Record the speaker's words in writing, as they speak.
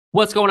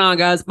What's going on,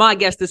 guys? My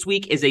guest this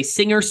week is a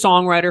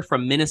singer-songwriter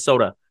from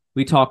Minnesota.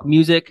 We talk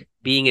music,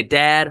 being a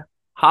dad,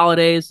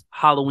 holidays,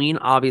 Halloween,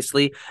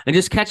 obviously, and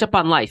just catch up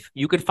on life.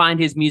 You could find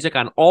his music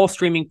on all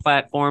streaming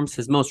platforms.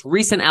 His most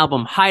recent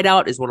album,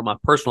 Hideout, is one of my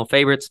personal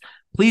favorites.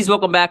 Please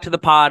welcome back to the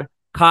pod,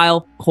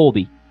 Kyle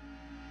Colby.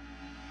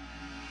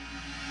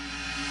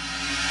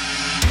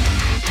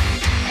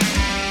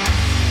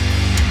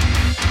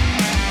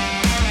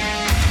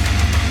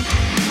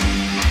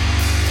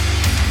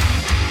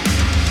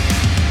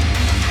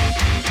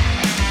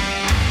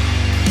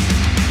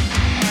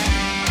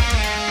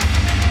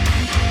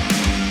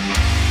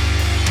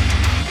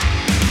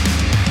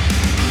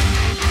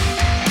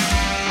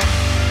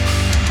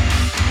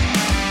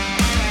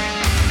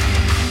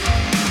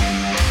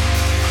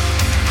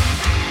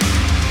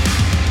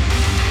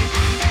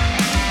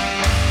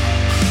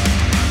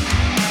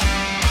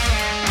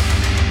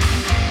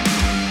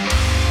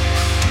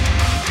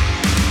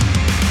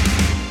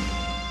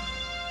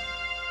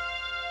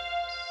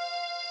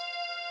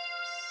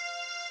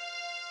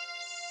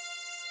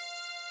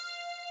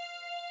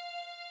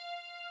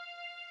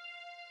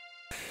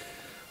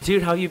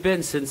 Dude, how you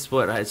been since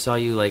I saw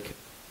you like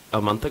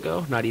a month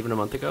ago? Not even a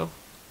month ago?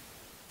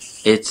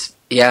 I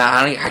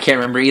can't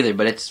remember either,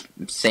 but it's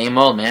same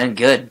old, man.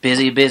 Good,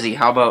 busy.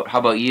 How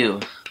about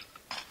you?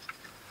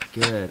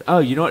 Good. Oh,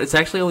 you know what? It's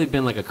actually only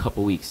been like a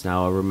couple weeks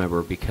now, I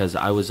remember, because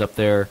I was up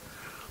there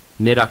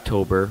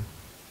mid-October,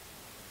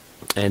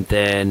 and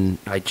then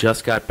I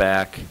just got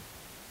back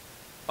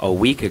a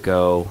week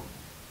ago,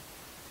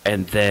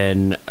 and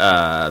then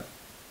I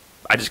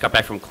just got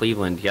back from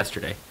Cleveland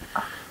yesterday.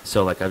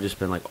 So, like, I've just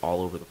been, like,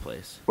 all over the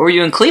place. What were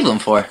you in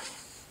Cleveland for?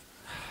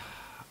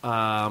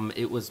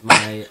 It was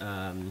it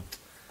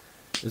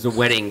was a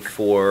wedding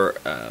for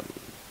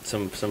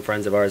some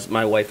friends of ours.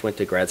 My wife went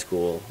to grad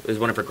school. It was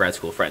one of her grad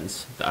school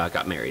friends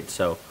got married.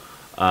 So,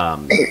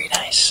 Very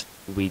nice.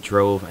 we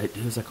drove.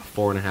 It was like a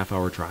 4.5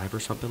 hour drive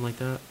or something like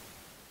that.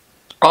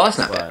 Oh, that's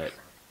not bad. But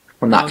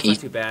Well, no, not it's not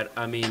easy. too bad.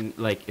 I mean,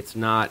 like,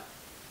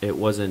 it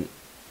wasn't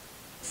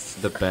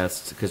the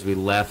best because we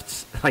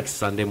left like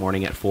Sunday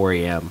morning at 4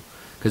 a.m.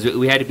 because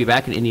we had to be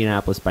back in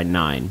Indianapolis by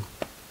 9.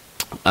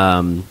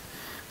 So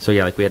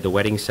yeah, like we had the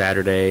wedding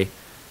Saturday,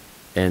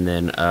 and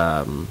then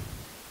I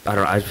don't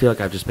know. I feel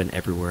like I've just been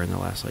everywhere in the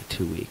last like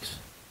 2 weeks.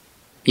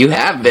 You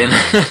have been.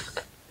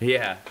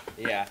 Yeah. I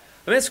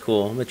mean, it's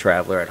cool. I'm a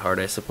traveler at heart,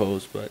 I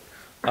suppose, but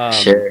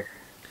Sure.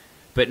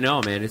 But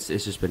no, man, it's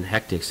just been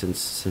hectic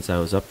since I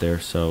was up there.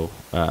 So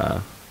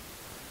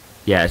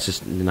yeah, it's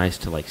just nice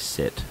to like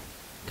sit,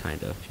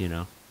 kind of, you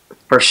know.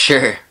 For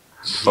sure.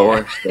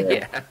 For sure.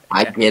 Yeah.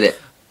 I get it.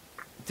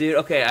 Dude,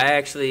 okay, I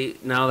actually,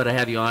 now that I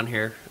have you on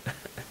here,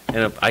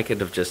 and I could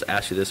have just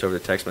asked you this over the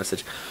text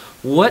message,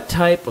 what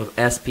type of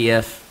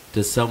SPF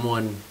does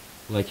someone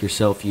like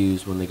yourself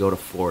use when they go to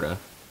Florida?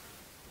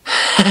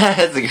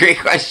 That's a great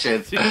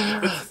question.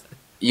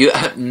 You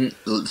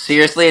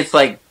seriously, it's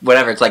like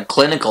whatever. It's like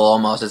clinical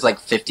almost. It's like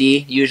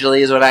 50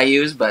 usually is what I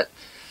use, but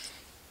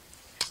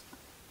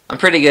I'm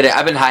pretty good at.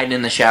 I've been hiding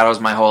in the shadows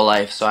my whole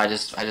life, so I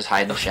just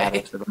hide in the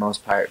shadows for the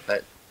most part.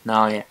 But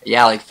no,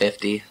 yeah, like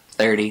 50,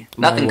 30,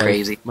 nothing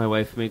crazy. My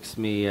wife makes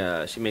me,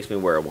 she makes me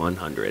wear a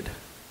 100.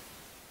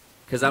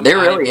 Because There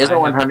really is a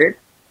 100.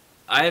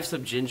 I have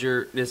some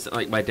gingerness.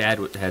 Like my dad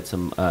had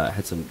some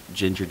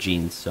ginger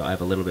genes, so I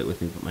have a little bit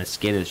with me. But my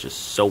skin is just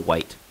so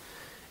white,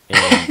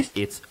 and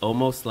it's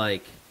almost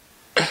like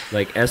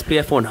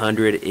SPF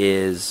 100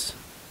 is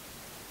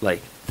like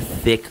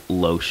thick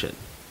lotion.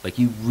 Like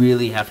you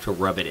really have to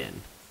rub it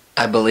in.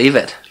 I believe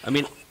it. I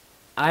mean,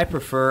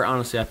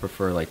 honestly, I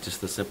prefer like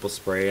just the simple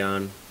spray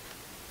on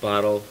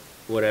bottle,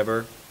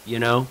 whatever, you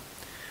know.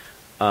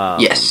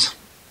 Yes.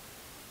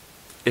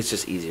 It's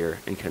just easier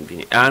and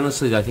convenient.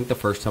 Honestly, I think the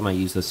first time I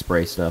used the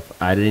spray stuff,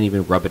 I didn't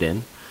even rub it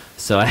in.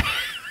 So I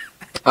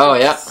Oh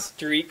yeah.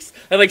 streaks.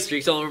 I had like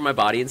streaks all over my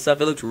body and stuff.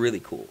 It looked really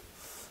cool.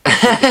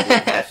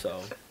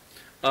 So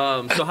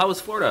how was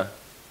Florida?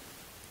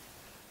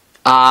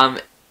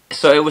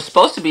 So it was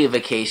supposed to be a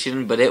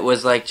vacation, but it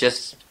was like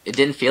it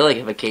didn't feel like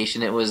a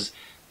vacation. It was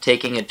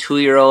taking a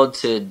 2-year-old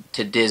to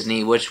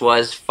Disney, which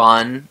was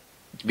fun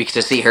because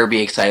to see her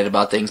be excited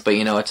about things. But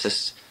it's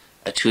just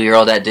a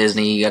 2-year-old at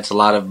Disney. It's a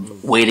lot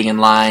of waiting in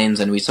lines,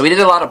 and we did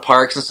a lot of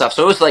parks and stuff.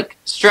 So it was like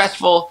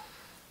stressful,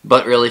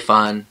 but really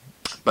fun.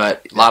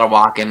 But a lot of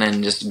walking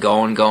and just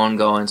going.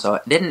 So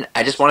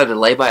I just wanted to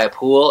lay by a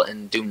pool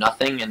and do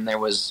nothing, and there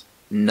was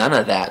none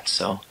of that.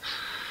 So,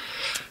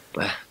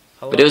 but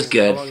it was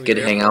good. Good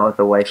to hang out with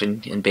the wife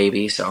and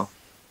baby. So,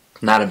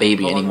 not a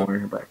baby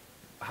anymore. But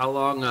how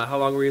long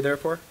were you there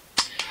for?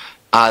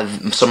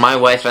 So my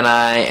wife and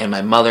I and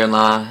my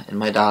mother-in-law and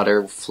my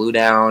daughter flew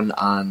down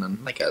on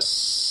like a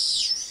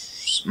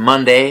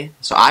Monday.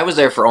 So I was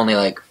there for only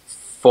like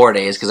 4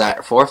 days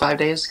 4 or 5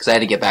 days because I had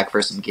to get back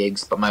for some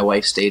gigs. But my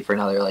wife stayed for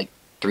another like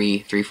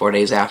 4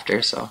 days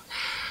after. So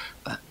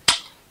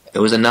it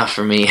was enough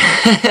for me.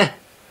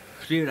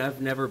 Dude, I've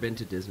never been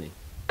to Disney.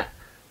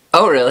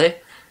 Oh really?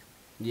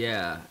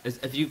 Yeah. Was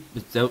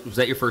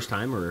that your first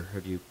time, or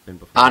have you been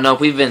before? No,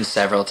 we've been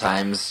several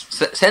times.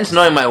 Since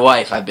knowing my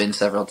wife, I've been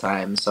several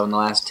times. So in the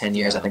last 10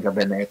 years, I Yeah. think I've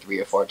been there 3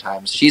 or 4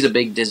 times. She's a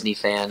big Disney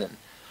fan, and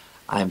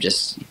I'm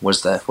just,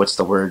 what's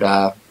the word,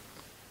 go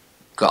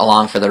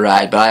along for the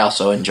ride, but I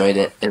also enjoyed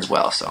it as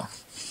well, so.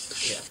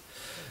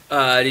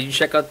 Yeah. Did you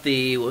check out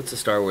what's the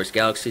Star Wars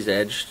Galaxy's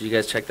Edge? Did you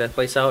guys check that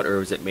place out, or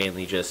was it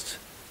mainly just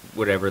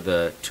whatever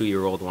the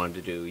 2-year-old wanted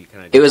to do? You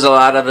kind of It was a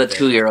lot of went the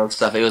with it. 2-year-old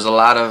stuff. It was a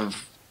lot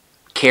of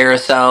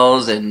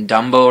carousels and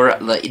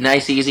Dumbo, like,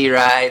 nice, easy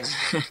rides.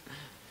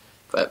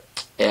 But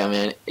yeah,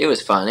 man, it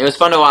was fun. It was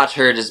fun to watch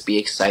her just be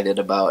excited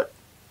about,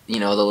 the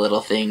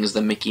little things,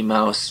 the Mickey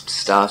Mouse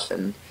stuff,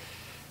 and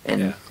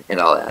Yeah. and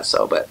all that.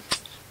 So, but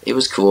it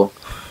was cool.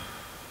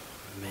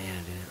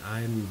 Man,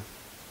 dude,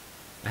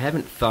 I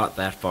haven't thought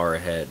that far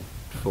ahead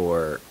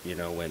for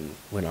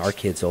when our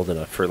kid's old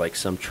enough for like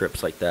some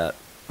trips like that.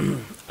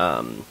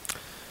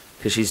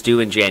 Because she's due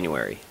in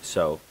January,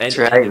 so That's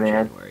end right, of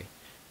man. January.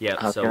 Yeah,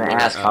 I was so gonna we're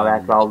ask how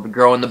that's all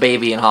growing the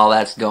baby and how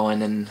that's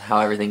going and how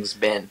everything's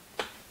been.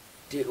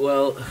 dude,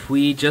 well,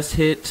 we just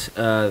hit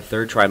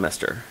third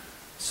trimester,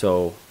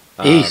 so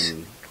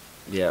Jeez.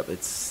 yeah,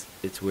 it's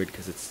weird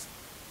because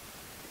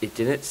it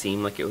didn't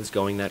seem like it was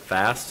going that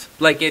fast.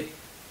 Like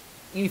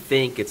you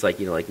think it's like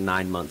like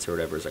 9 months or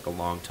whatever is like a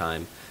long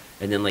time,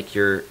 and then like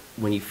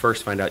when you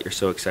first find out, you're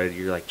so excited,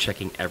 you're like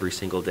checking every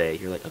single day.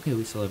 You're like, okay,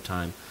 we still have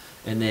time,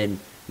 and then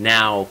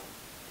now,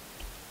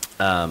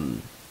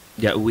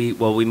 yeah, we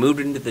moved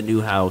into the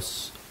new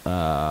house,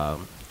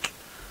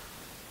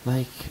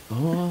 like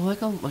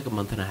like a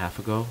month and a half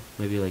ago,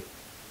 maybe a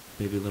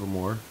little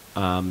more,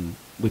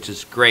 which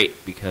is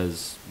great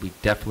because we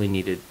definitely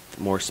needed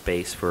more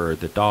space for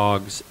the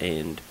dogs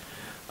and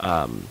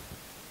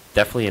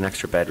definitely an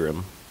extra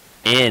bedroom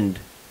and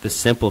the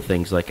simple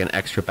things like an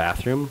extra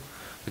bathroom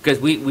because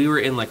we were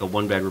in like a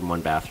 1 bedroom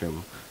 1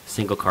 bathroom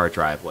single car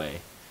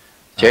driveway.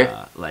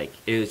 Sure. Like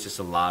it was just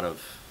a lot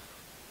of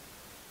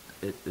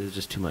it was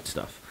just too much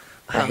stuff.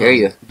 I hear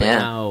you. But Yeah.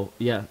 now,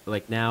 yeah,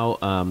 like now,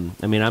 I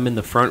mean, I'm in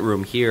the front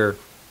room here,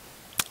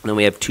 and then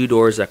we have 2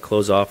 doors that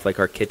close off, like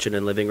our kitchen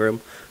and living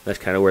room. That's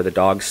kind of where the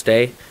dogs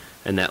stay,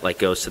 and that like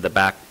goes to the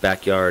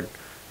backyard.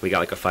 We got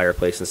like a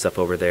fireplace and stuff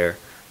over there,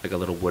 like a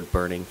little wood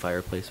burning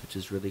fireplace, which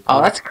is really cool.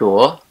 Oh, that's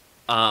cool.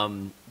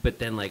 But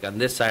then like on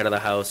this side of the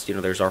house,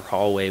 there's our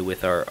hallway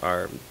with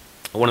our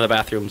one of the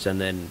bathrooms and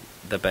then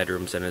the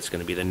bedrooms, and it's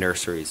going to be the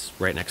nurseries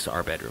right next to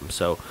our bedroom.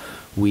 So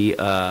we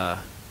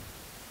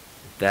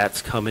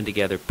that's coming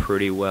together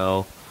pretty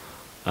well.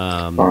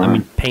 I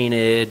mean,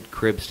 painted,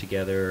 cribs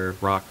together,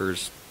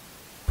 rockers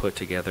put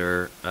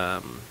together.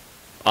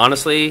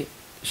 Honestly,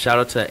 shout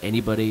out to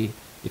anybody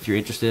if you're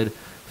interested.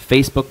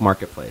 Facebook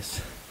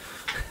Marketplace.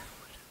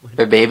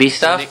 For baby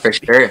stuff, for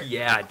sure.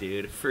 Yeah,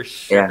 dude, for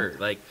sure. Yeah.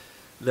 Like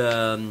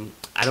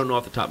I don't know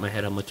off the top of my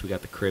head how much we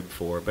got the crib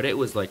for, but it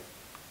was like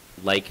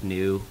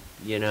new,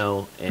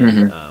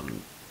 and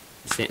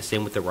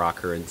same with the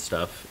rocker and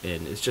stuff.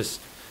 And it's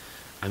just,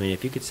 I mean,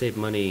 if you could save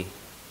money,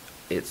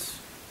 it's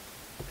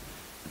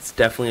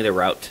definitely the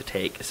route to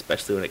take,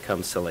 especially when it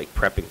comes to like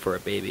prepping for a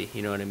baby.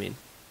 You know what I mean?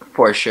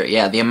 For sure.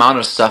 Yeah, the amount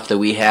of stuff that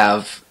we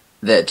have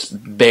that's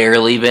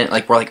barely been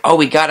like we're like, oh,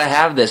 we gotta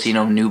have this,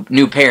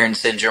 new parent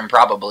syndrome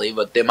probably,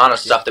 but the amount of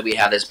stuff that we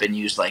have that's been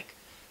used like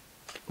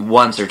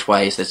once or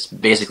twice that's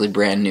basically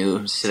brand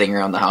new sitting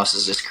around the house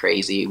is just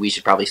crazy. We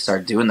should probably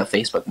start doing the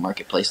Facebook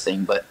Marketplace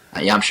thing, but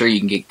yeah, I'm sure you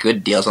can get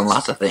good deals on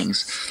lots of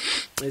things.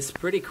 It's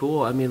pretty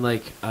cool. I mean,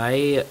 like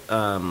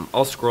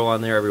I'll scroll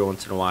on there every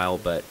once in a while,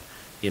 but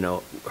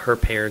her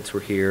parents were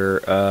here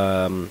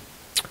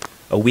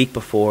a week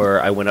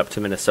before I went up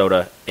to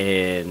Minnesota,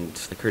 and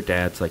like her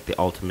dad's like the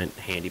ultimate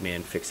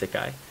handyman fix-it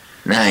guy.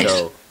 Nice.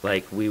 So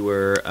like we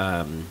were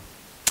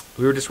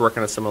just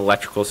working on some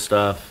electrical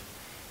stuff,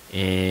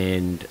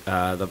 and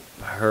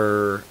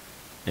her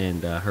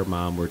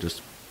mom were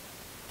just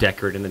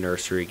decorating the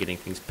nursery, getting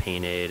things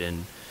painted,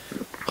 and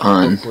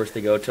Fun. of course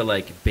they go to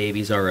like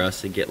Babies R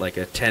Us and get like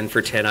a 10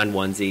 for 10 on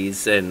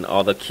onesies and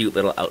all the cute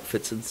little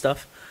outfits and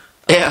stuff.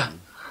 Yeah.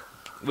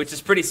 Which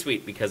is pretty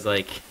sweet because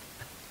like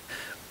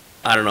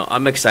I don't know,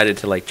 I'm excited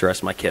to like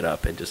dress my kid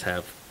up and just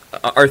have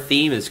our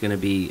theme is going to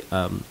be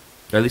or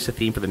at least the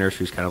theme for the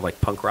nursery is kind of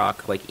like punk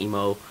rock, like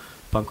emo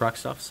punk rock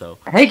stuff. So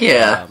Heck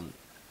yeah.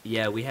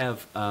 yeah, we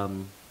have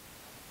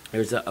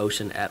there's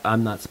an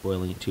I'm not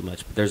spoiling it too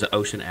much, but there's an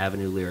Ocean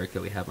Avenue lyric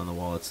that we have on the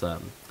wall. It's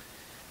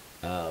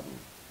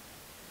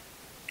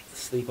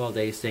sleep all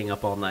day, staying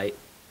up all night.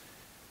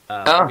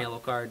 Yellow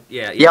card.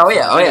 Yeah. Yeah, oh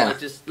yeah, oh yeah.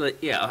 Just like,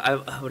 yeah,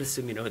 I would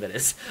assume you know who that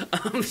is.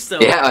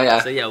 So Yeah, oh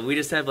yeah. So yeah, we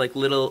just have like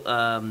little.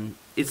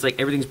 It's like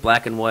everything's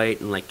black and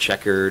white and like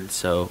checkered.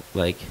 So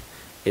like,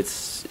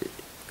 it's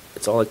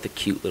all like the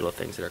cute little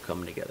things that are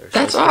coming together. So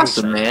That's it's pretty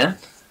awesome, exciting. man.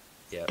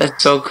 Yeah.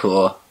 That's so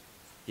cool.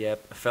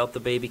 Yep. I felt the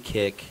baby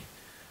kick.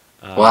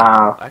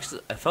 Wow.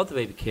 Actually, I felt the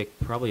baby kick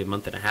probably a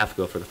month and a half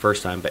ago for the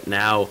first time, but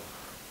now,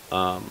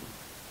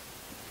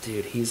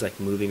 dude, he's like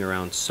moving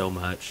around so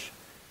much.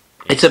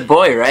 It's a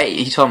boy, right?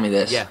 You told me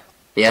this. Yeah.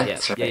 Yeah. Yeah.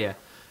 That's right. Yeah.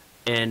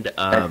 And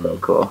That's so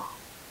cool.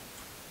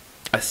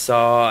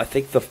 I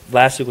think the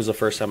last week was the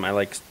first time I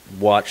like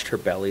watched her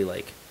belly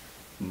like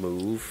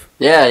move.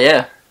 Yeah,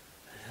 yeah.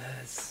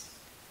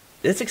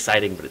 It's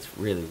exciting, but it's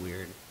really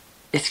weird.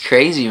 It's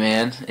crazy,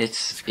 man.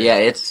 It's Yeah,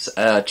 crazy. it's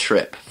a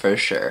trip for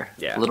sure.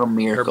 Yeah. Little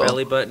miracle.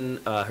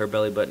 Her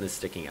belly button is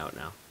sticking out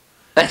now.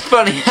 That's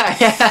funny.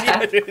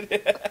 Yeah,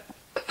 dude.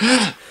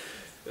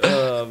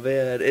 Oh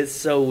man, it's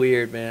so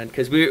weird, man.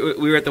 Because we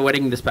were at the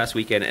wedding this past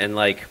weekend, and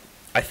like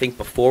I think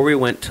before we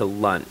went to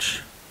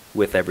lunch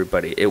with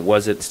everybody, it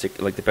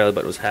wasn't like the belly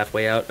button was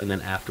halfway out, and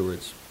then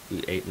afterwards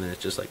we ate, and then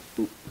it's just like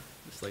boop,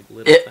 just like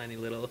tiny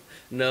little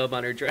nub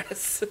on her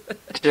dress.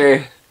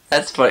 Sure.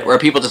 That's funny. Where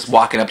people just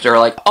walking up to her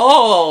like,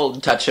 oh,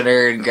 touching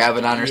her and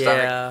grabbing on her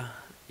stomach.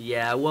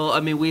 Yeah. Well, I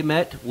mean, we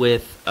met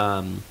with.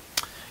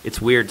 It's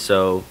weird.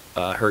 So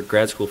her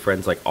grad school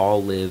friends like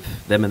all live.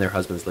 Them and their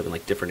husbands live in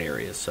like different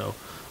areas. So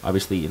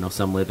obviously,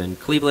 some live in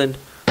Cleveland,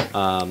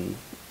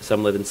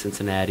 some live in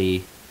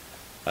Cincinnati,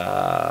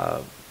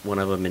 one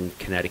of them in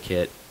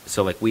Connecticut.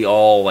 So like we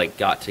all like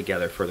got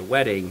together for the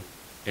wedding,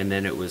 and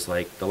then it was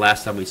like the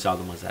last time we saw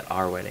them was at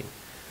our wedding.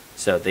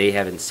 So they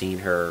haven't seen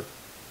her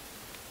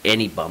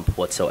any bump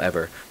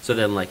whatsoever. So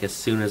then like as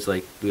soon as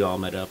like we all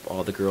met up,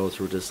 all the girls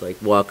were just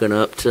like walking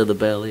up to the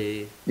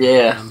belly.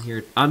 Yeah.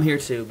 I'm here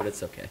too, but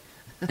it's okay.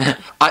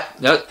 I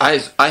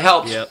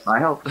helped. Yep. I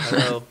helped.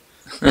 Hello.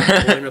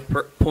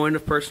 Point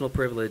of personal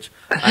privilege.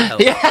 I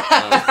helped.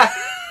 Yeah.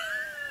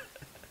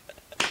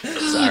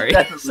 Sorry.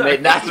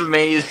 That's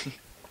amazing.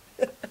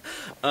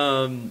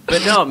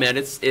 But no, man,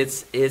 it's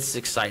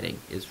exciting.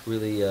 It's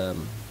really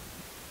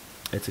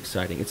it's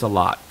exciting. It's a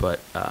lot, but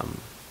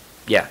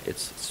yeah,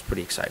 it's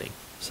pretty exciting.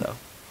 So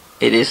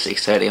it is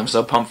exciting. I'm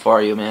so pumped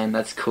for you, man.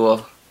 That's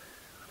cool.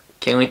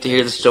 Can't wait to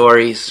hear the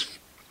stories.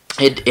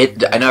 I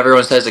know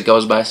everyone says it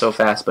goes by so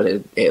fast, but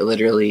it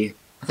literally,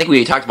 I think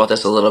we talked about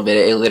this a little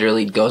bit, it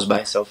literally goes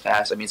by so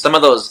fast. I mean, some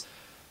of those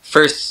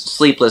first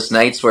sleepless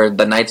nights where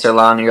the nights are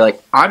long and you're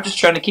like, I'm just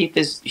trying to keep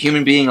this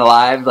human being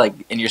alive, like,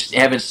 and you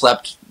haven't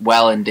slept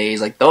well in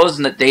days, like those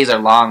days are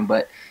long,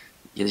 but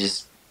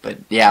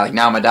yeah, like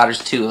now my daughter's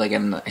 2, like,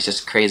 and it's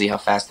just crazy how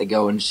fast they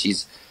go, and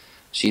she's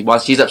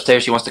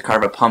upstairs, she wants to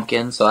carve a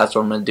pumpkin, so that's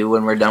what I'm going to do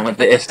when we're done with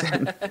this.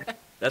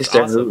 That's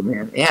awesome.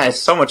 Man. Yeah, it's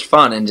so much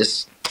fun, and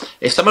just,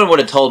 if someone would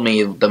have told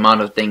me the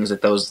amount of things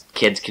that those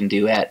kids can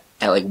do at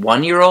like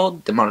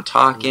 1-year-old, the amount of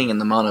talking and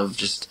the amount of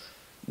just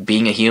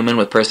being a human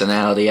with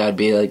personality, I'd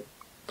be like,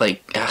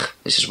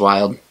 it's just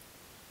wild.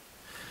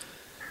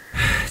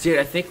 Dude,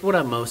 I think what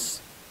I'm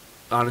most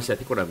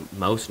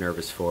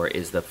nervous for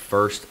is the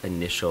first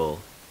initial,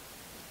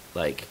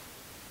 like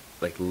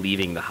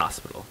leaving the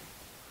hospital.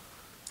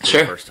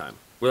 Sure. The first time.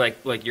 We're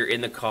like you're in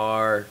the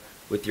car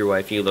with your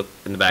wife, and you look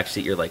in the back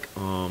seat, you're like,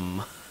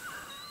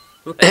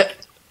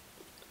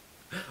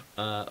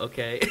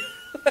 okay.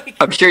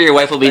 I'm sure your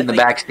wife will be in the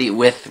back seat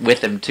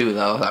with him too,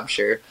 though. I'm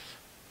sure,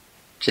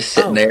 just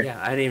sitting there.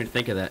 Yeah, I didn't even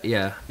think of that.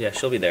 Yeah,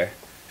 she'll be there.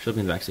 She'll be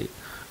in the back seat.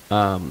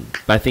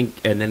 But I think,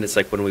 and then it's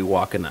like when we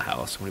walk in the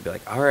house, I'm gonna be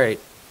like, all right,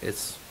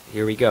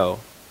 here we go.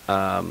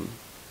 But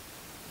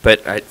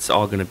it's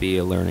all gonna be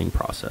a learning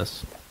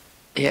process.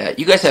 Yeah,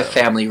 you guys have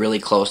family really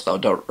close, though,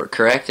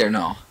 correct or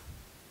no?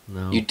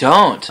 No, you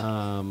don't.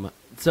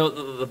 So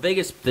the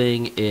biggest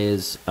thing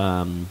is,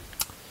 so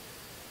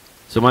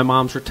my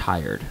mom's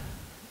retired.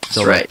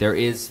 So That's right. Like, there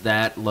is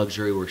that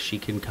luxury where she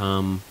can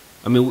come.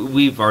 I mean,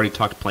 we've already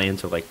talked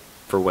plans of like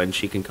for when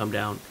she can come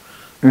down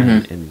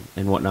and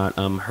whatnot.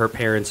 Her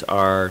parents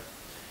are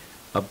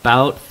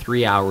about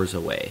 3 hours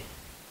away.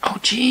 Oh,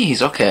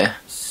 geez. Okay.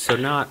 So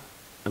not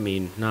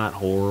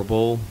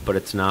horrible, but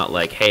it's not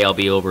like, hey, I'll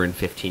be over in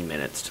 15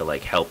 minutes to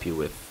like help you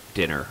with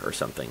dinner or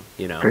something,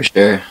 For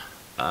sure.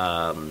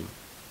 But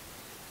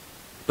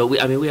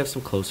we have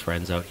some close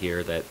friends out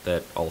here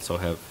that also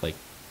have like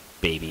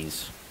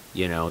babies,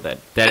 that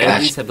at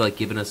least have like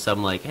given us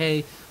some like,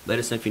 hey, let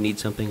us know if you need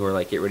something, or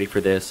like get ready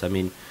for this. I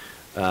mean,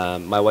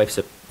 my wife's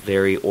a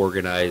very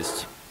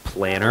organized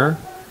planner,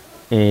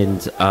 and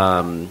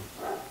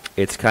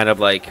it's kind of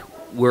like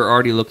we're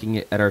already looking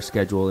at our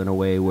schedule in a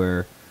way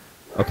where,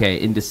 okay,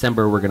 in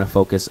December we're gonna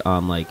focus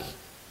on like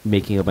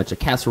making a bunch of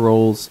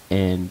casseroles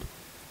and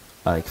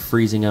like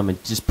freezing them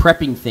and just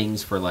prepping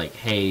things for like,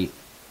 hey,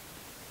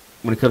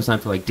 when it comes time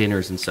for like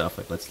dinners and stuff,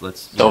 like let's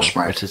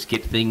smart. Let's just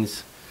get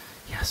things.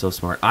 Yeah, so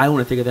smart. I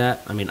want to think of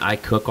that. I mean, I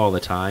cook all the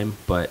time,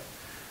 but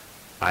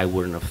I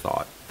wouldn't have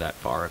thought that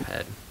far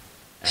ahead.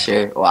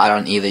 Sure. Well, I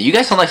don't either. You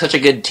guys sound like such a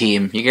good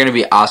team. You're going to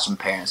be awesome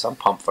parents. I'm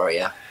pumped for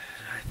you.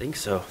 I think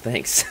so.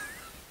 Thanks.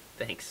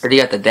 Thanks. Already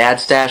got the dad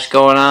stash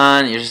going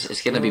on.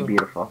 It's going to be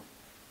beautiful.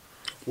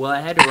 Well,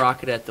 I had to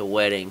rock it at the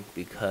wedding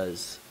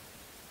because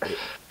it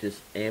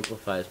just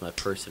amplifies my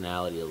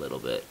personality a little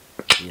bit.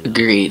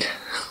 Agreed.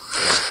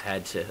 Yeah,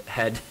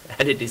 had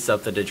to do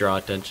something to draw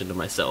attention to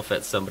myself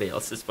at somebody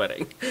else's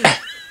wedding.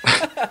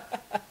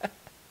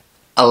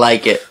 I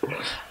like it.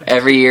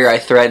 Every year I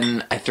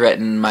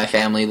threaten my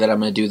family that I'm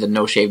going to do the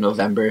No Shave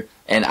November,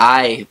 and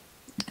I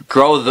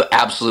grow the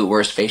absolute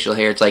worst facial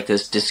hair. It's like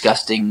this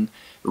disgusting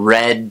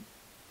red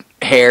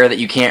hair that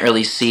you can't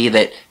really see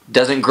that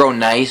doesn't grow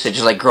nice. It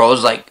just like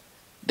grows like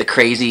the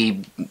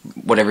crazy,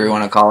 whatever you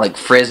want to call it, like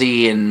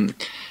frizzy, and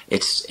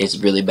it's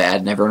really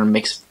bad. And everyone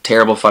makes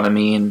terrible fun of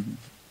me.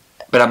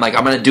 But I'm like,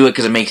 I'm gonna do it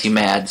because it makes you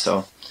mad.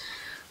 So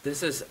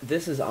This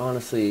is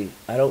honestly,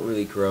 I don't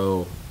really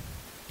grow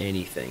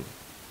anything.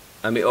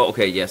 I mean, oh,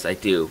 okay, yes, I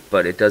do,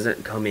 but it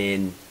doesn't come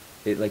in.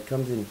 It like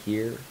comes in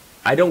here.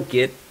 I don't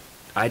get,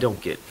 I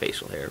don't get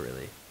facial hair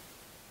really.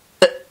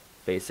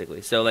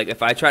 Basically, so like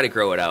if I try to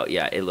grow it out,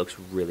 yeah, it looks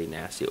really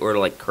nasty, or to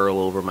like curl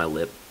over my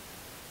lip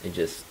and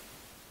just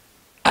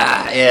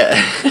yeah.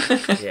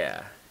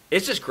 yeah,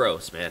 it's just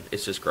gross, man.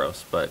 It's just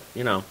gross, but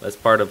you know that's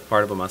part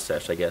of a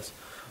mustache, I guess.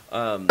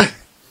 Um,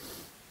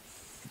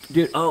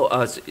 dude,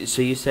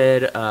 so you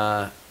said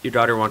your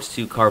daughter wants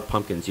to carve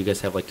pumpkins. You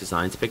guys have like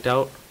designs picked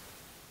out?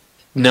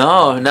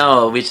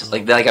 No, we just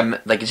like I'm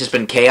like it's just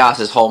been chaos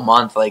this whole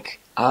month.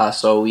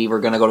 So we were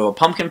gonna go to a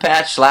pumpkin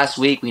patch last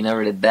week. We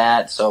never did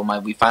that. So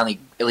we finally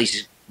at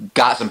least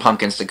got some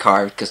pumpkins to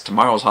carve because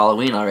tomorrow's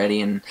Halloween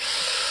already. And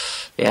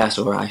yeah,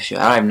 so I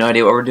have no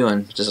idea what we're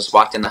doing. Just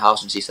walked in the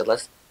house and she said,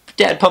 "Let's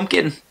Dad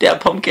pumpkin,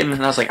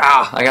 and I was like,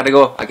 I gotta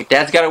go.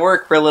 Dad's gotta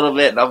work for a little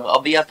bit. I'll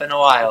be up in a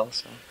while.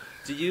 So.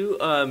 Do you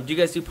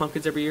guys do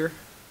pumpkins every year?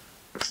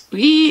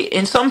 We,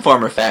 in some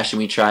form or fashion,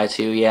 we try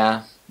to.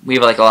 Yeah, we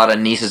have like a lot of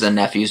nieces and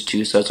nephews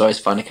too, so it's always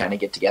fun to kind of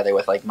get together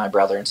with like my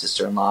brother and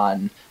sister-in-law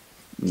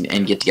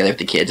and get together with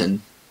the kids and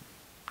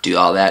do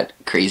all that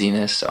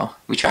craziness. So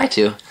we try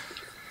to.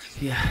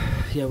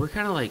 Yeah, we're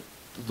kind of like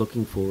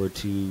looking forward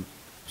to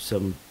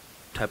some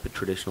type of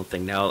traditional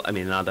thing now. I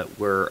mean, now that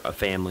we're a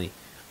family,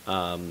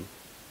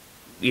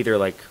 either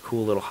like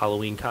cool little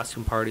Halloween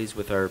costume parties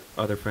with our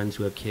other friends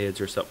who have kids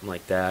or something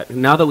like that.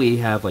 And now that we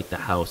have like the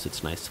house,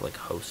 it's nice to like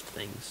host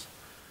things.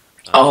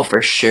 Oh,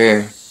 for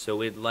sure. So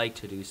we'd like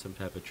to do some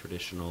type of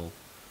traditional.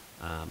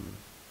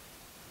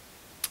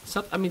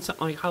 Something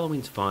like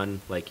Halloween's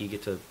fun. Like you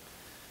get to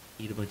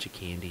eat a bunch of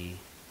candy,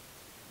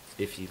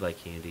 if you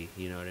like candy.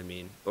 You know what I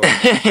mean? Or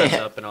dress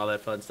up and all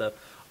that fun stuff.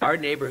 Our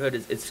neighborhood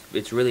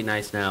it's really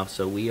nice now.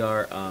 So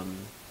we're on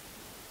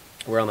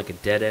like a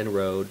dead end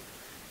road,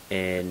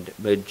 and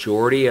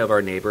majority of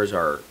our neighbors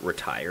are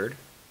retired.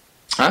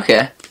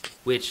 Okay.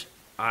 Which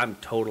I'm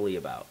totally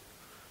about.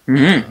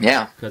 Mm-hmm.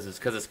 Yeah. Because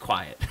it's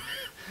quiet.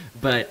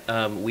 But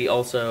we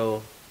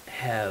also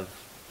have.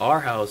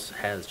 Our house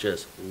has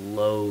just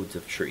loads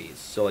of trees,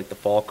 so like the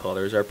fall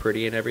colors are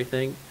pretty and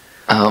everything.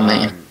 Oh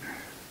man!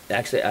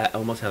 Actually, I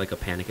almost had like a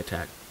panic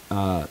attack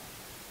on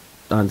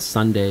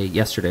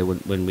yesterday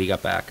when we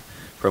got back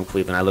from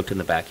Cleveland. I looked in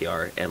the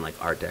backyard and like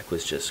our deck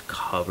was just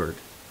covered.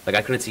 Like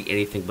I couldn't see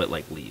anything but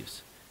like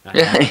leaves.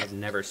 I've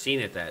never seen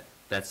it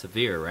that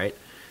severe, right?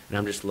 And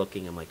I'm just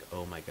looking. I'm like,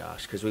 oh my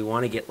gosh, because we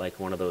want to get like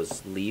one of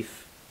those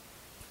leaf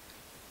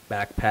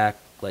backpack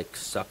like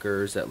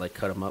suckers that like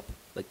cut them up.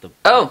 Like the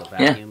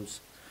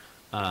vacuums,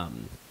 because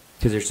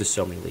there's just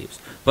so many leaves.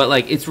 But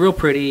like it's real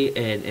pretty,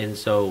 and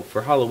so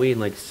for Halloween,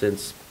 like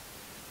since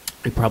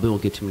we probably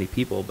won't get too many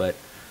people, but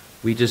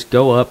we just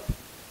go up.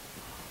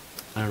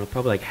 I don't know,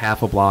 probably like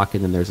half a block,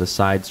 and then there's a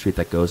side street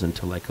that goes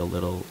into like a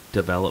little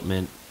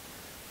development,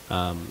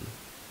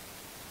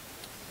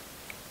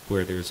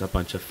 where there's a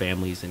bunch of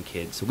families and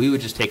kids. So we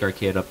would just take our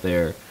kid up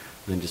there, and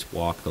then just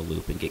walk the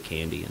loop and get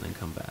candy, and then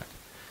come back.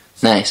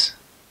 So, nice.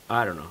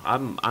 I don't know.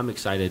 I'm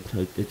excited.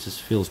 It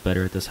just feels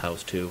better at this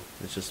house too.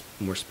 It's just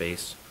more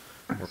space,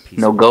 more peaceful.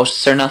 No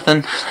ghosts or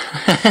nothing.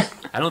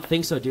 I don't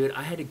think so, dude.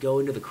 I had to go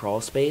into the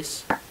crawl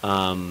space.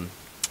 When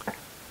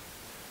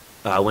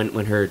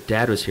her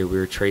dad was here, we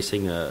were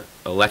tracing a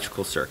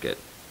electrical circuit.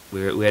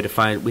 We had to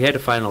find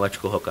an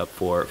electrical hookup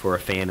for a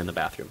fan in the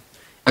bathroom.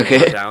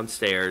 Okay.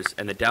 Downstairs,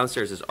 and the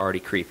downstairs is already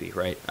creepy,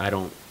 right?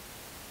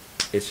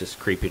 It's just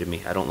creepy to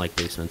me. I don't like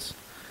basements.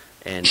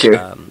 And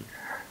sure.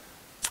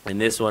 And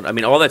this one, I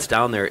mean, all that's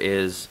down there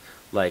is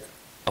like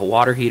a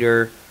water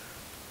heater,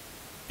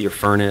 your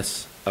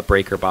furnace, a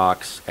breaker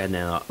box, and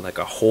then like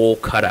a whole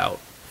cutout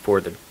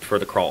for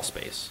the crawl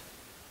space.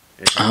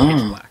 And it's just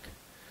pitch black.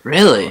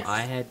 Really?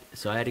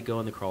 So I had to go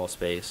in the crawl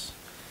space,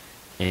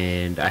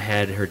 and I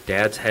had her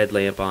dad's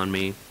headlamp on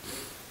me,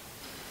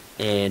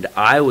 and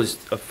I was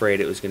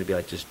afraid it was going to be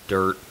like just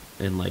dirt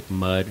and like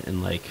mud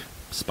and like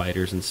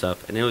spiders and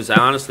stuff, and it was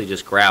honestly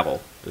just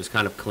gravel. It was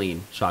kind of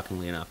clean,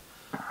 shockingly enough.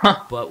 Huh.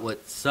 But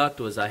what sucked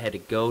was I had to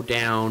go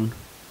down.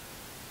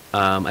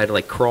 I had to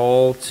like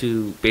crawl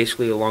to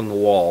basically along the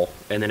wall,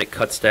 and then it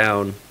cuts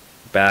down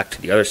back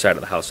to the other side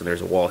of the house, and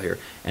there's a wall here,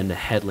 and the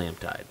headlamp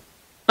died.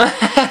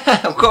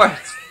 Of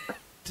course.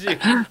 Dude,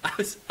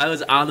 I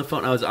was on the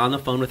phone. I was on the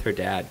phone with her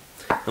dad.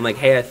 I'm like,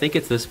 hey, I think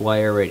it's this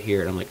wire right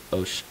here, and I'm like,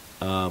 oh shit.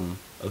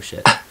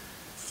 And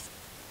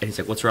he's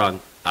like, what's wrong?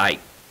 I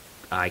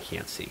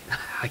can't see.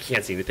 I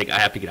can't see anything. I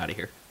have to get out of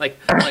here. Like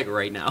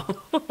right now.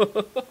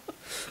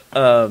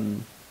 But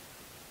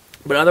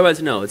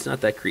otherwise, no, it's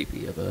not that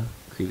creepy of a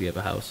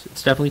house.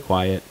 It's definitely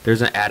quiet.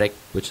 There's an attic,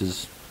 which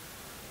is,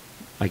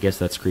 I guess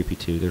that's creepy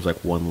too. There's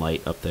like one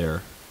light up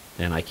there,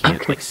 and I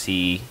can't like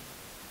see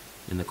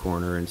in the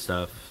corner and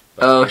stuff.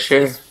 But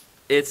sure.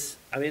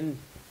 I mean,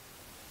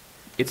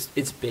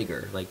 it's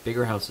bigger. Like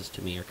bigger houses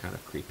to me are kind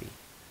of creepy.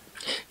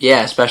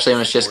 Yeah, especially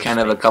when it's just More kind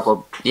of a space.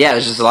 couple. Yeah,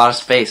 there's just a lot of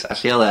space. I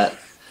feel that.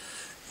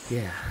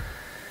 Yeah,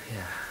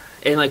 yeah.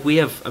 And like we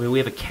have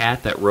a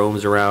cat that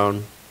roams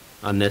around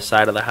on this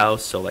side of the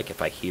house. So like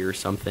if I hear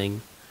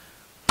something,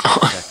 I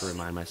just have to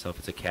remind myself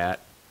it's a cat.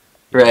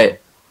 You know? Right.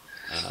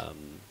 Um,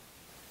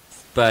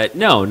 but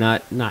no,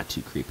 not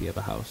too creepy of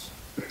a house.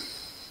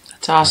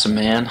 That's awesome,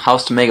 man.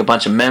 House to make a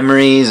bunch of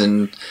memories,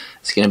 and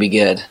it's gonna be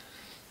good.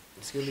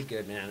 It's gonna be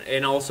good, man.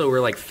 And also,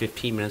 we're like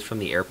 15 minutes from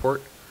the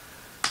airport,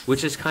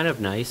 which is kind of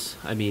nice.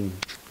 I mean,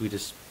 we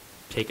just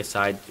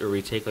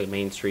we take like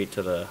Main Street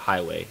to the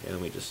highway,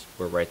 and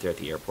we're right there at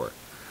the airport.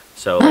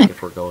 So like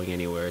if we're going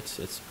anywhere,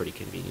 it's pretty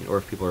convenient. Or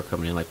if people are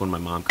coming in, like when my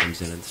mom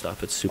comes in and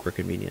stuff, it's super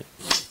convenient.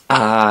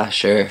 Ah,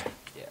 sure.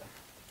 Yeah.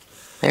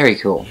 Very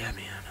cool. Yeah,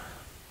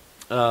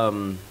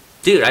 man.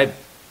 Dude, I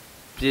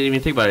didn't even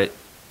think about it.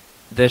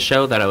 The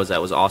show that I was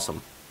at was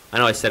awesome. I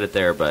know I said it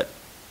there, but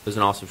it was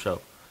an awesome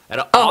show at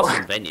an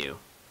awesome venue.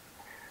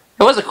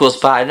 It was a cool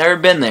spot. I've never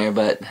been there,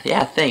 but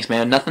yeah, thanks,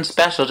 man. Nothing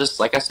special.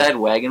 Just like I said,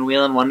 wagon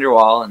wheel and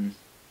Wonderwall, and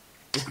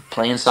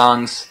playing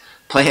songs.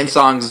 Playing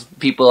songs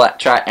people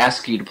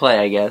ask you to play.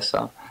 I guess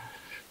so.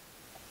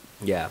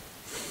 Yeah.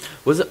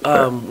 Was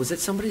it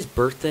somebody's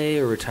birthday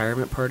or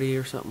retirement party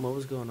or something? What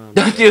was going on?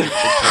 Dude.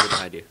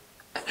 Behind you.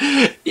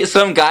 Yeah,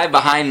 some guy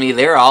behind me,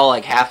 they're all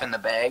like half in the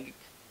bag.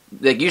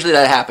 Like usually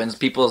that happens.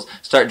 People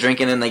start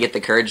drinking and they get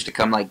the courage to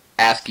come like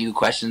ask you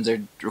questions or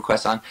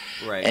request song.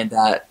 Right. And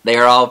they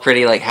are all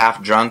pretty like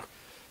half drunk.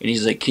 And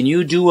he's like, "Can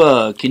you do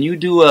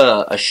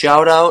a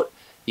shout out?"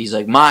 He's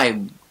like,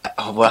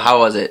 how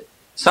was it?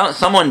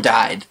 Someone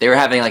died. They were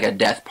having like a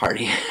death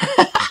party.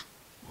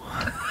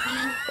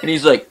 And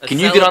he's like, "Can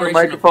you get on the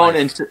microphone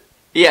and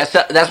yeah,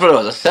 that's what it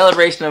was, a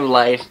celebration of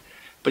life."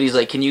 But he's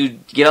like, "Can you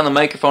get on the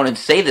microphone and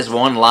say this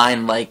one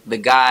line?" Like the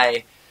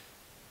guy,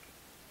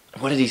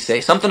 what did he say?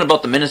 Something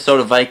about the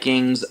Minnesota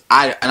Vikings.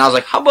 And I was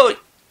like, "How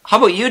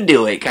about you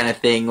do it?" kind of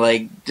thing.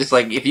 Like just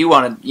like if you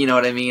want to, you know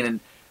what I mean?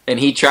 And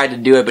he tried to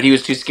do it, but he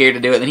was too scared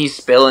to do it. And then he's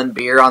spilling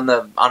beer on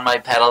my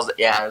pedals.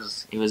 Yeah,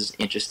 it was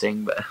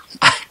interesting, but.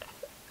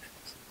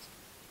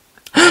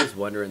 I was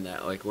wondering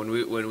that, like when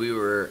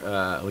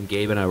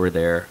Gabe and I were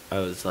there, I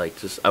was like,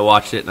 I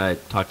watched it and I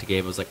talked to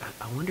Gabe. I was like,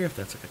 I wonder if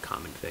that's like a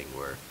common thing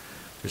where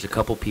there's a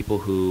couple people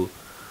who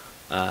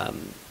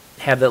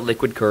have that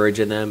liquid courage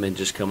in them and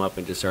just come up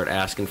and just start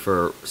asking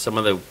for some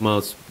of the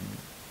most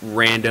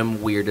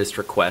random, weirdest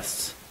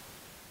requests.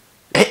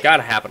 It's got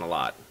to happen a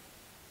lot.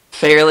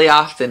 Fairly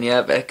often,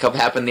 yeah. It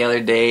happened the other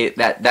day.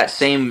 That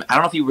same, I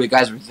don't know if you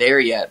guys were there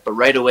yet, but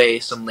right away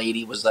some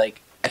lady was like,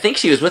 I think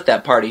she was with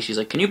that party. She's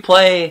like, "Can you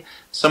play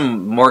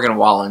some Morgan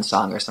Wallen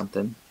song or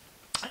something?"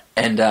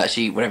 And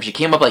she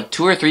came up like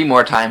 2 or 3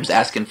 more times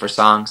asking for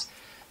songs.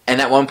 And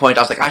at one point,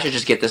 I was like, I should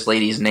just get this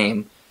lady's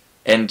name.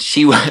 And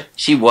she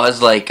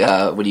was like,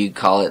 what do you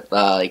call it?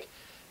 Like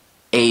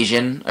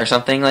Asian or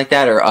something like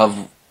that, or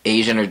of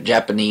Asian or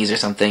Japanese or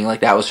something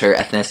like that was her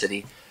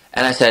ethnicity.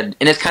 And I said,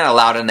 and it's kind of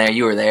loud in there.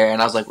 You were there,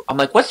 and I'm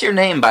like, "What's your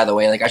name, by the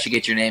way? Like, I should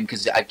get your name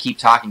because I keep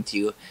talking to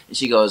you." And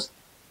she goes,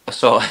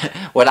 "So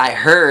what I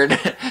heard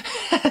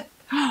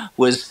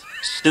was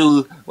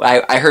Sue.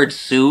 I heard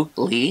Sue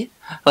Lee.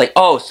 Like,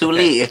 oh, Sue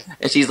Lee."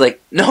 And she's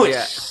like, "No,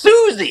 it's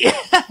Susie."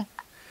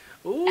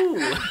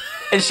 Ooh.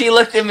 And she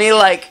looked at me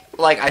like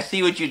I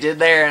see what you did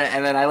there.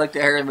 And then I looked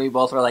at her, and we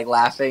both were like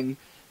laughing.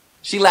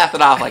 She laughed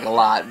it off like a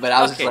lot, but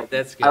I was just like,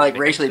 that's good. I like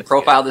racially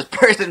profiled this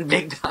person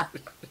big time.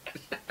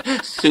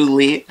 Sue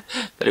Lee,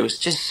 but it was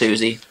just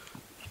Susie.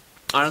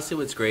 Honestly,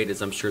 what's great is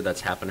I'm sure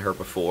that's happened to her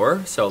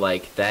before, so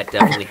like that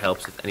definitely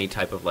helps with any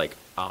type of like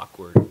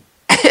awkward.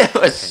 It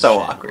was so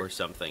awkward or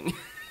something.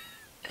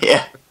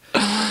 Yeah.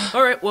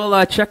 All right,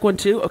 well, check 1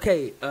 2.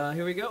 Okay,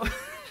 here we go.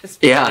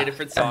 Just Yeah. a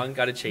different song.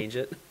 Got to change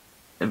it.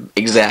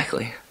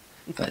 Exactly.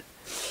 But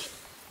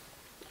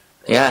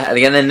yeah,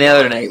 and then the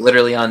other night,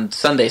 literally on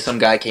Sunday, some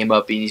guy came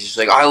up and he's just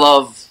like, "I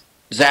love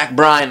Zach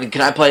Bryan, and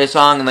can I play a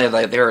song?" And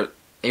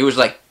he was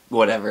like,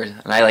 whatever,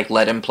 and I like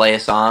let him play a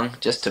song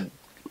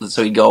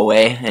so he'd go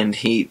away, and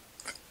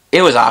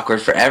it was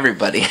awkward for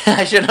everybody.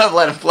 I shouldn't have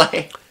let him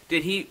play.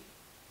 Did he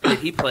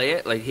play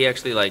it? Like he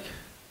actually like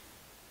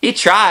he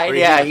tried,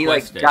 yeah. He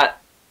like requested?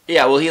 got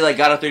well. He like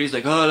got up there. And he's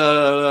like, "Oh,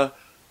 no.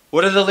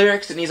 What are the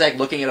lyrics?" And he's like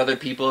looking at other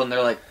people, and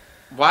they're like,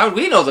 "Why would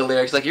we know the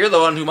lyrics? Like you're the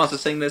one who wants to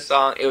sing this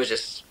song." It was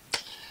just,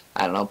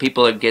 I don't know.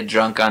 People would get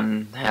drunk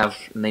and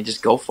they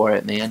just go for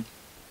it, man.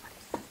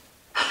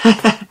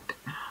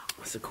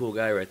 That's a cool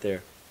guy right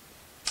there.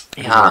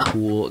 Yeah,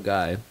 cool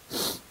guy.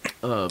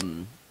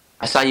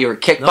 I saw you were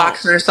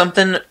kickboxing or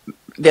something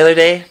the other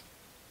day.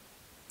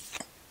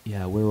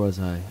 Yeah, where was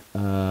I?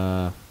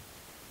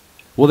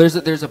 Well,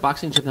 there's a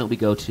boxing gym that we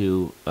go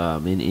to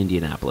in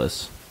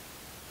Indianapolis,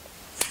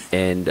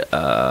 and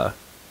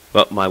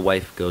but my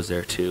wife goes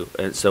there too,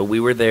 and so we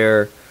were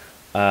there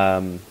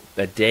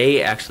a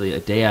day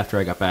after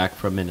I got back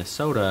from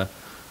Minnesota.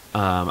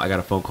 I got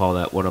a phone call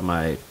that one of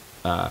my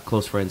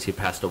close friends, he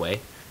passed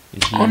away.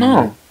 And Oh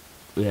no!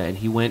 Yeah, and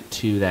he went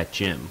to that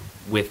gym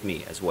with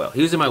me as well.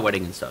 He was in my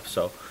wedding and stuff,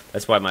 so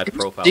that's why my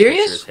profile picture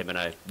is Serious? him and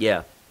I.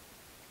 Yeah,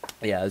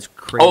 yeah, it's Oh, is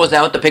crazy.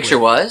 that what the picture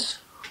was?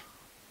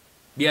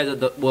 Yeah,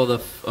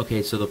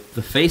 okay, so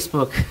the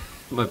Facebook,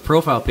 my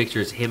profile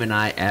picture is him and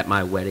I at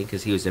my wedding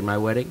because he was in my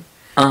wedding.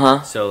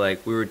 Uh-huh. So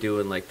like we were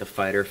doing like the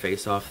fighter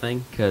face off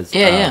thing because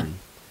Yeah.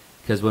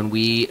 when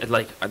we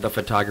like the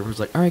photographer was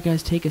like, all right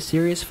guys, take a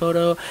serious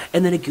photo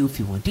and then a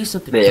goofy one, do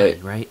something Yeah.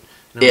 funny, right?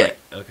 And I'm Yeah. like,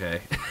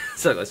 okay,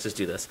 so let's just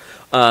do this.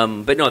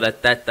 But no,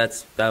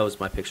 that was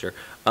my picture.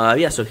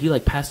 Yeah, so he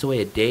like passed away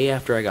a day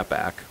after I got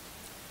back,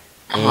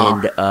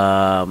 Huh.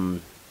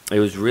 and it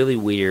was really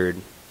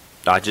weird.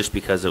 Just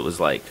because it was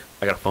like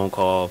I got a phone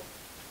call.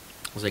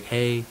 I was like,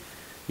 hey,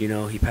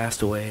 he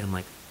passed away. And I'm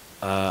like,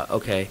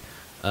 okay.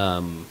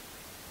 And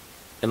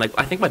like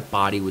I think my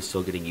body was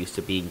still getting used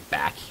to being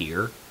back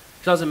here.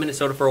 Because I was in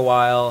Minnesota for a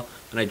while,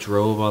 and I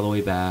drove all the way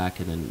back,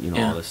 and then all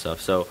Yeah. this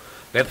stuff. So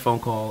I got the phone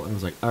call, and I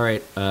was like, all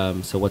right,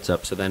 so what's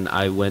up? So then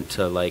I went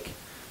to like,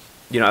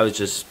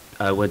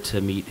 I went to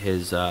meet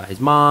his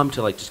mom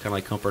to like just kind of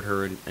like comfort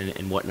her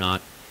and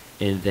whatnot,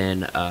 and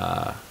then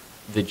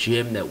the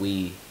gym that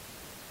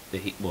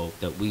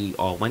that we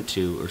all went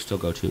to or still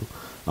go to,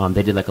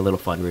 they did like a little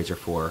fundraiser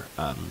for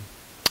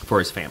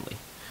his family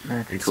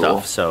That's and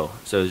cool. stuff.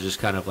 So it was just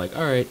kind of like,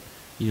 all right,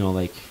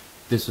 like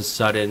this was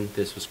sudden,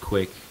 this was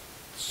quick,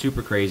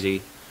 super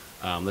crazy.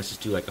 Let's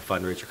just do like a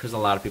fundraiser because a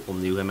lot of people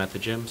knew him at the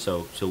gym.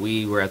 So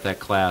we were at that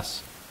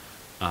class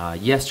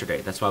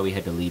yesterday. That's why we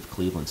had to leave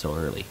Cleveland so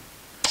early.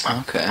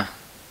 Okay.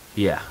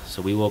 Yeah.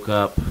 So we woke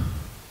up.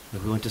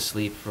 We went to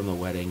sleep from the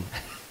wedding.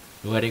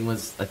 The wedding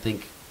was, I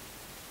think,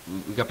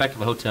 we got back to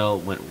the hotel,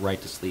 went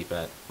right to sleep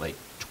at like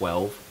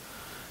 12,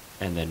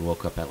 and then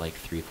woke up at like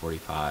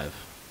 3:45,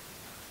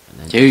 and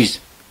then Jeez.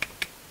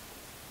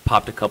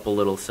 popped a couple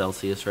little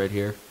Celsius right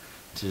here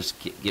to just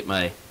get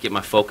my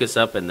focus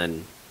up, and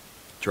then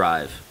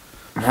drive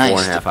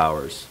Nice. 4.5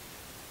 hours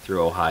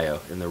through Ohio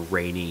in the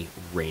rainy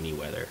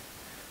weather.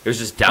 It was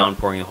just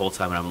downpouring the whole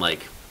time, and I'm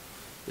like,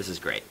 this is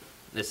great.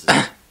 This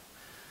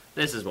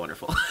is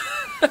wonderful.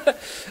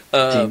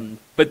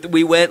 But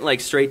we went like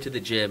straight to the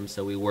gym,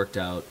 so we worked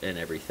out and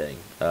everything.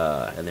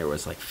 And there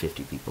was like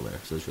 50 people there,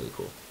 so it was really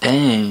cool.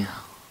 Dang.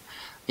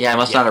 Yeah, I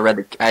must Yeah. not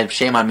have read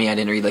shame on me, I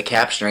didn't read the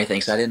caption or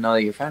anything, so I didn't know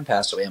that your friend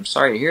passed away. I'm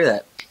sorry to hear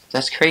that.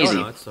 That's crazy.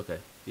 Oh, no, it's okay.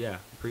 Yeah,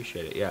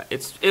 appreciate it. Yeah,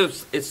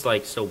 it's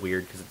like so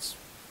weird because it's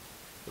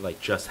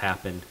like just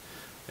happened,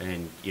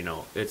 and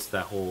it's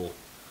that whole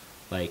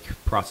like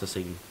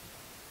processing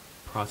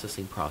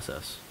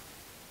process.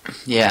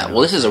 Yeah, You know well,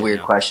 what this I'm is a saying? weird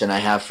Yeah. question I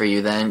have for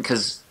you then,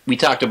 because we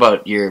talked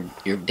about your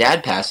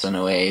dad passing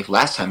away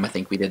last time I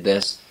think we did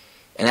this,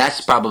 and that's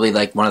probably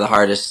like one of the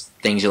hardest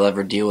things you'll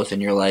ever deal with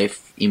in your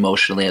life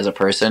emotionally as a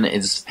person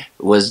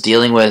was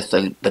dealing with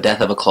the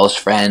death of a close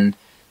friend.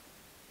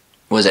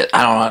 Was it?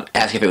 I don't want to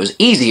ask if it was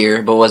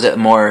easier, but was it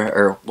more,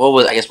 or what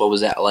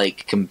was that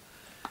like? I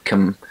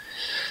don't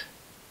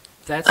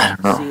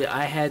know. See,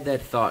 I had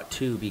that thought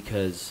too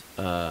because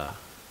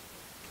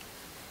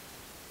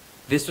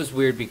this was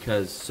weird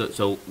because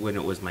so when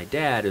it was my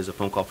dad, it was a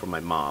phone call from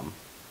my mom,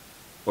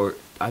 or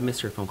I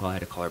missed her phone call. I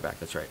had to call her back.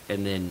 That's right.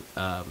 And then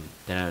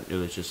it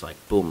was just like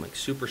boom, like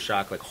super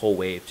shock, like whole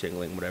wave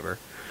tingling, whatever.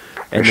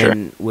 And sure.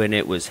 then when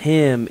it was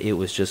him, it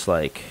was just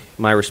like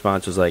my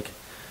response was like,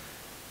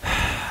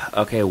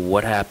 okay,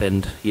 what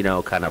happened?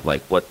 Kind of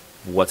like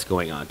what's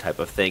going on type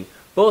of thing.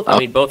 Both, I Oh,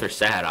 mean, both are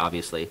sad,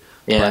 obviously.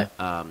 yeah,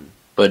 But it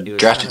but was kind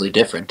drastically of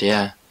different.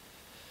 Yeah,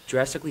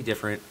 drastically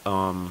different.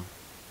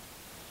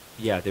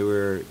 Yeah, they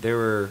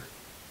were.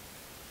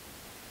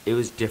 It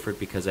was different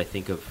because I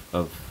think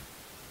of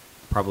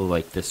probably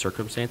like the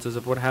circumstances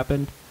of what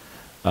happened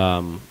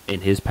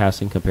in his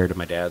passing compared to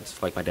my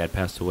dad's. Like my dad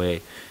passed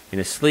away in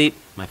his sleep.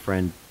 My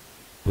friend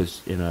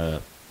was in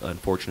a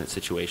unfortunate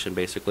situation,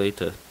 basically,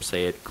 to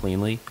say it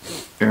cleanly.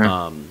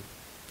 sure.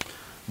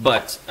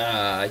 But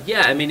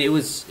yeah, I mean, it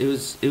was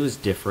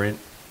different.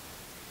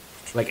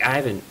 Like I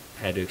haven't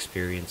had to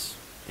experience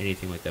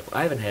anything like that.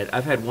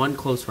 I've had one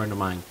close friend of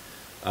mine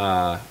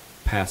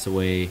pass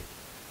away.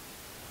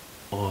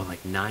 Oh,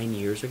 like 9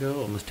 years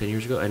ago, almost 10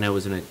 years ago, and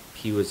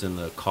he was in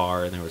the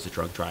car, and there was a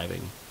drunk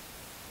driving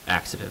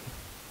accident,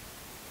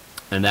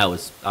 and that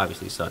was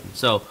obviously sudden.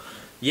 So,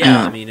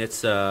 yeah, I mean,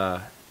 it's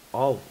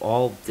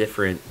all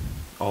different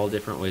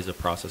ways of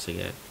processing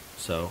it.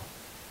 So,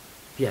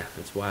 yeah,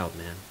 it's wild,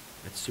 man.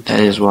 It's super.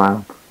 That is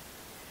wild.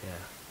 Yeah.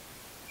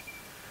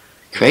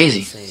 Crazy.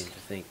 Insane to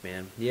think,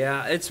 man.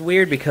 Yeah, it's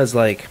weird because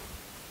like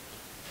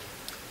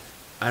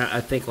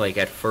I think like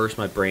at first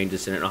my brain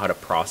just didn't know how to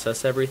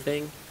process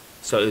everything,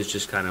 so it was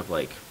just kind of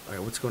like, all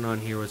right, what's going on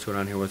here? What's going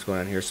on here? What's going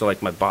on here? So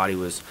like my body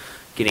was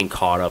getting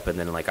caught up, and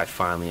then like I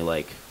finally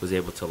like was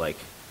able to like,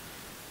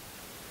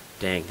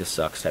 dang, this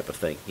sucks type of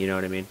thing. You know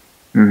what I mean?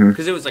 Mm-hmm.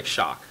 Because it was like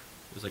shock.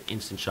 It was like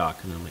instant shock,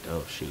 and then I'm like,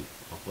 oh shoot,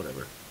 well,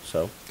 whatever.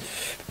 So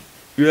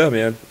yeah,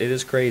 man, it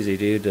is crazy,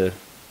 dude, to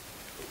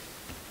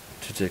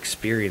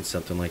experience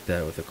something like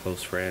that with a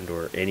close friend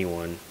or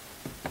anyone.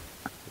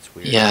 It's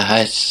weird. Yeah,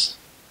 I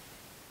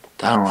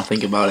don't want to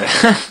think about it.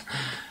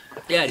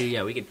 Yeah, dude.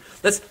 Yeah, we can.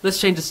 Let's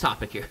change this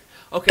topic here.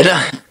 Okay.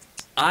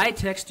 I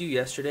texted you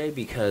yesterday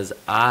because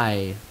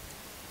I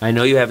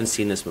know you haven't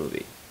seen this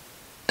movie.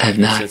 I have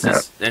not.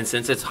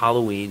 Since it's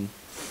Halloween,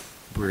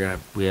 I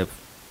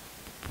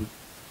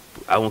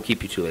won't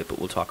keep you too late, but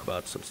we'll talk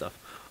about some stuff.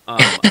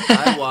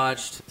 I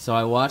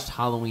watched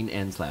Halloween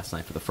Ends last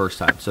night for the first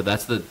time. So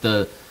that's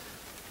the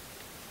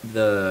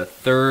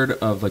third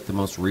of like the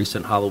most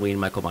recent Halloween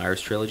Michael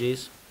Myers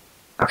trilogies.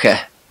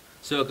 Okay.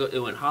 So it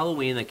went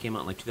Halloween that came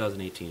out in like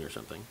 2018 or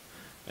something,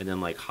 and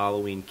then like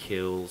Halloween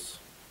Kills,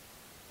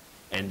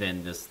 and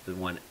then the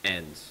one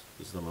Ends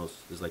is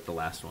like the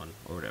last one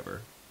or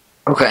whatever.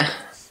 Okay.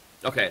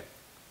 Okay.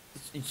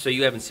 So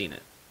you haven't seen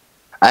it.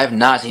 I have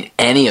not seen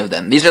any of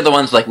them. These are the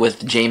ones like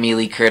with Jamie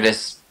Lee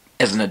Curtis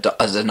as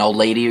an old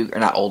lady, or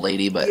not old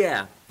lady, but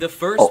yeah, the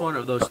first one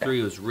of those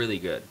three was really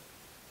good.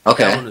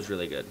 Okay, that one was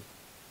really good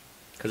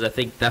because I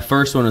think that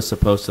first one is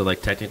supposed to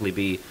like technically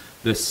be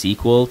the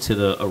sequel to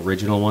the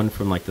original one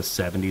from like the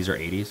 70s or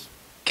 80s.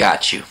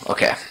 Got you.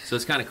 Okay, so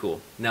it's kind of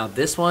cool. Now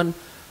this one,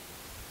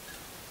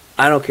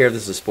 I don't care if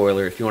this is a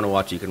spoiler. If you want to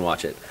watch it, you can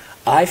watch it.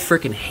 I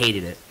freaking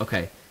hated it.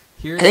 Okay.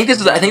 I think this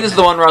is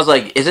the one where I was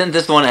like, isn't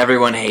this the one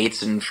everyone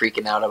hates and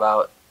freaking out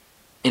about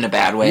in a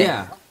bad way?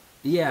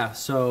 Yeah.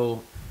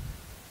 So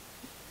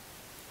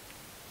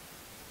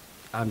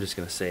I'm just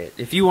gonna say it.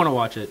 If you want to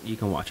watch it, you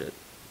can watch it.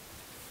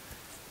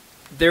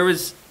 It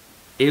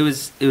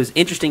was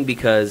interesting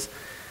because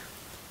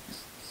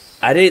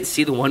I didn't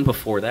see the one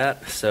before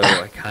that, so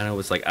I kind of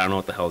was like, I don't know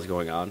what the hell is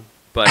going on.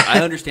 But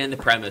I understand the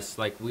premise.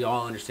 Like, we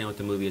all understand what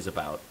the movie is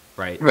about.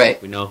 Right.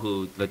 Right. We know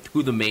who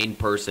the main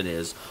person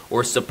is,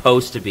 or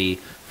supposed to be,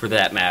 for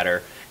that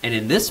matter. And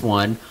in this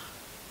one,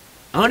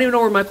 I don't even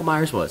know where Michael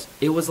Myers was.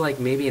 It was like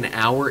maybe an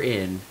hour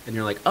in, and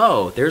you're like,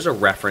 oh, there's a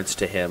reference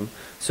to him.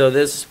 So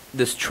this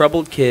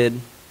troubled kid,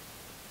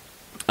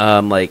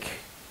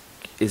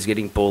 is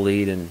getting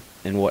bullied and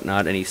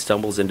whatnot, and he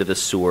stumbles into the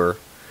sewer,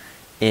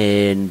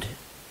 and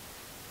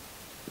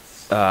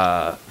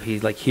he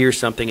like hears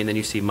something, and then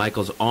you see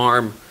Michael's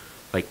arm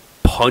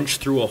punch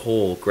through a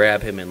hole,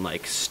 grab him, and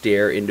like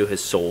stare into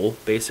his soul,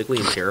 basically,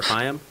 and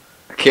terrify him.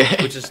 Okay.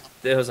 I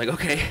was like,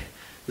 okay,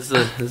 this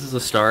is a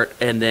start,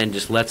 and then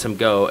just lets him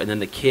go, and then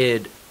the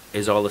kid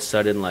is all of a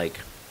sudden like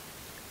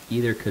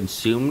either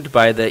consumed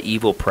by the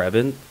evil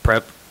presence,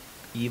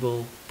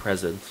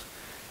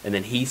 and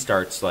then he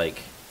starts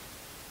like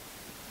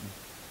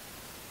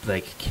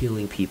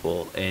killing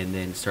people, and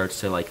then starts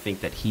to like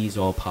think that he's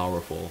all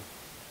powerful,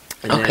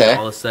 and then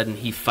all of a sudden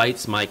he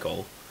fights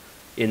Michael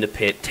in the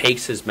pit,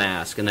 takes his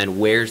mask, and then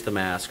wears the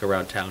mask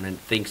around town and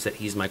thinks that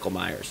he's Michael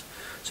Myers.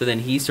 So then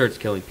he starts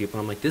killing people.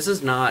 I'm like, this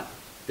is not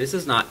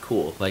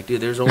cool. Like, dude,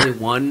 there's only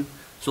one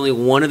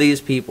of these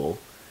people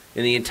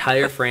in the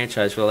entire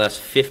franchise for the last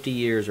 50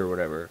 years or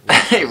whatever.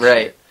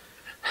 Right.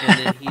 And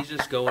then he's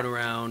just going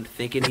around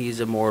thinking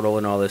he's immortal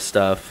and all this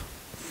stuff.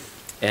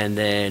 And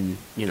then,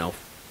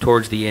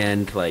 towards the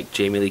end, like,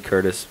 Jamie Lee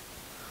Curtis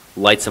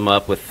lights him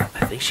up with,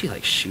 I think she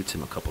like shoots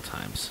him a couple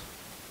times.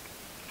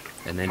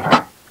 And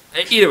then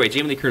either way,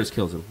 Jamie Lee Curtis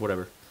kills him.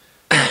 Whatever.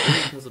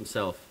 He kills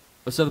himself.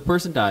 So the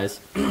person dies,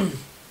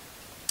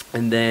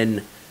 and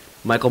then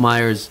Michael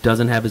Myers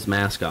doesn't have his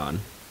mask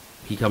on.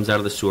 He comes out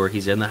of the sewer.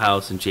 He's in the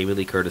house, and Jamie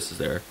Lee Curtis is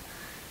there.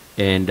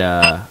 And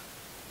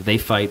they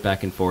fight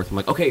back and forth. I'm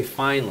like, okay,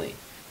 finally.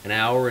 An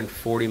hour and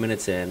 40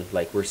 minutes in,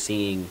 like, we're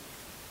seeing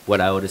what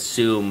I would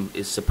assume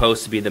is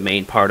supposed to be the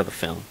main part of the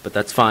film. But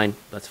that's fine.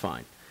 That's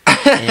fine.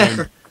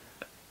 And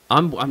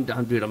I'm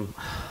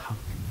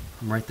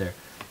right there.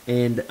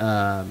 And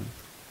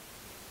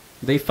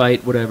they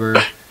fight,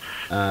 whatever.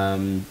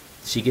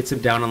 She gets him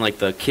down on like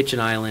the kitchen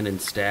island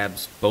and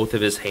stabs both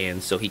of his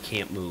hands so he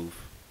can't move.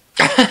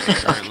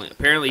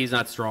 Apparently he's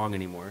not strong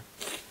anymore,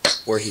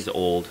 or he's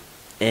old.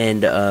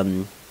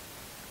 And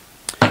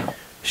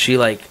she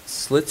like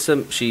slits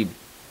him. She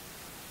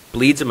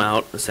bleeds him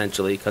out,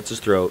 essentially, cuts his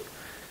throat.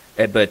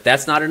 But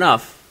that's not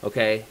enough.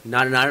 Okay,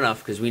 not enough,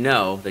 because we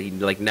know that he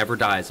like never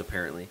dies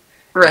apparently.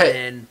 Right.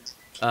 And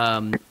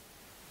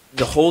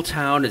the whole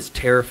town is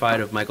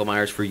terrified of Michael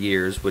Myers for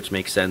years, which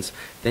makes sense.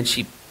 Then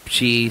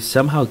she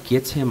somehow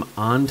gets him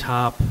on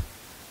top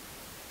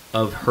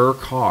of her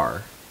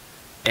car,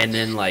 and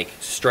then like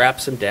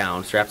straps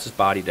his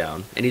body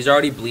down, and he's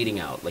already bleeding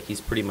out, like he's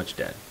pretty much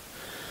dead.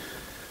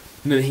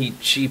 And then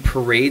she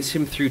parades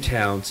him through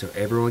town so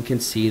everyone can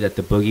see that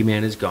the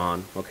boogeyman is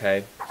gone.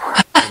 Okay,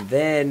 and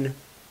then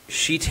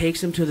she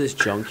takes him to this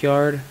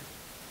junkyard,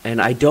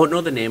 and I don't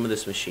know the name of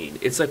this machine.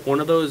 It's like one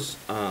of those.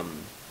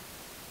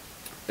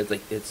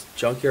 It's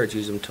junkyards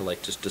use them to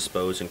like just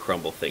dispose and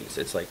crumble things.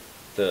 It's like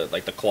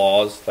the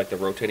claws, like the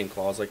rotating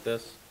claws, like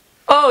this.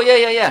 Oh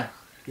yeah.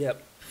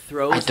 Yep.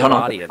 Throws the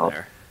body in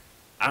there.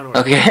 I don't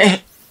know.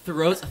 Okay.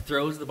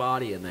 Throws the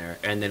body in there,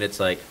 and then it's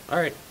like, all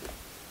right,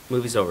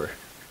 movie's over.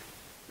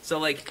 So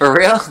like, for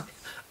real,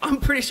 I'm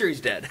pretty sure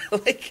he's dead.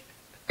 Like,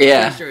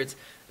 yeah. I'm pretty sure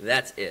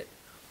that's it.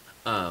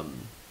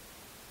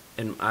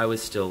 And I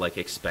was still like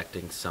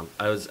expecting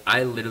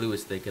I literally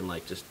was thinking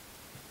like just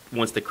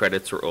once the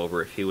credits were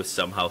over, if he was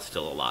somehow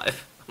still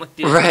alive. Like,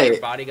 dude, Right. her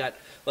body got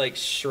like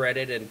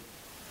shredded, and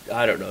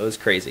I don't know, it was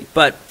crazy.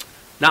 But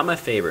not my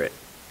favorite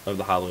of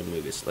the Halloween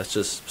movies. Let's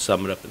just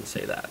sum it up and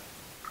say that.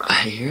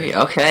 I hear you.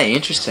 Okay,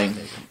 interesting.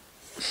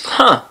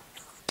 Huh.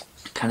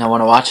 Kind of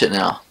want to watch it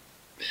now.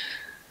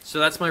 So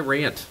that's my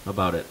rant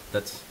about it.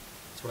 That's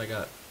what I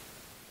got.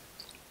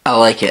 I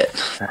like it.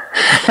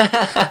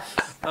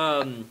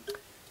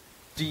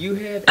 Do you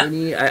have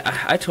any?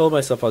 I told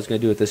myself I was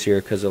going to do it this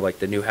year because of like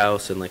the new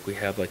house and like we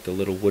have like the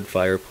little wood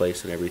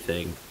fireplace and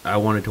everything. I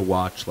wanted to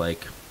watch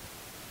like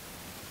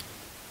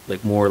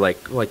more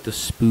like the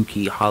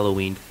spooky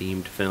Halloween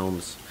themed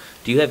films.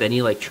 Do you have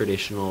any like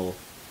traditional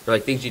or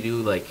like things you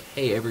do like,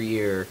 hey, every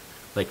year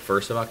like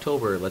 1st of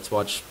October, let's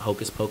watch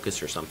Hocus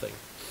Pocus or something?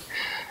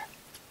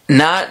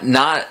 Not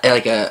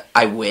like a.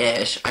 I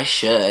wish I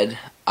should.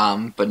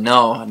 But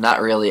no,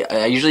 not really.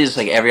 I usually just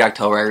like every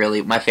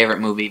October. My favorite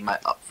movie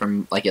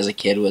from like as a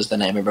kid was The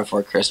Nightmare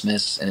Before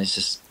Christmas, and it's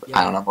just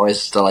I don't know. I've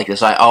always still like this.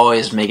 So I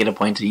always make it a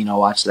point to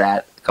watch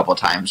that a couple of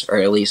times or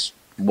at least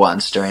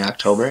once during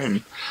October,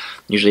 and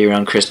usually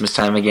around Christmas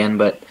time again.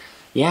 But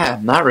yeah,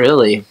 not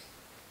really.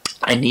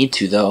 I need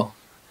to though.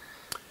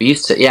 We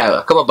used to,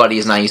 a couple of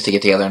buddies and I used to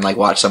get together and like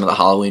watch some of the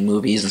Halloween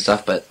movies and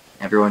stuff. But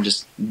everyone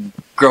just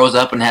grows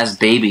up and has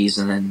babies,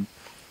 and then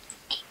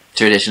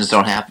traditions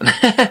don't happen.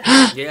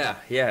 Yeah,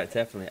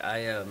 definitely.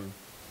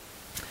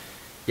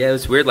 Yeah, it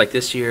was weird. Like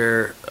this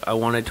year, I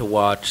wanted to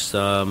watch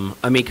some.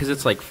 I mean, because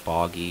it's like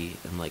foggy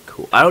and like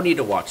cool. I don't need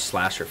to watch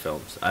slasher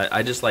films.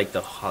 I just like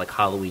the like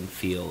Halloween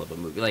feel of a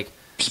movie. Like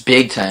It's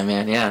big time,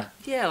 man. Yeah.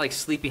 like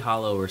Sleepy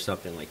Hollow or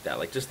something like that.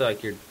 Like just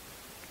like your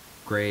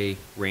gray,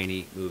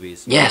 rainy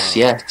movies.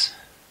 Yes.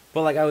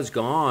 But like I was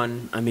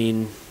gone. I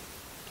mean,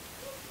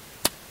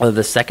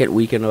 the second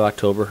weekend of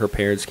October, her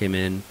parents came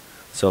in,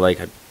 so like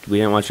we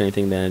didn't watch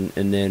anything then.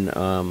 And then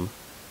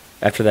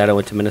after that, I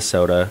went to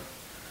Minnesota.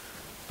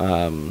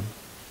 Dude,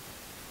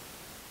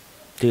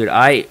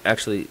 I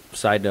actually,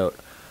 side note,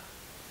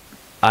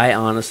 I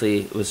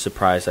honestly was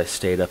surprised I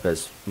stayed up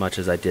as much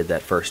as I did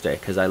that first day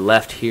because I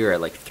left here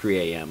at like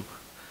 3 a.m.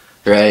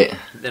 Right.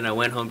 Then I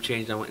went home,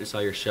 changed, I went and saw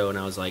your show, and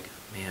I was like,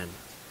 man,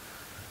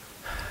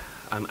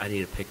 I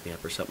need to pick me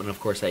up or something. And of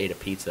course, I ate a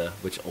pizza,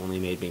 which only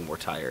made me more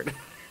tired.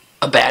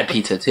 A bad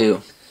pizza,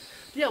 too.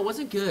 Yeah, it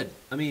wasn't good.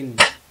 I mean,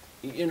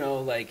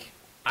 like...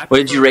 What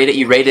did you rate it?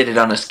 You rated it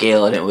on a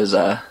scale, and it was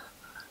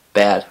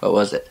bad. What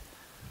was it?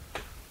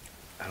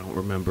 I don't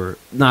remember.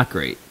 Not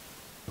great.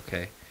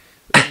 Okay.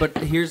 But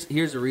here's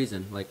the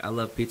reason. Like, I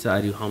love pizza. I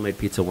do homemade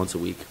pizza once a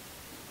week.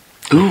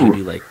 Ooh. I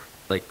do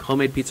like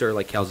homemade pizza or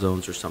like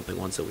calzones or something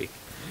once a week.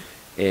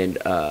 And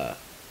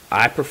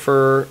I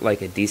prefer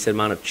like a decent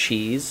amount of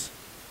cheese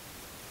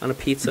on a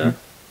pizza.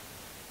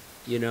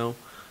 Mm-hmm.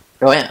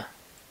 Oh, yeah.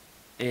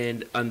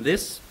 And on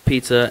this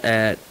pizza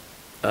at,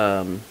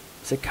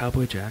 is it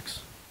Cowboy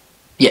Jack's?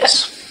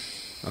 Yes.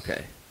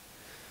 Okay.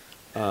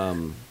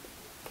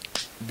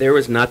 There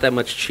was not that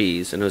much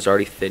cheese, and it was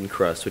already thin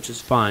crust, which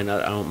is fine.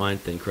 I don't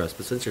mind thin crust.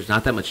 But since there's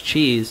not that much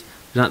cheese,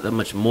 there's not that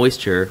much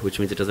moisture, which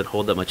means it doesn't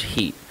hold that much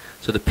heat.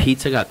 So the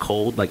pizza got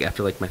cold, like,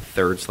 after, like, my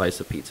third slice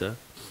of pizza.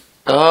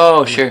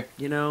 Oh, sure.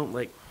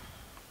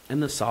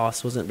 And the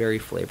sauce wasn't very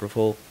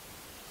flavorful.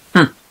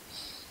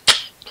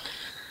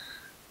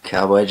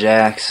 Cowboy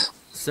Jacks.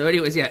 So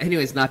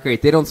anyways, not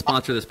great. They don't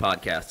sponsor this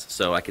podcast,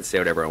 so I can say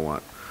whatever I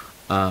want.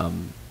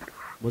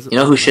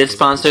 Who should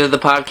sponsor the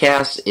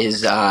podcast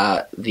is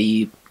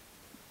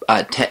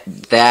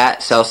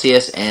that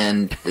Celsius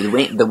and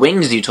the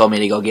wings you told me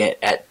to go get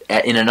at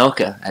in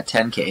Anoka at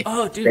 10K.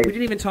 Oh, dude, we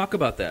didn't even talk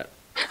about that.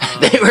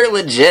 They were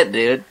legit,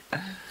 dude.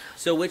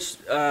 So which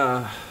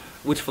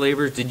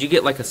flavors did you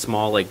get? Like a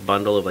small like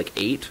bundle of like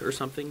 8 or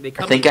something?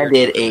 I think I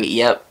did 8.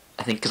 Yep.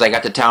 I think because I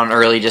got to town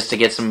early just to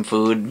get some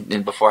food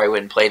and before I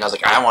went and played, and I was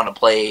like, I want to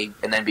play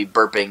and then be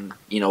burping,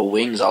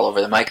 wings all over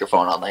the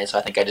microphone all night. So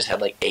I think I just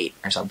had like 8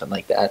 or something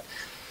like that.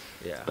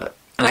 Yeah.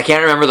 And I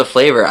can't remember the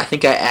flavor. I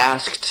think I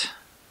asked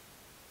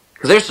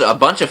because there's a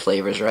bunch of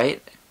flavors,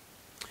 right?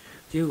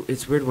 Dude,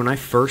 it's weird. When I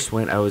first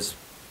went, I was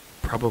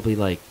probably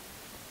like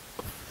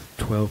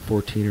 12,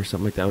 14 or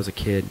something like that. I was a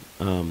kid.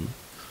 And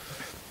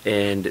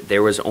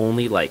there was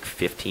only like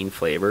 15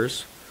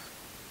 flavors.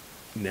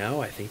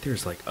 Now I think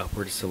there's like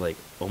upwards to like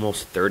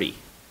almost 30.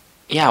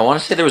 Yeah, I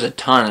want to say there was a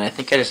ton, and I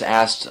think I just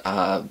asked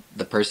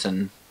the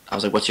person. I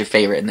was like, "What's your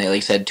favorite?" And they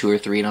like said 2 or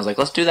 3, and I was like,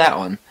 "Let's do that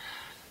one."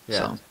 Yeah.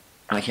 So, and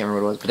I can't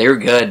remember what it was, but they were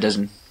good.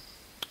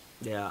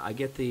 Yeah, I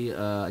get the.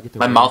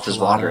 My mouth is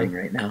watering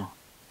right now.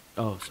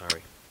 Oh,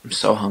 sorry. I'm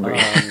so hungry.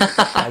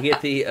 I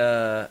get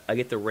the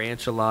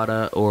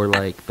ranchilada or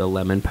like the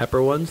lemon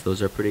pepper ones.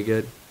 Those are pretty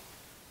good.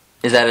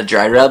 Is that a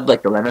dry rub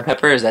like the lemon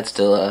pepper? Or is that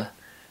still a?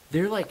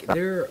 They're like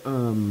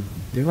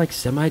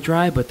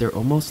semi-dry, but they're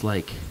almost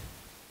like.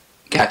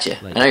 Gotcha.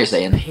 Like I know what you're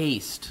saying.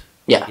 Paste.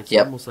 Yeah. Like it's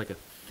almost like a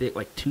thick,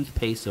 like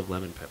toothpaste of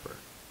lemon pepper.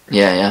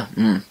 Yeah.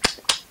 Mm.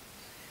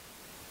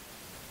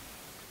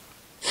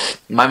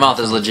 My mouth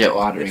is legit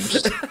watering.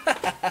 Just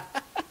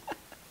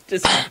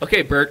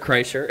okay, Bert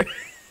Kreischer.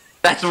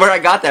 That's where I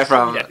got that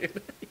from.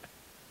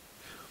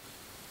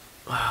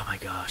 Oh my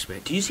gosh, man!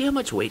 Do you see how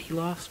much weight he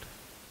lost?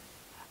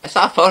 I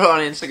saw a photo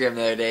on Instagram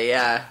the other day.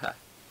 Yeah,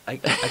 I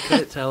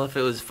couldn't tell if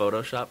it was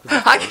Photoshop.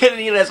 I couldn't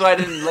either. That's why I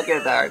didn't look at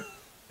it that hard.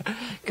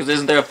 Because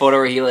isn't there a photo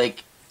where he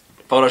like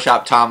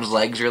photoshopped Tom's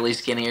legs really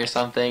skinny or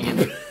something?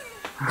 And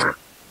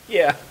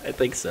Yeah, I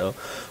think so.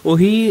 Well,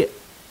 he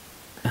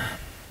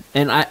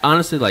and I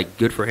honestly like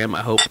good for him.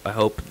 I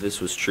hope this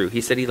was true. He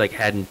said he like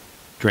hadn't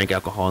drank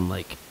alcohol in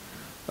like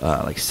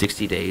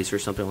 60 days or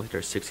something like that,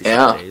 or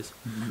 66 days,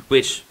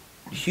 which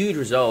huge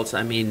results.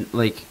 I mean,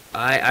 like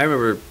I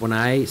remember when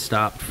I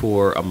stopped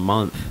for a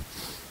month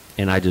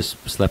and I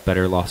just slept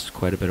better, lost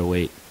quite a bit of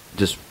weight,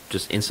 just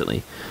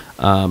instantly.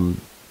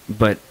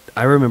 But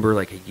I remember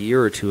like a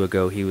year or two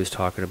ago, he was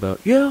talking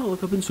about, yeah,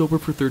 like I've been sober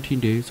for 13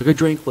 days. Like I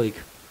drank like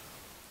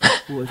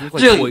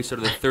twice out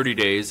of the 30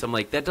 days. I'm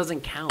like, that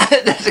doesn't count.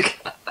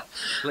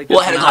 Like,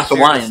 well, I had a glass of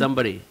wine.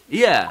 Somebody,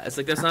 yeah, it's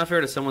like that's not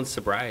fair to someone's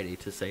sobriety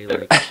to say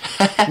like,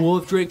 well,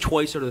 I've drank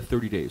twice out of the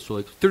 30 days, so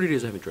like 30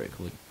 days I haven't drank.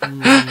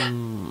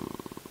 I'm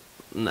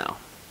like, no,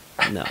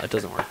 it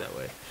doesn't work that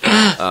way.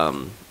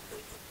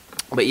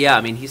 But yeah,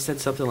 I mean, he said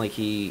something like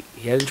he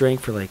hadn't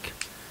drank for like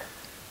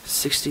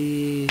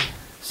 60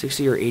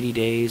 or 80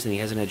 days, and he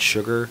hasn't had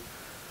sugar,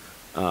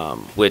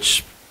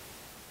 which.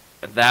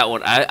 That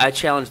one, I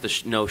challenged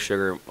the no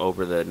sugar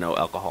over the no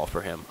alcohol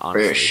for him,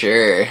 honestly. For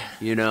sure.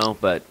 You know,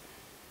 but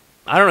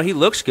I don't know. He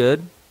looks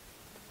good.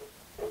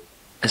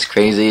 That's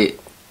crazy.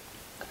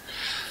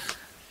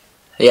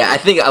 Yeah, I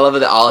think I love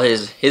it that all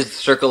his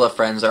circle of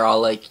friends are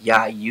all like,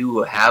 yeah,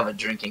 you have a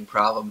drinking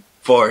problem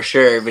for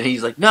sure. But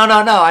he's like, no,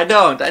 I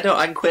don't.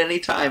 I can quit any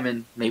time,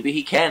 and maybe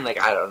he can.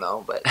 Like, I don't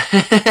know, but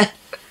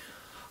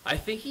I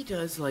think he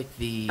does like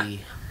the,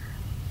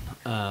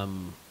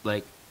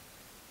 like.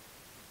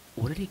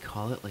 What did he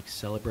call it? Like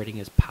celebrating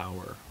his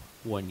power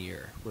one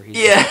year, where he's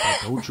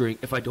like,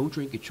 if I don't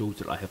drink, it shows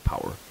that I have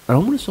power. And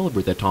I'm going to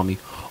celebrate that, Tommy.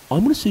 I'm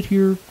going to sit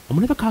here. I'm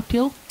going to have a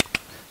cocktail.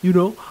 You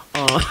know,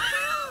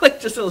 like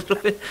just a little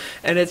bit.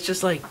 And it's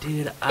just like,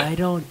 dude, I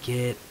don't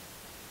get.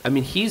 I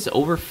mean, he's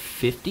over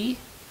 50.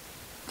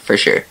 For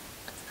sure.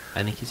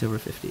 I think he's over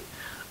 50.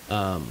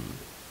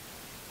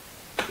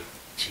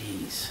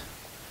 Jeez.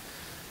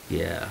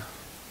 Yeah.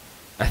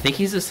 I think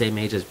he's the same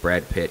age as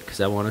Brad Pitt, because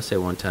I want to say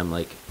one time,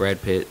 like,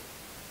 Brad Pitt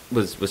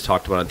was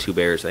talked about on Two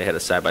Bears. They had a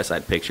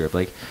side-by-side picture of,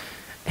 like,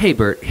 hey,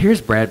 Bert,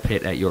 here's Brad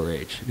Pitt at your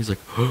age. And he's like,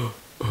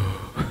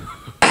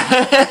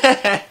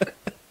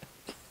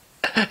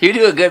 You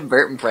do a good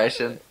Bert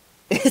impression.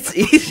 It's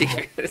easy.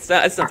 It's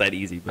not that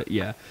easy, but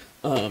yeah.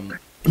 I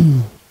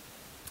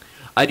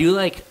do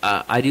like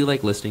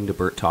listening to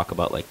Bert talk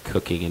about, like,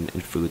 cooking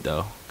and food,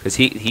 though, because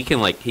he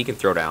can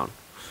throw down.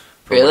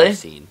 From really? What I've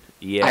seen.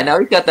 Yeah, I know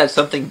he's got that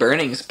Something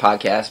Burnings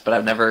podcast, but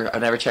I've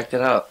never checked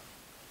it out.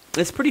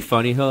 It's pretty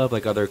funny. He'll have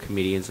like other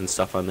comedians and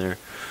stuff on there,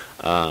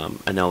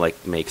 and they'll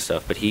like make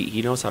stuff. But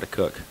he knows how to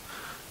cook.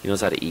 He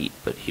knows how to eat,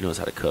 but he knows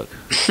how to cook,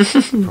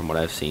 from what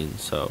I've seen.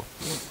 So,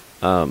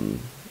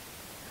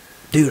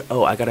 dude,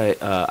 I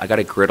got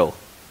a griddle,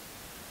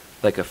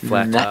 like a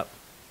flat top.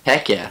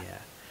 Heck yeah.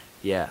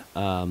 Yeah.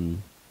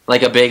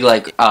 Like a big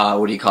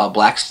what do you call it,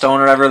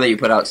 Blackstone or whatever that you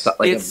put out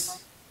like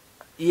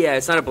Yeah,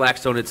 it's not a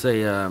Blackstone. It's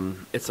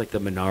it's like the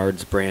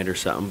Menards brand or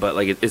something. But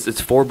like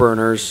it's 4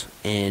 burners,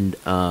 and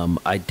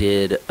I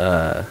did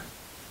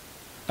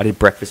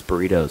breakfast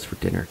burritos for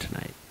dinner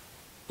tonight.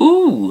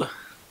 Ooh,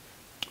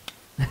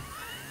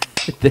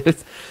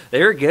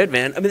 they were good,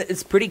 man. I mean,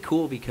 it's pretty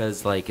cool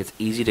because like it's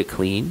easy to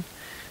clean,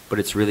 but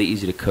it's really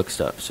easy to cook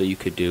stuff. So you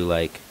could do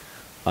like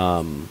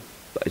I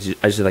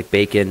just did like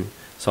bacon,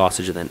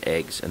 sausage, and then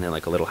eggs, and then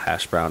like a little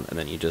hash brown, and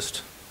then you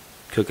just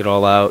cook it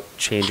all out,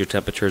 change your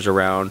temperatures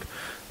around,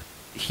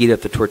 heat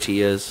up the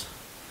tortillas,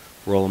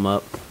 roll them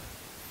up.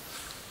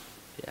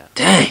 Yeah.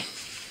 Dang.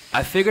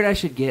 I figured I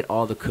should get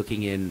all the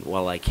cooking in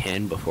while I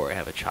can before I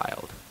have a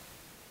child.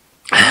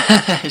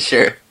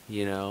 Sure.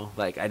 You know,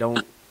 like I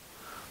don't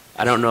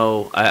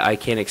know. I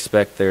can't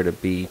expect there to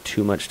be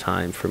too much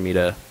time for me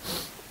to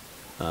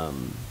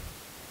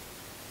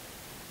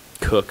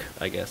cook,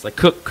 I guess. Like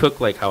cook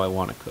like how I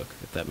want to cook,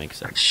 if that makes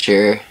sense.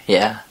 Sure,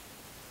 yeah.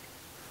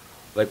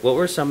 Like, what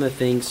were some of the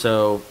things?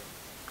 So,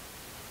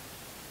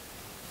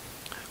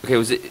 okay,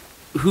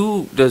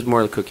 who does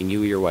more of the cooking,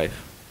 you or your wife?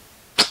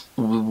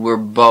 We're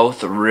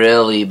both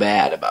really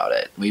bad about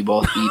it. We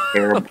both eat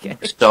terrible,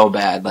 so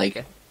bad.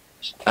 Like,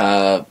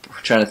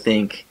 trying to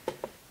think.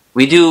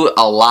 We do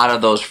a lot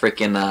of those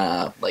freaking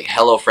like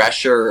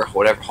HelloFresh or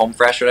whatever, Home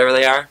Fresh, whatever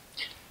they are.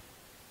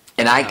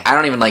 And I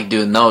don't even like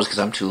doing those because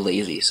I'm too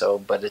lazy. So,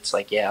 but it's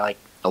like, yeah, like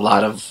a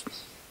lot of.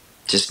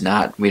 Just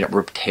not.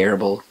 We're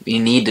terrible. We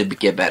need to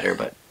get better,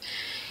 but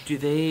do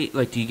they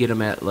like? Do you get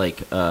them at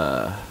like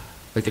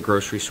the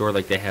grocery store?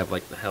 Like they have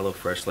like the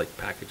HelloFresh like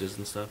packages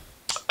and stuff.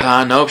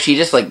 Nope. She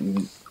just like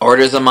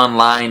orders them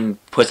online,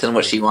 puts in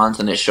what she wants,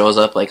 and it shows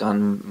up like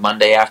on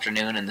Monday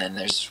afternoon. And then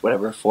there's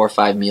whatever 4 or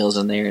 5 meals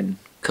in there, and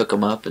cook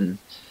them up. And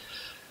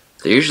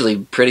they're usually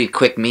pretty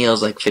quick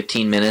meals, like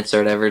 15 minutes or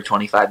whatever,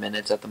 25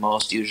 minutes at the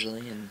most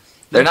usually. And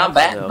they're not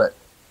bad, but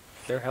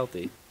they're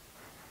healthy.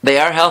 They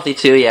are healthy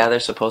too, yeah. They're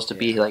supposed to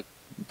be like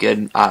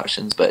good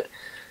options. But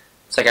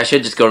it's like I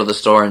should just go to the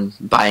store and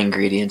buy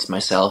ingredients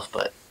myself.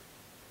 But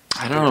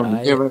I Dude, don't know.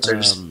 Unilever are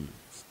just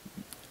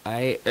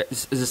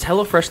is this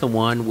HelloFresh the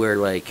one where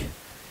like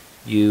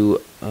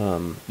you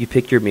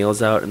pick your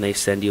meals out and they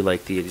send you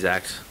like the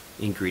exact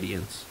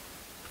ingredients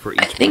for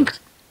I each meal?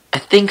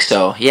 think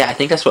so. Yeah, I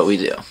think that's what we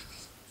do.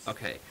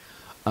 Okay.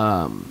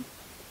 Um,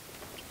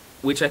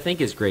 which I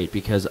think is great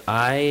because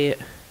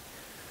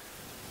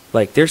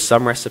there's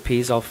some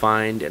recipes I'll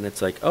find and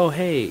it's like, oh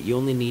hey, you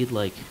only need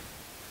like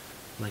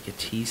a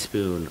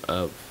teaspoon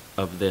of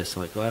this.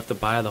 I'm like, well, I have to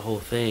buy the whole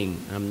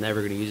thing. I'm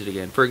never gonna use it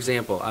again. For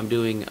example, I'm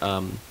doing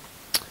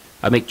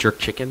I make jerk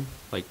chicken,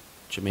 like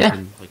Yeah.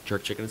 Jamaican like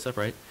jerk chicken and stuff,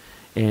 right?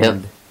 Yep.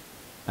 And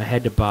I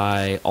had to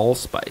buy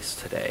allspice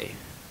today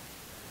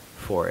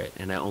for it,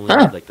 and I only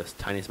Huh. need like this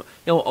tiniest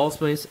amount.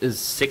 Allspice is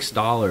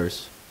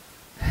 $6,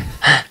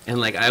 and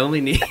like I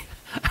only need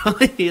I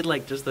only need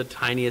like just the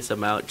tiniest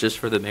amount just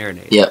for the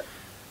marinade. Yep.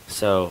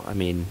 So I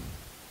mean,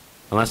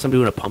 unless I'm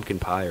doing a pumpkin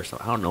pie or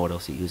something, I don't know what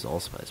else you use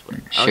allspice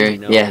with. I Sure. don't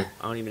even know. Yeah.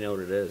 I don't even know what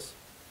it is.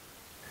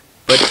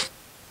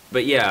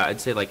 But yeah, I'd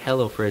say like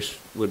HelloFresh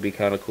would be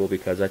kind of cool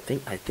because I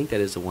think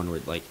that is the one where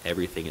like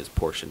everything is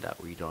portioned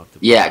out where you don't have to.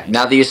 Yeah. buy.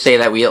 Now that you say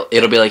that,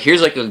 it'll be like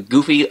here's like a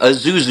goofy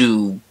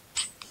Azuzu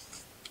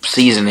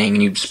seasoning,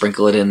 and you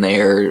sprinkle it in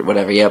there or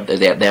whatever. Yep.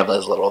 They have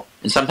those little,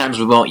 and sometimes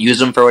we won't use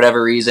them for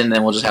whatever reason.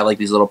 Then we'll just have like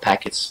these little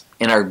packets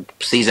in our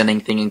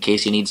seasoning thing in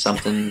case you need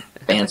something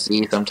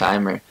fancy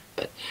sometime or.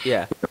 But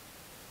Yeah.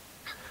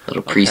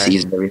 little Okay.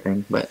 pre-seasoned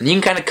everything, but and you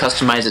can kind of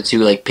customize it too,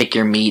 like pick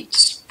your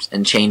meats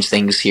and change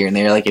things here and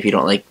there. Like if you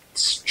don't like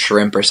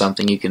shrimp or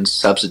something, you can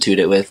substitute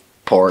it with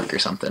pork or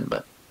something.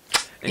 But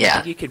And yeah, I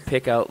think you could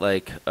pick out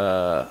like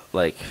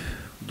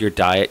your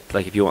diet,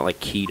 like if you want like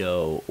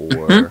keto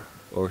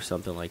or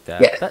something like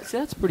that. Yeah.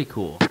 That's pretty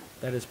cool.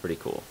 That is pretty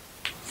cool.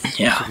 I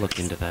yeah, should look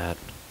into that.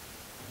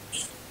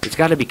 It's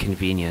got to be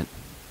convenient.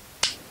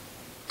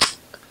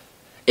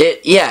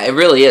 it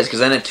really is because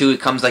then it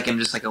comes like in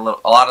just like a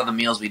little. A lot of the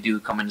meals we do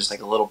come in just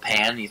like a little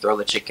pan. You throw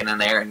the chicken in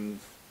there and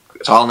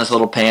it's all in this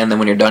little pan. Then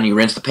when you're done, you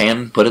rinse the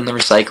pan, put it in the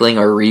recycling,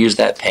 or reuse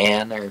that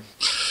pan. Or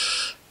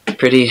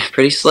pretty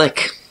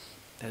slick.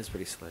 That is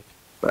pretty slick.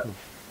 But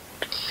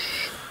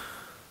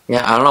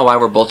yeah, I don't know why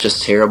we're both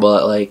just terrible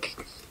at like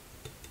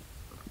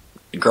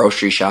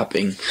grocery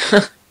shopping.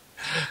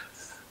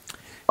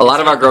 A lot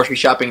of our grocery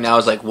shopping now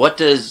is like, what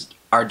does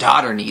our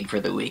daughter need for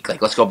the week?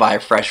 Like, let's go buy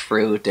fresh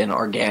fruit and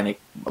organic,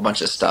 a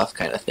bunch of stuff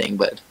kind of thing.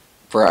 But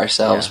for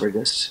ourselves, Yeah. we're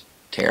just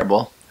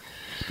terrible.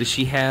 Does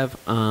she have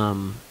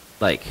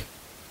like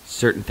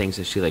certain things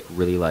that she like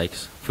really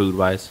likes food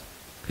wise?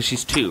 Because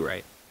she's 2,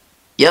 right?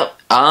 Yep.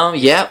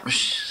 Yep.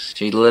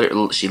 She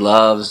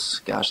loves,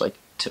 gosh, like,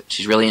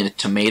 she's really into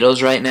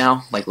tomatoes right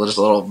now. Like, just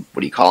little,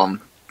 what do you call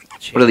them?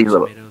 What are these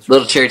little, tomatoes,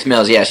 little right? cherry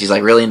tomatoes? Yeah, she's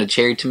like really into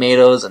cherry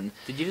tomatoes. And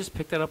Did you just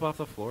pick that up off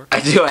the floor? I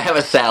do, I have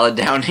a salad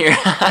down here.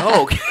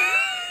 Oh, okay.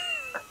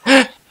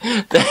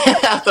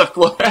 Off the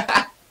floor.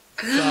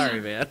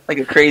 Sorry, man. Like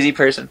a crazy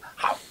person.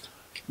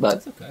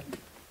 But That's okay.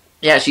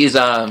 yeah, she's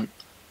our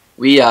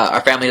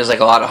family does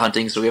like a lot of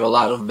hunting, so we have a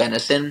lot of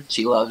venison.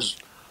 She loves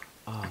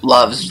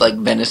like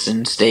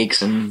venison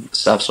steaks and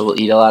stuff, so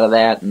we'll eat a lot of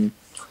that. And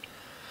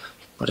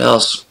what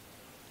else?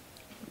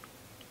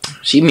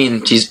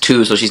 She's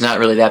 2, so she's not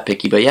really that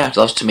picky. But yeah, she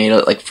loves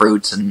tomato, like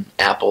fruits and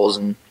apples.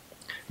 And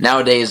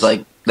nowadays,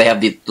 like they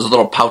have those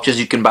little pouches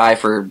you can buy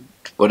for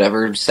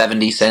whatever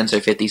 70 cents or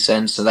 50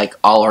 cents. So like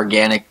all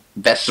organic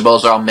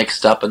vegetables are all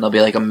mixed up, and there'll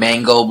be like a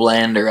mango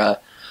blend or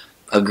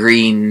a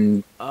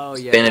green Oh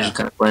yeah. spinach yeah.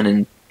 kind of blend,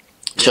 and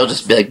she'll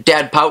just be like,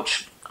 "Dad,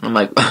 pouch." I'm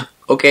like,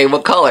 "Okay,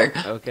 what color?"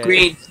 Okay.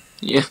 Green.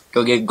 Yeah,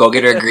 go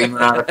get her a green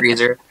one out of the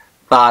freezer,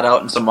 thaw it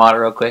out in some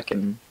water real quick,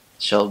 and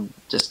she'll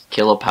just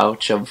kill a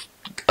pouch of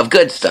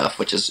good stuff,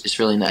 which is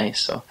really nice.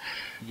 So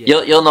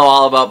Yeah. you'll know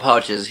all about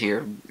pouches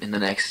here in the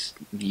next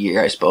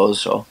year, I suppose.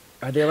 So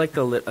Are they like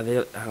are they?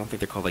 I don't think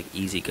they're called like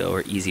Easy Go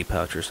or Easy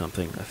Pouch or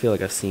something. I feel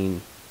like I've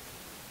seen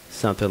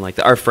something like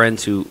that. Our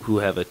friends who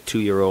have a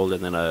 2-year-old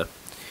and then a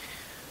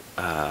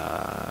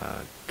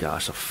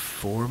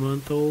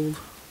 4-month-old,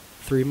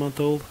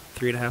 3-month-old,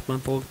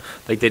 3.5-month-old.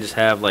 Like they just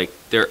have like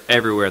they're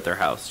everywhere at their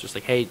house. Just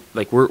like, hey,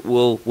 like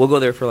we'll go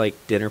there for like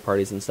dinner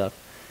parties and stuff,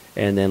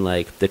 and then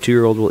like the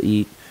 2-year-old will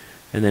eat,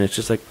 and then it's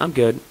just like I'm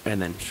good,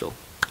 and then she'll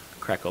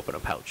crack open a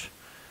pouch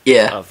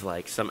yeah, of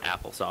like some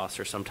applesauce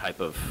or some type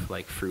of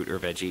like fruit or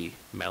veggie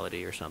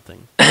melody or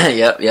something.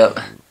 yep.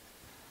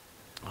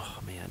 Oh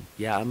man,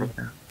 yeah, I'm.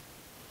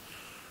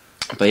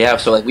 But yeah,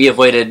 so like we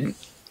avoided.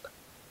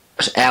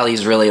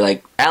 Allie's really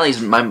like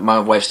my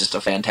wife's just a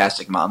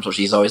fantastic mom, so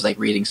she's always like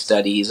reading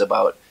studies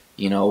about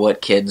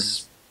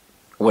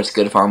what's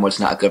good for them, what's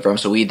not good for them.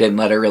 So we didn't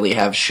let her really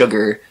have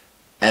sugar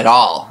at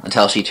all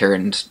until she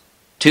turned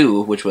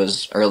 2, which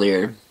was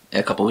earlier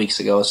a couple weeks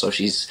ago. So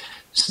she's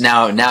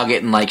now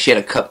getting like she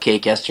had a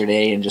cupcake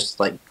yesterday, and just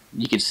like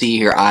you could see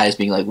her eyes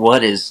being like,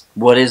 what is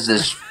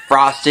this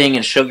frosting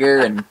and sugar,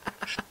 and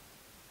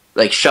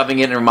like shoving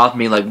it in her mouth and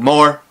being like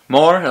more,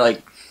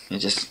 like it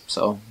just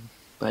so.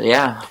 But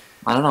yeah.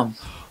 I don't know.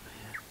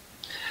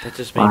 That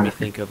just made me Honestly.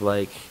 think of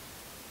like,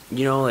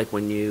 like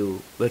when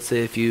let's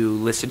say if you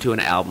listen to an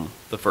album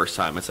the first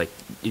time, it's like,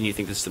 and you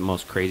think this is the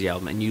most crazy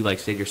album, and you like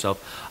say to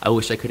yourself, I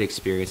wish I could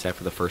experience that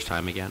for the first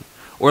time again,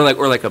 or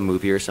like a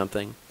movie or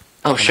something.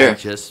 Oh, And I sure.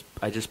 just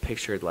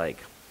pictured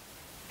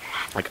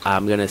like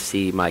I'm gonna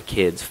see my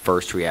kid's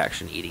first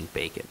reaction eating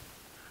bacon.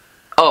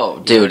 Oh,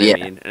 You know dude, what I yeah.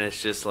 mean? And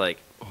it's just like,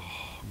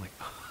 oh, I'm like,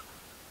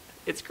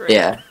 it's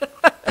great. Yeah.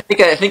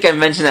 I think I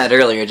mentioned that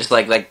earlier. Just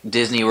like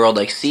Disney World,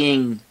 like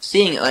seeing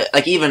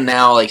like even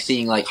now, like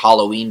seeing like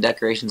Halloween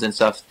decorations and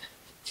stuff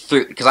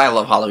through, because I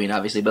love Halloween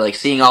obviously, but like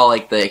seeing all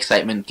like the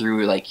excitement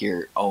through like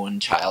your own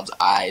child's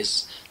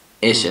eyes,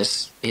 Mm,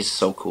 it's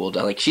so cool.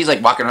 Like she's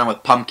like walking around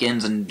with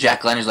pumpkins, and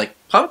Jack Lennor's like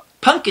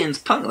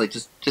pumpkins, like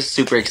just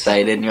super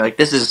excited, and you're like,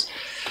 this is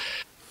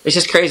it's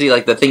just crazy,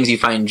 like the things you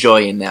find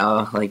joy in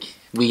now. Like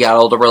we got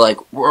older, we're like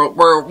we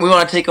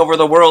want to take over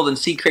the world and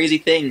see crazy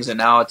things, and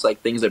now it's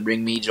like things that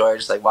bring me joy,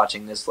 just like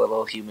watching this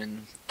little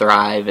human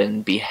thrive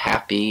and be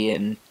happy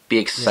and be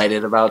yeah,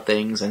 excited about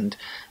things. And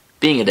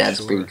being a for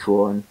dad's pretty sure.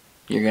 cool, and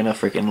you're gonna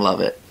freaking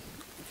love it.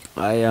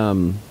 I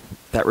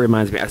that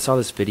reminds me. I saw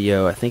this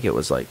video. I think it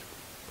was like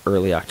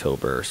early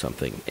October or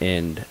something,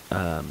 and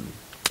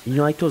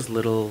like those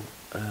little,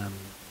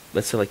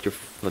 let's say like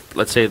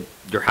let's say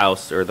your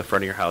house or the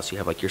front of your house, you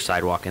have like your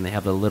sidewalk, and they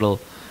have the little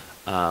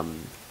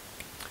um,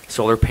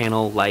 solar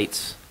panel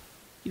lights.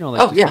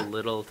 Like Oh just a yeah,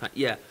 little.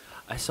 Yeah,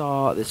 I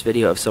saw this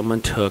video of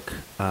someone took,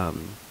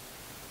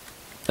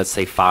 let's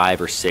say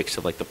 5 or 6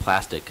 of like the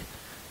plastic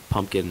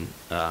pumpkin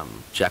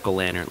jack o'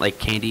 lantern, like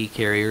candy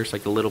carriers,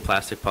 like the little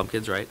plastic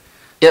pumpkins, right?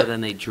 So yep.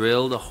 then they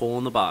drilled a hole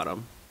in the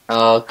bottom,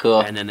 Oh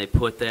cool. and then they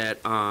put that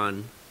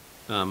on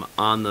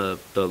the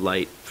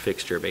light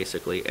fixture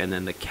basically, and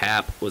then the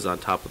cap was on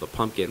top of the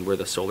pumpkin where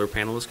the solar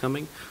panel was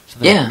coming. So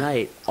then at Yeah,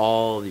 night,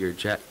 all of your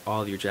jack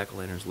o'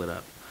 lanterns lit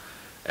up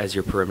as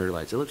your perimeter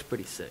lights. It looks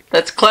pretty sick.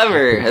 that's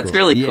Looked clever. pretty That's cool.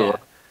 really Yeah, cool.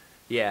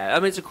 yeah. I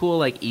mean, it's a cool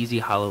like easy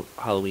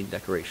Halloween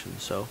decoration.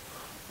 So.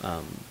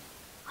 Um,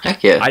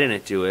 Heck yeah. I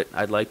didn't do it.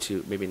 I'd like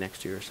to maybe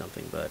next year or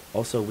something. But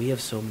also, we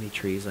have so many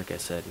trees, like I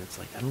said, and it's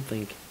like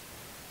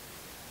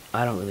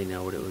I don't really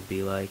know what it would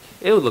be like.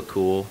 It would look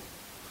cool.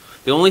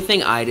 The only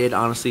thing I did,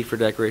 honestly, for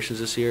decorations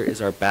this year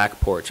is our back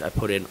porch. I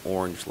put in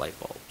orange light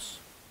bulbs.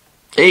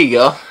 There you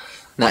go.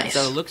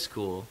 So Nice. it looks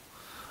cool.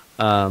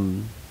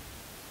 Um,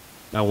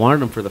 I wanted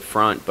them for the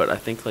front, but I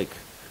think like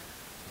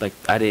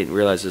I didn't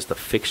realize it's the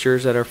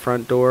fixtures at our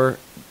front door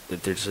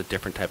that there's a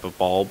different type of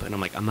bulb, and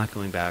I'm like, I'm not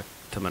going back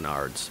to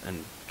Menards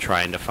and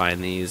trying to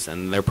find these,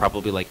 and they're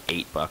probably like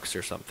 $8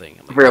 or something.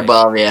 I'm like, For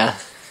above, yeah.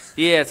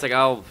 yeah, it's like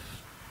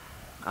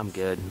I'm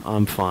good,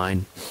 I'm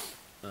fine,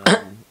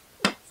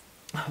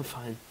 I'm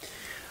fine.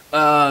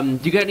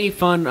 Do you got any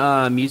fun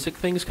music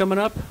things coming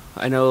up?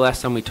 I know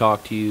last time we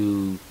talked,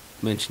 you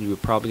mentioned you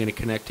were probably going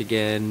to connect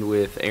again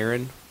with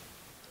Aaron.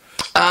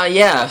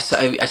 Yeah. So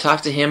I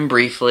talked to him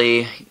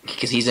briefly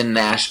because he's in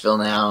Nashville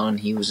now, and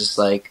he was just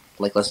like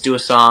let's do a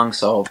song.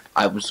 So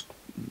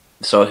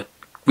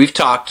we've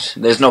talked.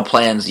 There's no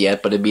plans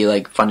yet, but it'd be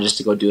like fun just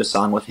to go do a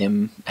song with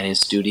him at his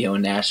studio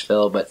in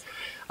Nashville. But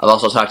I've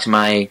also talked to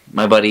my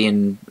buddy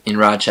in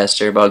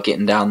Rochester about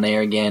getting down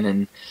there again,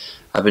 and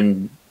I've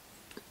been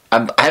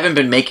I haven't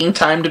been making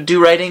time to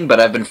do writing, but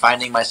I've been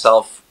finding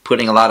myself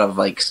putting a lot of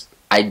like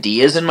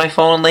ideas in my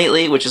phone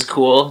lately, which is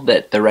cool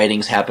that the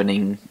writing's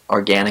happening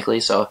organically.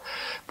 So,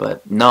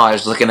 but no, I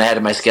was looking ahead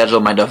at my schedule.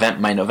 My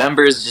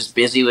November is just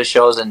busy with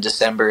shows, and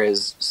December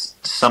is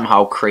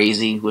somehow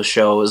crazy with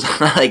shows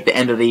like the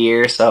end of the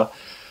year. So,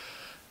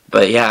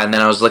 but yeah, and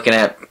then I was looking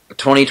at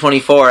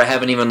 2024. I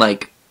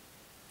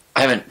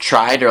haven't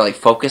tried or like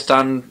focused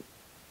on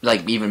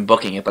like even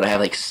booking it, but I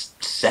have like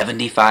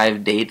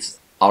 75 dates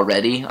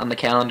already on the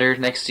calendar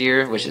next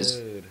year, which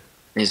is Dude.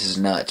 this is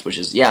nuts. Which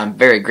is yeah, I'm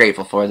very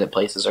grateful for that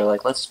places are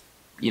like let's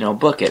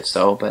book it.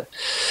 So, but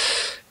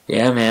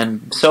yeah,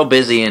 man, so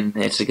busy and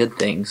it's a good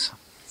thing. So.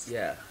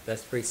 Yeah,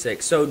 that's pretty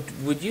sick. So,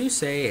 would you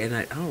say, and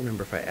I don't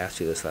remember if I asked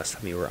you this last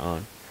time you were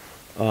on,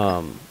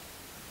 um,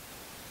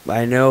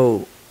 I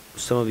know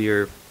some of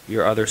your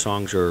other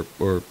songs or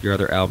your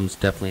other albums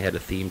definitely had a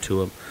theme to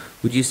them.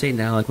 Would you say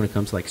now, like when it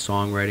comes to like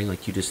songwriting,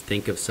 like you just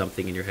think of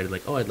something in your head,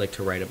 like, oh, I'd like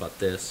to write about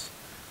this,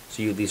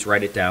 so you at least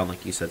write it down,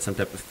 like you said, some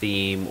type of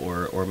theme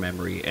or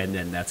memory, and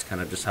then that's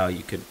kind of just how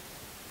you could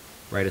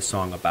write a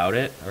song about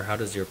it, or how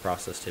does your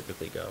process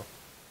typically go?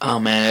 Oh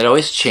man, it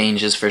always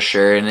changes for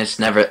sure, and it's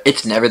never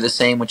the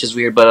same, which is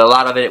weird. But a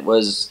lot of it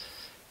was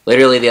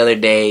literally the other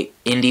day.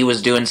 Indy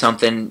was doing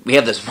something. We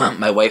have this.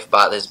 My wife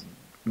bought this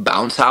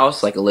bounce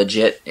house, like a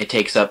legit. It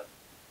takes up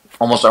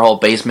almost our whole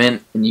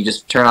basement, and you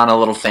just turn on a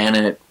little fan,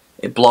 and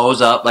it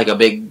blows up like a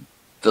big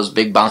those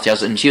big bouncy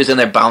houses. And she was in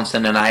there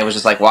bouncing, and I was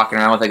just like walking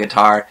around with a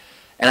guitar,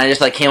 and I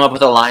just like came up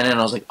with a line, and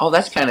I was like, oh,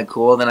 that's kind of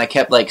cool. And then I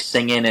kept like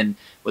singing and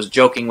was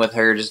joking with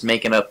her, just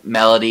making up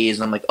melodies,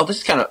 and I'm like, oh, this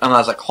is kind of. And I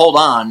was like, hold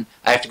on,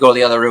 I have to go to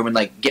the other room and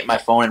like get my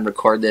phone and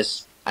record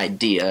this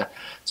idea.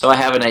 So I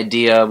have an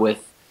idea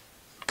with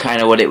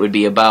kind of what it would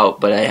be about,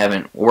 but I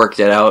haven't worked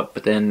it out.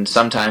 But then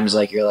sometimes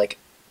like you're like,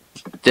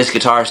 this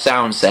guitar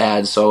sounds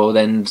sad, so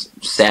then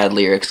sad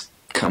lyrics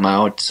come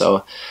out.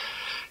 So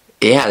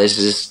yeah,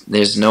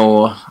 there's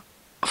no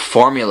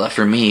formula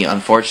for me,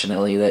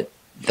 unfortunately,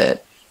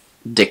 that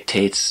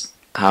dictates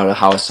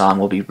how a song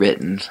will be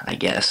written, I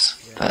guess.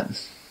 Yeah.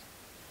 But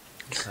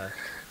Okay.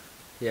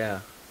 Yeah.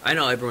 I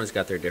know everyone's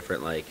got their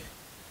different, like,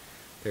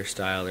 their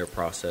style, their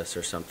process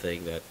or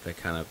something that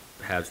kind of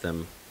has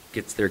them,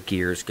 gets their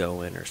gears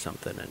going or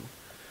something. And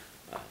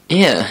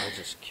yeah, I was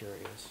just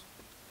curious.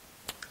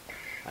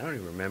 I don't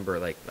even remember,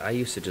 like, I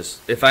used to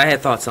just, if I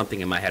had thought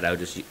something in my head, I would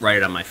just write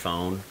it on my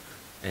phone,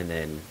 and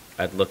then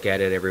I'd look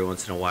at it every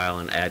once in a while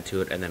and add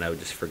to it, and then I would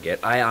just forget.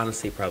 I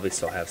honestly probably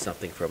still have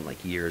something from,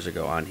 like, years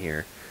ago on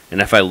here, and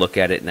if I look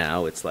at it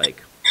now, it's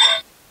like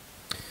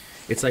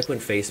when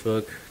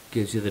Facebook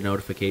gives you the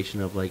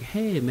notification of, like,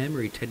 hey,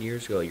 memory 10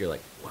 years ago. You're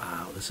like,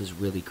 wow, this is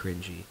really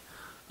cringy.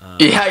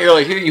 yeah. You're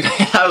like, here you.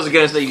 I was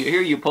gonna say,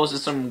 here you posted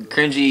some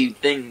cringy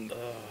thing.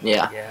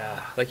 Yeah,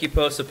 Yeah. Like, you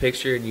post a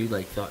picture and you,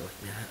 like, thought,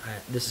 like,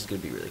 man, this is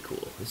going to be really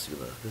cool. This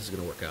is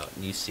gonna work out.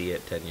 And you see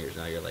it 10 years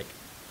now, you're like,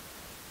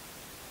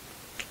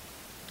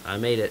 I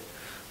made it.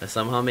 I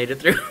somehow made it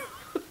through.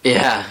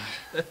 yeah.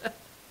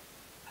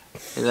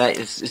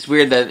 It's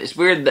weird that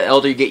the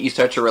older you get, you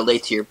start to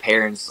relate to your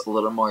parents a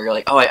little more. You're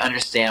like, oh, I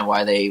understand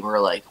why they were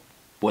like,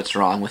 what's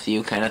wrong with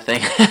you, kind of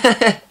thing.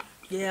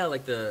 Yeah,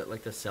 like the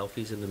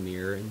selfies in the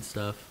mirror and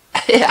stuff.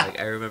 Yeah, Like,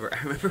 I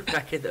remember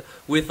back in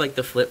with, like,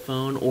 the flip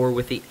phone or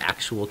with the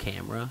actual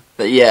camera.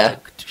 but yeah,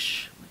 Like,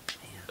 tsh, like,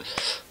 man,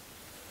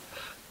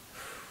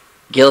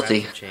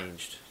 guilty. times have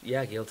changed.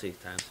 Yeah, guilty.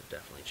 Times have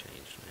definitely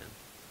changed, man.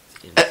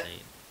 It's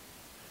insane.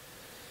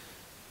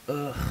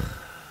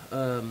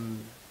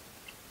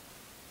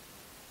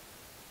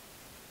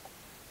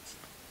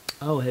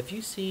 Oh, have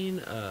you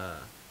seen? I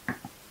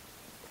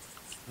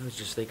was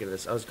just thinking of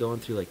this. I was going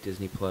through, like,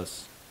 Disney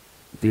Plus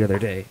the other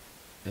day,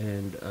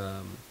 and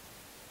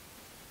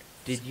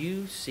did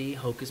you see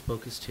Hocus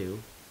Pocus 2?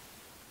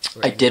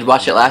 Or I any did of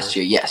watch the it last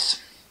other- year.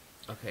 Yes,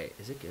 Okay,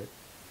 is it good?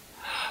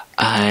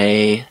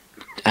 I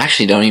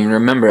actually don't even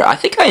remember. I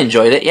think I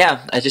enjoyed it.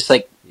 Yeah, I just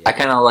like. I Yeah.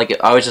 kind of like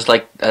it. I was just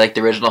like I like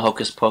the original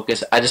Hocus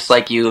Pocus. I just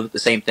like you, the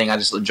same thing. I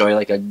just enjoy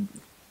like a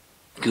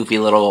goofy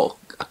little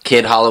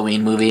kid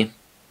Halloween movie.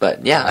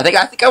 But yeah, I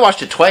think I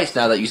watched it twice.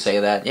 Now that you say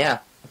that, yeah,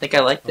 I think I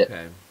liked it.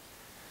 Okay.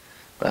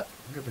 But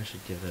I wonder if I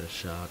should give that a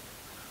shot.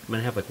 I'm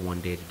gonna have, like,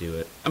 one day to do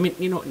it. I mean,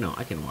 you know, no,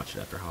 I can watch it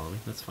after Halloween.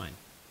 That's fine.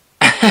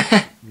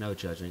 No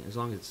judging, as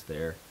long as it's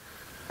there.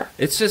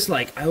 It's just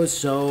like I was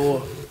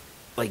so,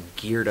 like,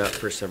 geared up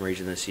for some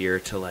reason this year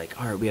to, like,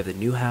 all right, we have the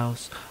new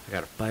house. I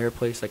got a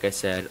fireplace, like I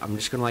said. I'm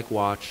just gonna, like,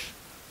 watch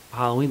a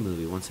Halloween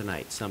movie once a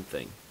night,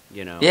 something,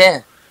 you know.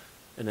 yeah,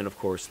 And then, of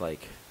course,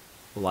 like,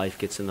 life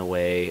gets in the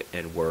way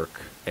and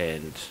work,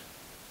 and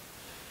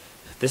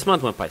this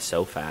month went by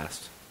so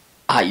fast.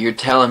 you're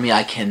telling me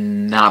I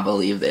cannot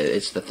believe that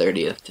it's the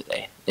 30th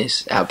today.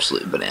 It's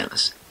absolute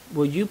bananas.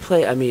 Well, you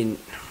play. I mean,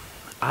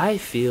 I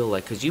feel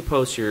like, because you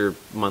post your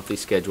monthly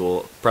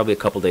schedule probably a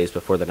couple days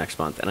before the next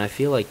month, and I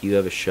feel like you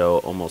have a show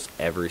almost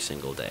every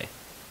single day.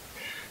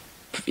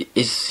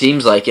 It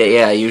seems like it.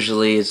 Yeah,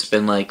 usually it's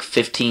been like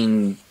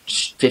 15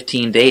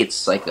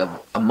 dates, like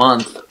a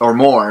month or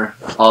more,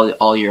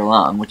 all year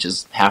long, which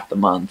is half the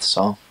month.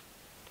 So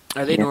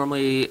Are they Yeah.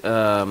 normally?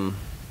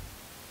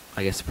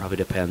 I guess it probably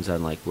depends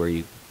on, like, where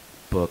you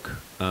book.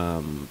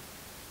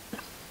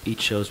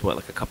 Each show's what,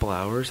 like a couple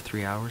hours,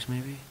 3 hours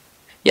maybe.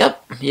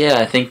 yep, yeah.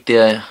 I think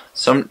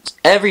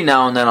every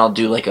now and then I'll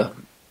do like a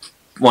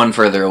one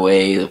further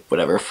away,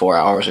 whatever, 4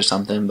 hours or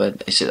something.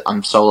 But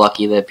I'm so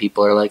lucky that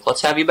people are like,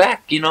 let's have you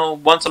back,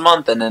 once a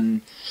month, and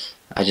then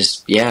I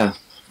just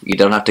you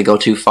don't have to go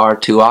too far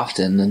too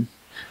often, and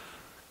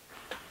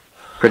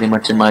pretty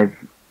much in my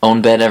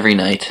own bed every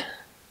night.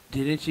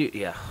 Didn't you?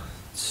 Yeah,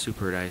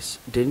 super nice.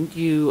 Didn't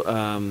you?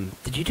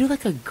 Did you do,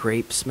 like, a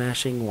grape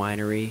smashing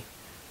winery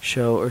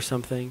show or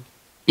something?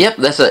 Yep,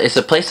 it's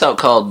a place out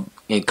called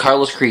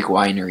Carlos Creek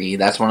Winery.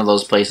 That's one of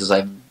those places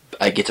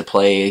I get to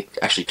play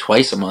actually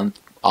twice a month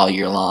all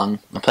year long.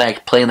 I'm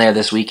playing there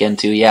this weekend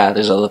too. Yeah,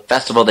 there's a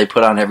festival they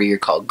put on every year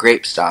called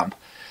Grape Stomp,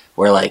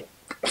 where like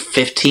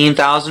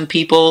 15,000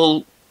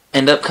 people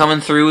end up coming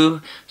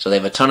through. So they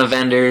have a ton of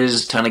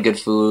vendors, ton of good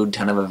food,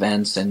 ton of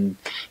events, and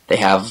they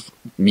have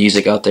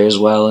music out there as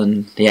well.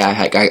 And yeah,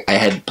 I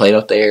had played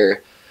out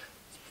there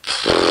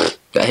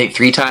I think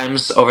 3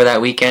 times over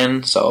that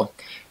weekend. So,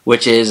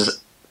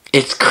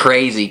 it's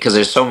crazy because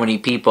there's so many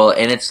people,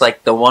 and it's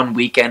like the one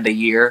weekend a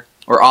year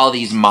where all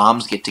these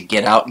moms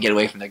get out and get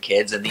away from their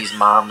kids, and these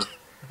moms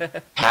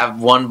have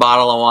one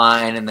bottle of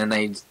wine, and then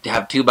they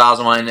have 2 bottles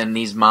of wine, and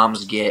these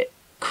moms get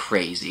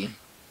crazy,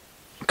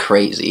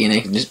 and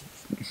it can just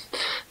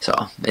so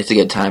it's a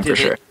good time for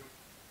sure.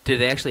 Did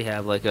they actually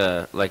have, like,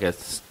 a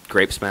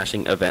grape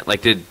smashing event?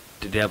 Like, did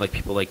they have, like,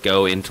 people, like,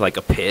 go into, like,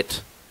 a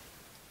pit?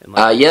 And,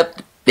 like,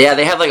 Yep. Yeah,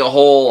 they have like a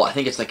whole. I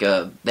think it's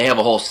they have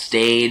a whole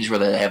stage where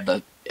they have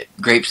the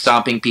grape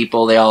stomping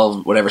people. They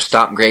all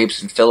stomp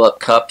grapes and fill up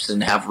cups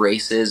and have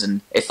races,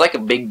 and it's like a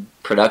big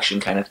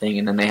production kind of thing.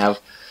 And then they have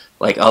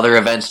like other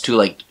events too,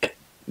 like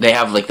they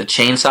have like the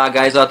chainsaw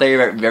guys out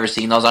there. Have you ever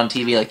seen those on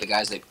TV? Like the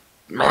guys that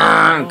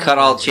cut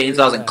all Oh, yeah,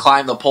 chainsaws and yeah.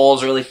 climb the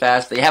poles really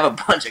fast. They have a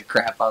bunch of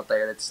crap out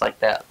there that's like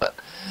that, but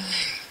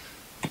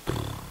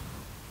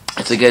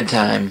it's a good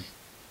time.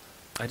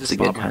 I It's a just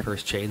good bought my time.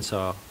 first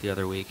chainsaw the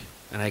other week,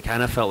 and I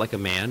kind of felt like a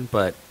man.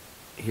 But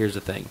here's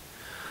the thing: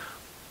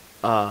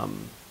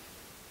 um,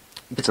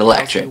 It's Kelsey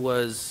electric.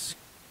 was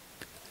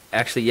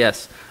actually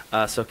yes.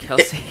 So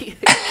Kelsey,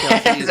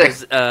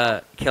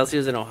 Kelsey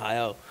was in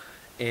Ohio,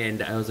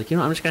 and I was like,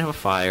 I'm just gonna have a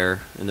fire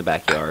in the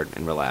backyard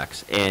and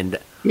relax. And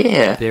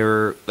Yeah. there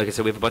were, like I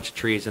said, we have a bunch of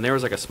trees, and there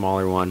was like a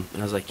smaller one,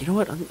 and I was like, you know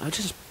what? I'm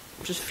just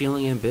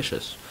feeling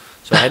ambitious.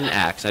 So I had an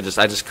axe. I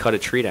just cut a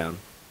tree down,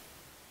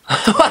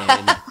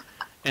 and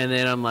and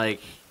then I'm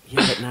like,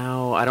 yeah, but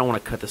now I don't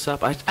want to cut this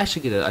up. I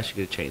should get I should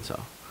get a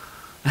chainsaw.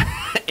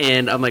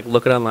 And I'm like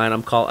looking online.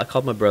 I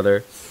called my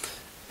brother,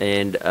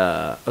 and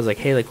I was like,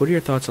 hey, like, what are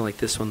your thoughts on like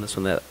this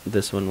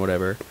one,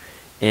 whatever.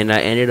 And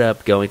I ended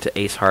up going to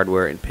Ace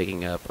Hardware and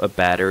picking up a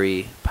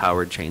battery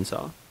powered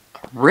chainsaw.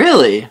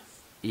 Really?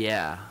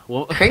 Yeah,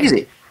 well,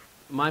 Crazy.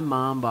 my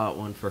mom bought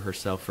one for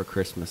herself for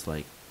Christmas,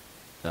 like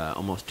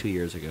almost 2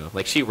 years ago.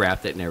 Like she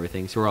wrapped it and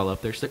everything. So we're all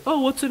up there. She's like,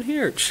 "Oh, what's in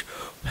here?"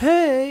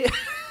 Hey.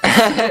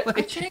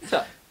 A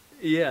chainsaw.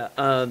 Yeah.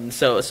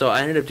 So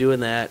I ended up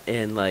doing that,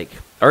 and like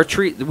our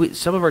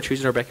some of our trees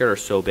in our backyard are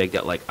so big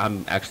that like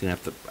I'm actually gonna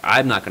have to.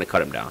 I'm not gonna cut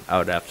them down. I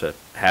would have to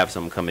have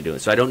someone come and do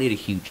it. So I don't need a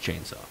huge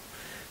chainsaw.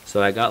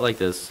 So I got like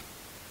this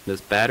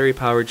battery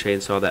powered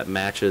chainsaw that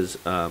matches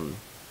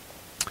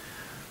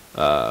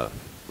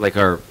like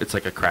it's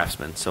like a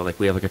Craftsman. So like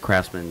we have like a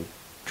Craftsman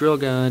drill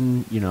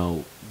gun,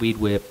 weed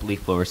whip,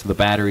 leaf blower. So the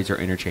batteries are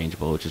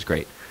interchangeable, which is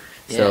great.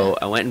 So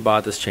I went and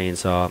bought this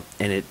chainsaw,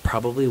 and it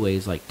probably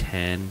weighs like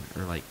 10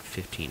 or like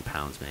 15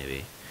 pounds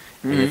maybe.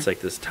 And Mm-hmm. it's like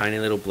this tiny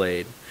little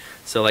blade.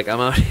 So like I'm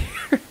out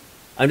here,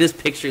 I'm just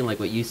picturing like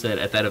what you said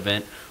at that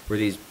event, where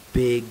these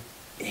big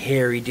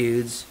hairy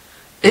dudes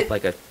with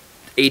like a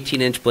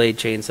 18-inch blade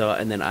chainsaw,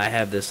 and then I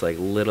have this like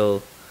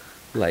little,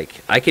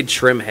 like I could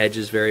trim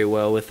hedges very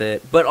well with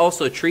it, but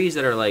also trees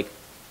that are like,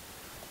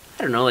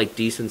 I don't know, like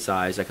decent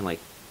size. I can like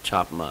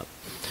chop them up.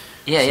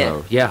 Yeah,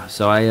 So yeah,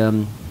 so I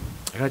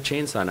got a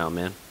chainsaw now,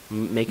 man.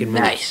 Making moves.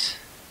 Nice.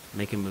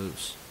 Making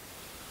moves.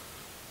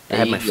 I There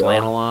had you my go.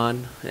 flannel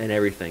on and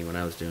everything when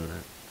I was doing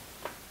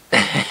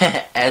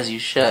it. As you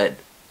should. It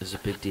was a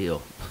big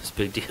deal. It's a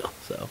big deal.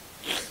 So,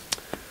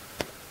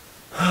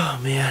 oh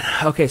man.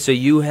 Okay,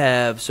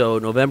 so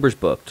November's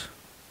booked.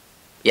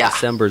 Yeah.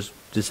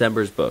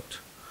 December's booked.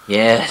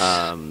 Yes.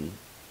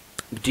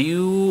 Do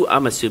you?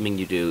 I'm assuming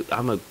you do.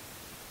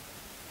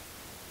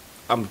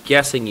 I'm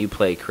guessing you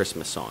play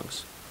Christmas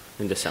songs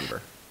in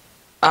December.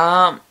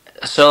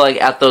 So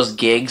like at those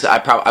gigs,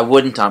 I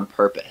wouldn't on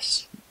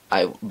purpose.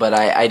 I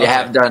Okay.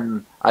 have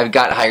done. I've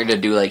got hired to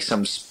do like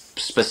some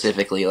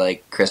specifically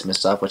like Christmas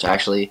stuff, which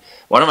actually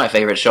one of my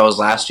favorite shows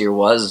last year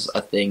was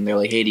a thing. They're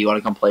like, hey, do you want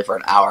to come play for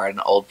an hour at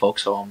an old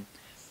folks home,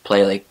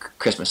 play like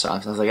Christmas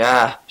songs? I was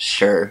like,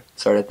 sure,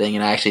 sort of thing,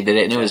 and I actually did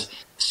it, and it was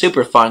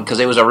super fun because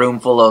it was a room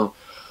full of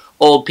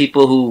old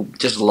people who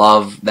just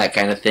love that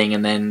kind of thing,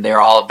 and then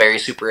they're all very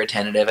super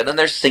attentive, and then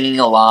they're singing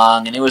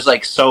along, and it was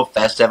like so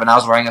festive, and I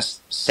was wearing a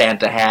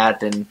Santa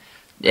hat, and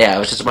yeah, it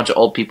was just a bunch of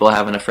old people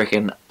having a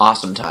freaking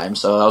awesome time.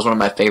 So that was one of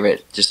my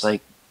favorite, just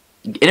like,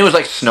 and it was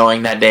like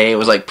snowing that day. It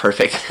was like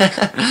perfect,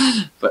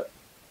 but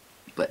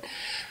but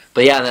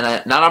but yeah,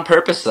 then not on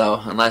purpose though,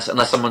 unless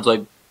someone's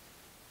like,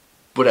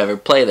 whatever,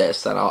 play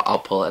this, then I'll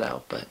pull it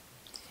out. But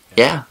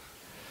yeah,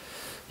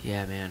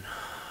 Yeah, man.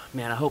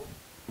 Man, I hope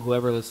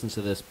whoever listens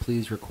to this,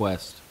 please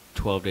request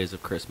 12 Days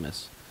of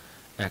Christmas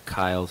at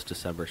Kyle's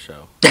December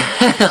show.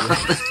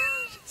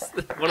 It's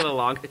one of the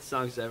longest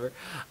songs ever.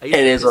 I used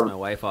It to is piss a- my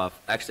wife off.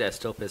 Actually, I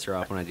still piss her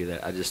off when I do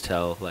that. I just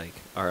tell like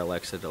our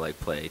Alexa to like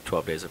play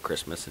 12 Days of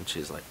Christmas, and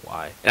she's like,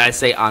 "Why?" And I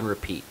say on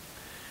repeat.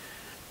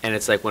 And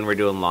it's like when we're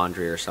doing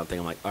laundry or something,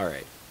 I'm like, "All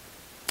right,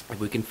 if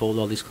we can fold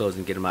all these clothes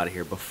and get them out of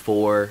here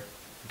before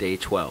day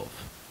 12,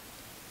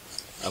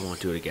 I won't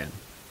do it again."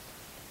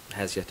 It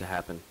has yet to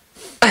happen.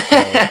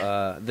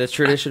 So, the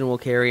tradition will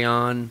carry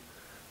on.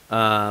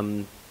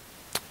 Well,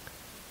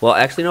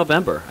 actually,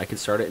 November. I can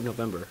start it in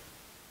November.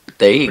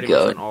 there you Pretty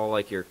much go. when all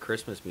like your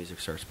Christmas music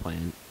starts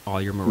playing,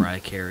 all your Mariah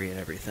Carey and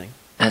everything.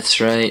 That's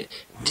right.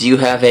 Do you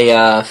have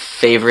a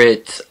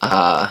favorite?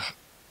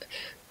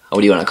 What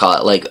do you want to call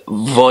it? Like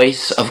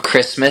voice of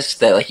Christmas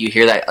that like you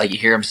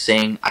hear him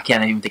sing. I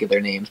can't even think of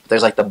their names. But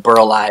there's like the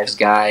Burl Ives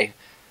guy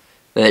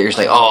that you're just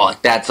like, oh,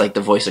 that's like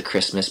the voice of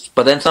Christmas.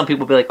 But then some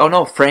people be like, oh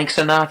no, Frank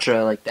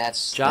Sinatra. Like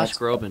that's Josh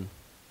Groban.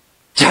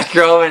 Josh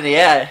Groban.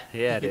 Yeah,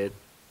 Yeah, dude.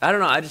 I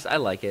don't know. I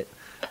like it.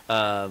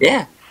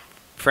 yeah.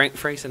 Frank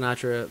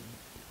Sinatra.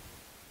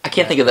 I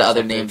can't think of the that's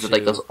other up there, names of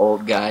like too. those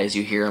old guys.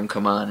 You hear them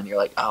come on, and you're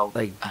like, oh,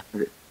 Like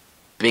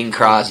Bing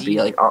Crosby.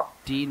 Like, oh,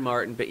 Dean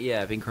Martin, but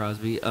yeah, Bing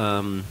Crosby.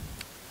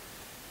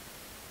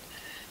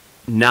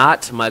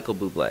 Not Michael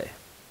Bublé,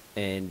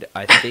 and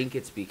I think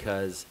it's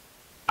because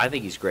I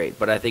think he's great,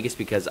 but I think it's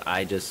because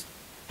I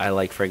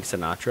like Frank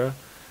Sinatra,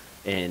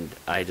 and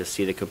I just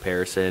see the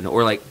comparison,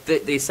 or like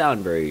they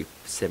sound very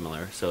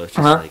similar. So it's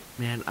just Uh-huh. like,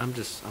 man, I'm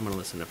gonna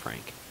listen to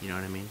Frank. You know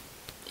what I mean?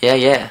 Yeah,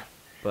 yeah.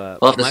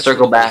 But We'll have to my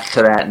circle playlist, back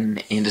to that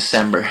in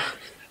December.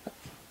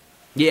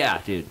 yeah,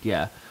 dude,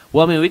 yeah.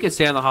 Well, I mean, we could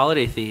stay on the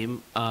holiday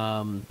theme,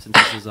 since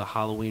this is a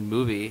Halloween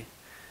movie.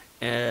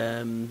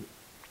 Um,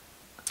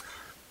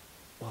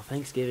 well,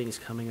 Thanksgiving is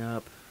coming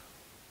up.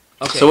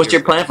 Okay, So what's here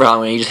your we go. plan for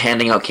Halloween? Are you just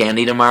handing out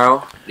candy tomorrow?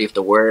 Do you have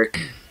to work?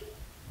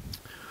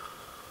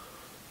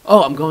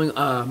 Oh, I'm going.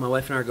 My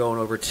wife and I are going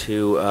over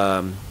to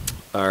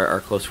our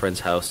close friend's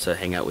house to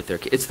hang out with their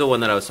kids. It's the one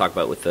that I was talking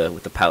about with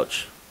the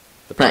pouch,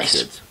 the pouch Nice.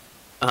 kids.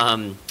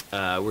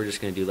 We're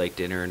just gonna do like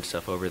dinner and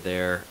stuff over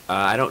there.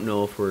 I don't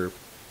know if we're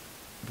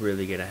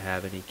really gonna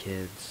have any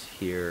kids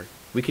here.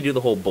 We could do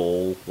the whole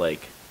bowl,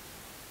 like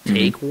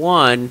take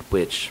one.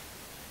 Which,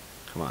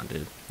 come on,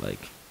 dude.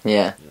 Like,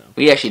 Yeah. you know.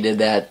 We actually did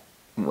that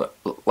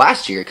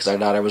last year because our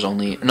daughter was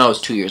only... No, it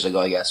was 2 years ago,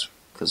 I guess.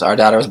 Because our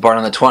daughter was born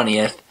on the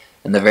 20th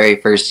in the very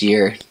first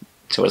year.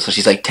 So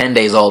she's like 10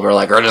 days old. We're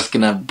like, we're just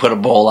going to put a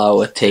bowl out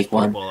with take Put a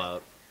one. bowl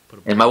out. Put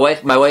a bowl And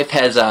my wife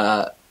has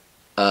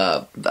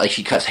like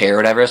she cuts hair or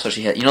whatever, so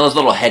she had, you know, those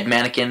little head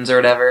mannequins or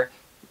whatever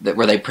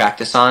where they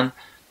practice on.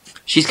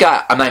 She's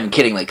got, I'm not even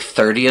kidding, like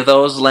 30 of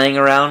those laying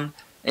around,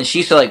 and she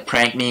used to like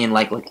prank me and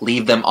like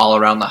leave them all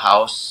around the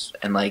house,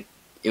 and like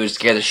it would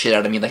scare the shit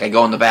out of me. Like I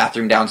go in the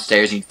bathroom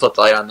downstairs and you flip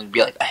the light on, and there'd be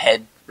like a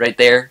head right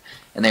there,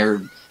 and they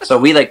were, so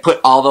we like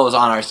put all those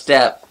on our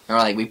step, and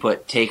we're like, we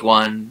put take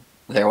one,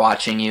 they're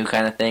watching you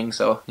kind of thing.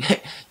 So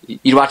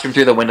you'd watch them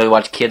through the window, you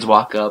watch kids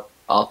walk up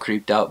all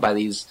creeped out by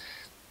these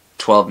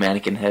 12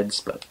 mannequin heads,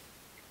 but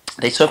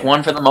they took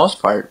one for the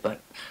most part. But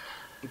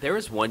There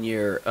was one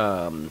year,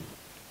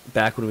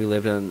 back when we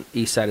lived on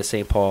the east side of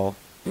St. Paul,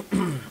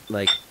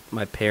 like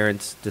my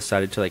parents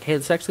decided to like, hey,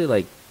 let's actually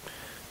like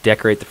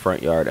decorate the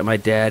front yard. And my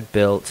dad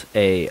built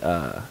a,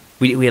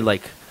 we had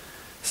like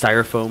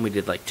styrofoam. We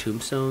did like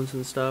tombstones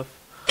and stuff.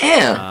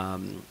 yeah,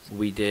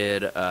 We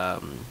did,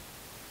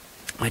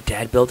 my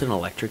dad built an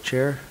electric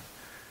chair.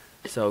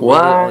 So really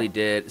what? all he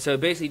did, so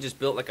basically he just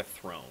built like a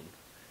throne.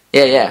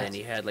 Yeah, And yeah. then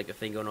he had like a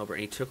thing going over,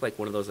 and he took like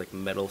one of those like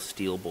metal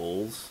steel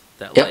bowls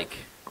that Yep.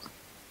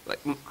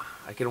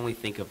 I can only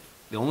think of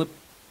the only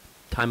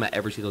time I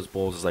ever see those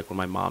bowls is like when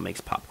my mom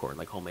makes popcorn,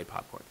 like homemade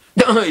popcorn.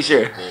 No,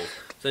 sure. Bowls.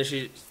 So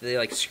they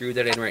like screwed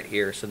that in right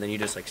here, so then you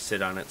just like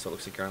sit on it, so it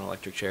looks like you're on an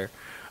electric chair.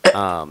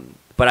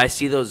 But I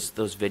see those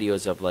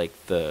videos of like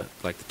the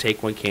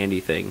take one candy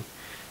thing,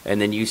 and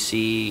then you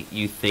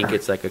think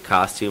it's like a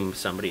costume of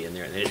somebody in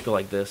there, and they just go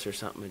like this or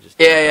something, and just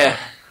Yeah,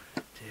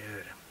 yeah.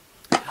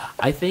 dude.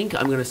 I think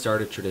I'm gonna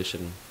start a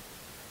tradition.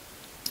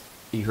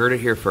 You heard it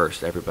here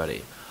first,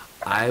 everybody.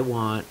 I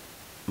want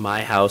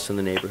my house in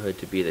the neighborhood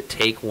to be the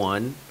take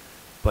one,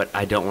 but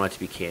I don't want it to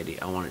be candy.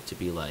 I want it to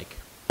be like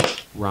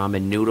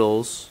ramen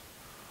noodles,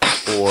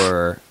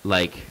 or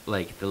like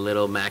the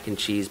little mac and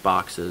cheese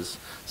boxes.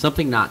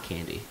 Something not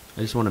candy.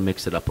 I just want to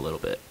mix it up a little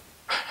bit.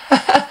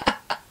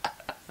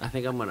 I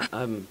think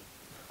I'm.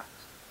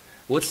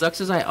 What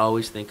sucks is I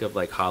always think of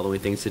like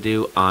Halloween things to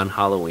do on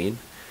Halloween,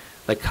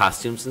 like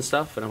costumes and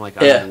stuff, and I'm like,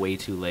 Yeah. I'm way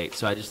too late.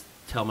 So I just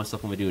tell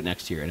myself I'm gonna do it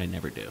next year, and I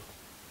never do.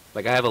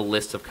 Like I have a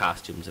list of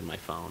costumes in my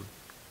phone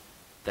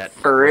that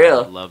For real?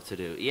 I would love to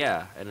do.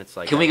 Yeah, and it's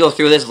like, Can we go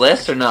through this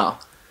list or no?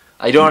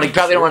 I don't. You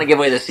probably don't want to give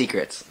away the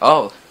secrets.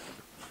 Oh,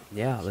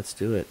 yeah, let's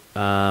do it.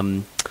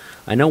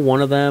 I know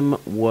one of them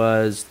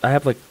was I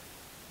have like.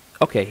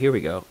 Okay, here we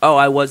go. Oh,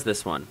 I was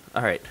this one.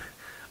 All right,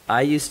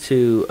 I used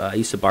to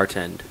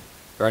bartend,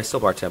 or I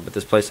still bartend, but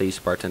this place I used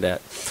to bartend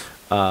at.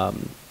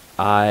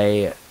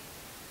 I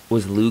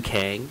was Liu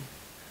Kang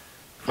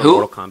from Who?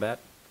 Mortal Kombat.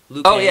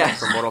 Liu Oh, Kang yeah.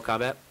 from Mortal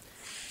Kombat.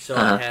 So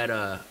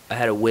Uh-huh. I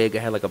had a wig. I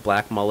had like a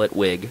black mullet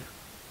wig,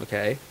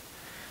 okay,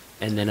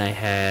 and then I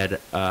had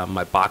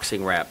my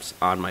boxing wraps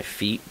on my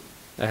feet.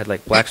 I had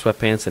like black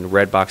sweatpants and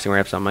red boxing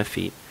wraps on my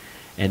feet,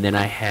 and then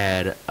I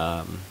had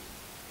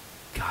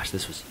gosh,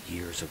 this was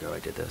years ago. I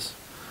did this.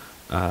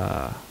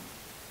 I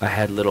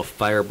had little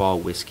fireball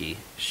whiskey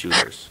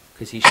shooters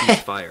because he shoots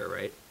fire,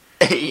 right?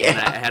 And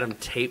yeah. I had them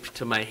taped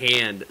to my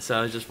hand, so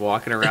I was just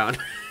walking around.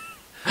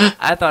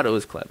 I thought it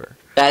was clever.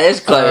 That is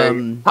clever.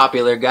 Um,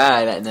 Popular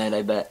guy that night,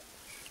 I bet.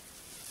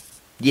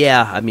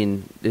 Yeah, I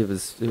mean, it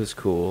was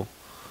cool.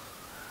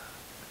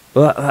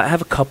 Well, I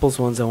have a couples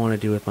ones I want to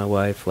do with my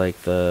wife, like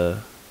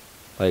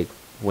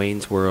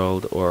Wayne's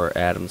World or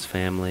Adam's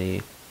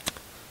Family.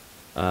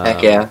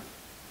 Heck yeah.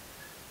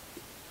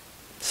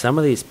 Some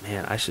of these,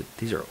 man,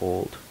 these are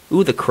old.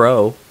 Ooh, The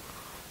Crow.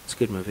 It's a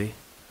good movie.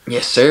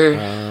 Yes, sir.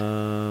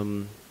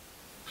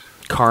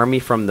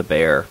 Carmy from the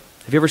Bear.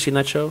 Have you ever seen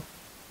that show?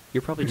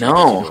 You're probably too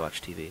No. busy to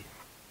watch TV.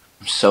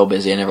 I'm so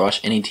busy. I never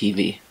watch any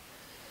TV.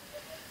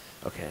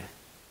 Okay.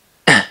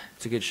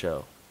 It's a good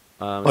show.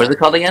 What is it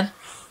called again?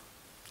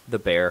 The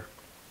Bear.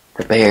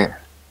 The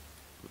Bear.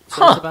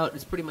 So Huh.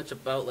 it's pretty much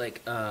about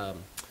like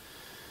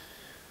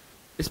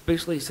it's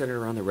basically centered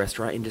around the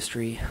restaurant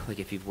industry. Like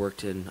if you've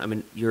worked in, I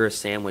mean, you're a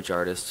sandwich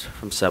artist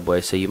from Subway,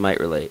 so you might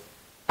relate.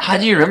 How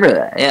do Yeah. you remember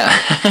that?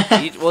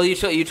 Yeah.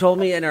 You told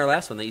me in our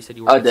last one that you said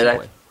you worked Oh, at did I?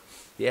 Subway.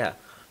 Yeah.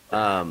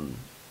 Um,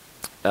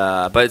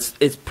 but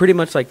it's pretty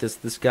much like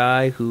this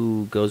guy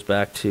who goes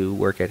back to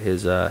work at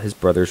his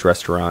brother's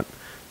restaurant,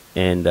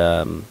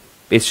 and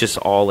it's just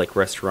all like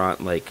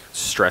restaurant like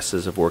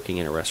stresses of working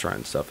in a restaurant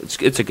and stuff.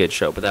 It's a good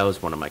show, but that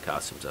was one of my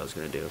costumes I was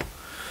gonna do.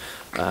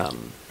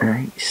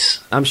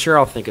 Nice. I'm sure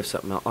I'll think of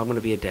something else. I'm gonna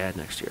be a dad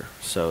next year,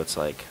 so it's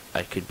like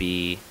I could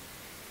be.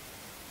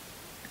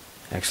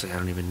 Actually, I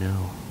don't even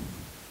know.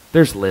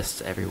 There's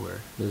lists everywhere.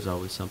 There's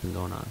always something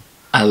going on.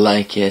 I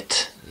like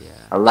it. Yeah.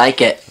 I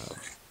like it.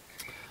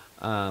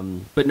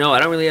 But no, I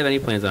don't really have any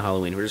plans on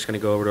Halloween. We're just gonna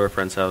go over to our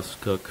friend's house,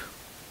 cook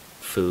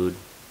food,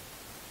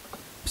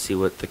 see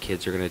what the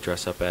kids are gonna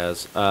dress up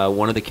as.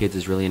 One of the kids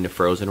is really into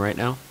Frozen right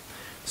now,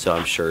 so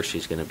I'm sure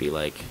she's gonna be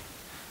like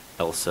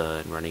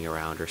Elsa and running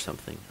around or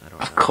something. I don't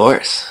know. Of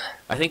course.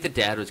 I think the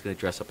dad was gonna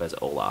dress up as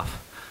Olaf.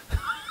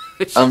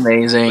 which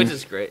Amazing. Which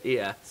is great.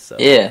 Yeah. So.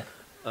 Yeah.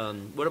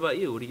 What about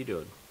you? What are you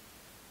doing?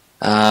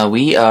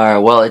 We are,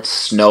 well, it's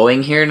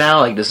snowing here now.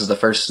 Like, this is the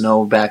first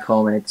snow back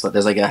home, and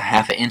there's like a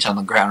half an inch on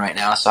the ground right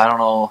now, so I don't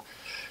know.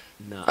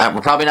 No.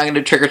 We're probably not going to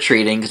do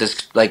trick-or-treating because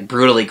it's, like,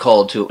 brutally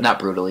cold, too. Not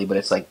brutally, but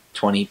it's, like,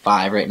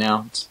 25 right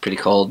now. It's pretty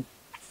cold.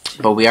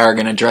 But we are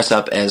going to dress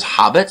up as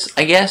hobbits,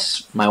 I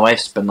guess. My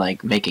wife's been,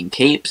 like, making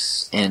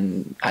capes,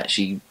 and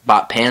she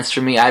bought pants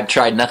for me. I've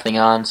tried nothing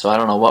on, so I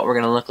don't know what we're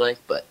going to look like,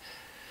 but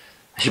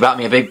she bought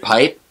me a big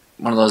pipe,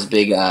 one of those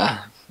big,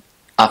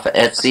 off of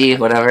Etsy,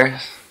 whatever.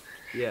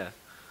 Yeah.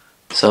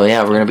 So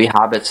yeah, we're gonna be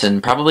hobbits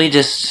and probably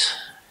just,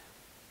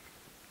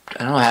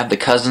 I don't know, have the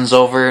cousins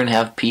over and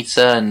have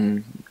pizza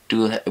and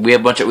do. We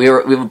have we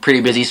have a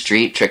pretty busy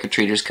street. Trick or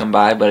treaters come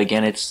by, but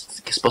again,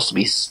 it's supposed to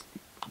be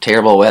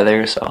terrible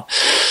weather, so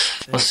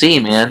we'll see,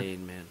 man.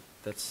 Insane, man.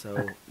 That's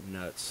so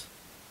nuts.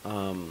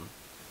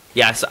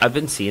 Yeah, so I've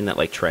been seeing that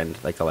like trend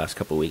like the last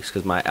couple of weeks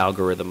because my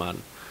algorithm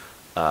on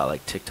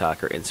like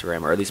TikTok or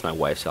Instagram, or at least my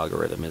wife's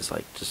algorithm, is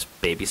like just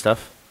baby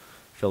stuff,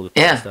 filled with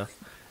baby stuff.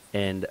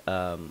 And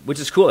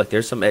which is cool. Like,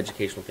 there's some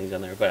educational things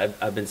on there, but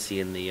I've been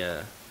seeing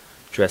the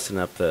dressing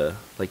up the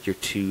like your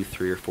 2,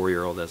 3, or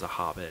 4-year-old as a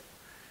hobbit.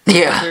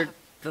 Yeah. They're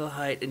the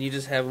height, and you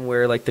just have them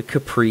wear like the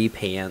capri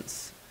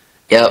pants,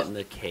 and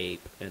the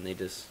cape, and they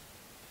just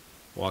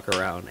walk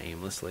around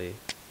aimlessly.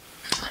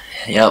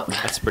 Yep.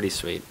 That's pretty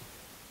sweet.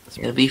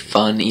 It'll be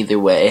fun either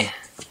way.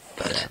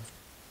 But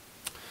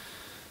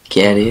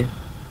get it.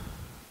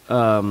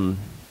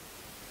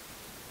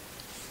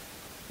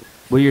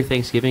 What are your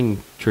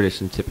Thanksgiving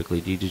traditions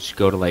typically? Do you just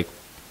go to like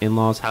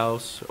in-laws'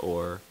 house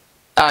or?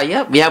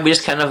 Yeah. We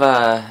just kind of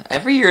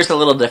every year is a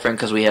little different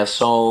because we have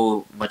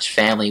so much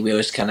family. We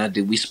always kind of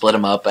we split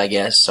them up, I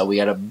guess. So we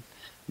got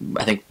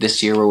I think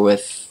this year or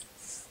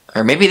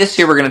maybe this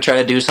year we're gonna try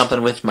to do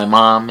something with my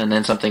mom and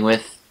then something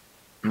with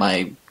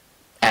my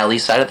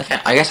Allie's side of the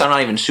family. I guess I'm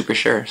not even super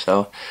sure.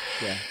 So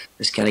yeah,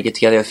 just kind of get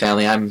together with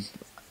family. I'm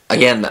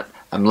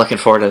looking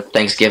forward to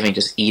Thanksgiving,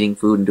 just eating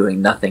food and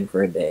doing nothing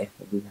for a day.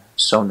 It'd be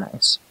so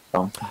nice.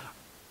 So.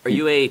 Are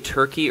you a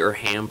turkey or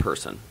ham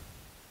person?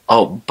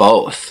 Oh,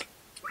 both.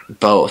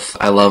 Both.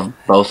 I love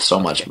both so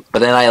much. But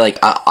then I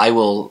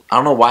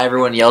don't know why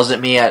everyone yells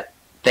at me at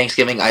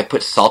Thanksgiving. I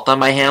put salt on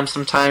my ham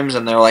sometimes,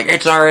 and they're like,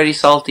 it's already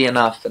salty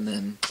enough, and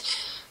then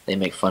they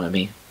make fun of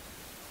me.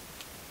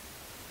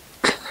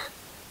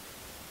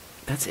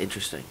 That's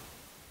interesting.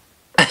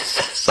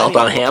 Salt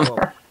on ham?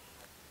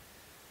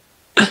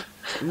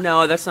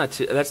 No, that's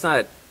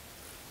not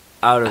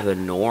out of the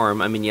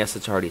norm. I mean, yes,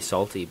 it's already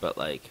salty, but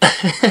like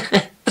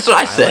that's what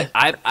I said.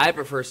 I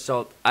prefer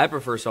salt. I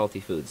prefer salty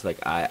foods. Like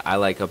I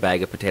like a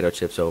bag of potato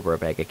chips over a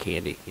bag of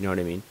candy. You know what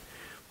I mean?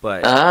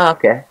 But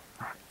okay.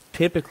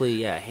 Typically,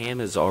 yeah, ham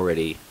is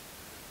already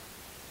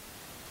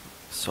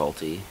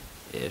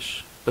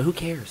salty-ish. But who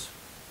cares?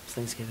 It's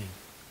Thanksgiving.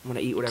 I'm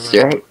gonna eat whatever.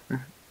 That's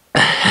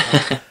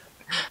right.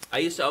 I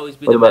used to always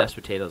be the mashed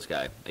potatoes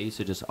guy. I used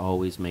to just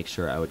always make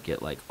sure I would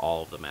get like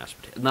all of the mashed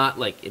potatoes, not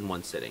like in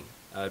one sitting.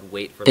 I would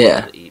wait for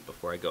them to eat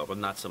before I go.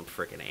 I'm not some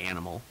freaking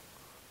animal,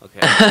 okay?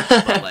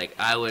 But like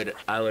I would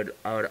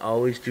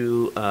always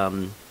do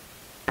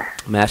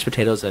mashed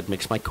potatoes. I'd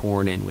mix my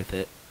corn in with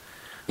it.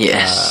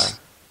 Yes,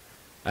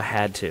 I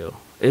had to.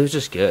 It was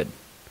just good.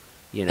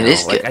 You know, it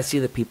is like good. I see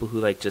the people who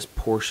like just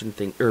portion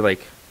things, or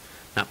like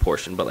not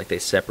portion, but like they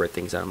separate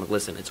things out. I'm like,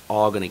 listen, it's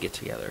all gonna get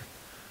together.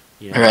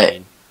 You know what I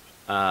mean?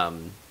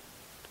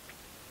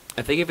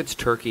 I think if it's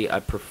turkey, I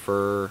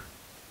prefer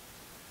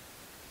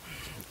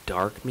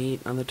dark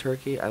meat on the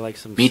turkey. I like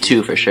some. Me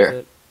too, for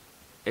sure.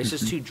 It's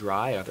just too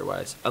dry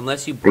otherwise,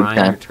 unless you brine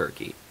your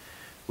turkey,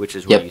 which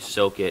is where you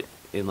soak it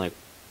in like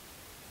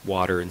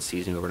water and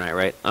seasoning overnight,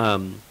 right?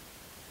 I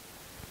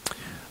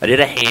did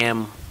a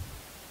ham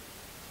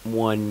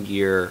one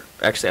year.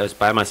 Actually, I was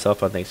by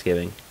myself on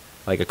Thanksgiving,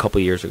 like a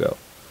couple years ago.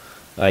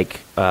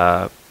 Like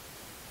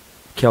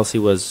Kelsey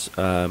was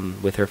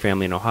with her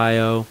family in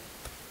Ohio.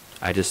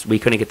 We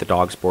couldn't get the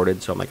dogs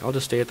boarded, so I'm like, I'll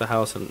just stay at the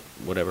house and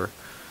whatever.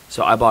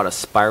 So I bought a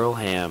spiral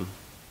ham.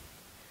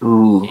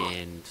 Ooh.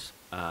 And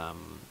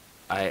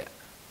I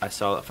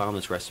found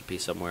this recipe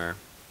somewhere,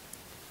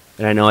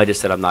 And I know I just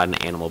said I'm not an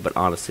animal, but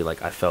honestly,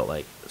 like I felt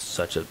like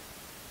such a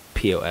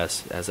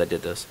POS as I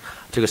did this.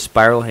 I took a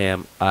spiral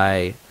ham.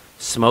 I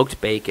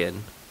smoked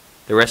bacon.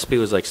 The recipe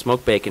was like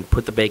smoked bacon,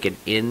 put the bacon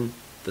in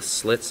the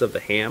slits of the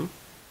ham,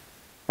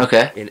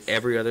 Okay. in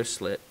every other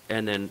slit,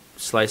 and then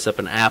slice up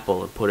an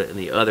apple and put it in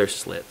the other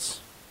slits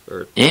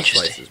or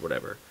Interesting. slices,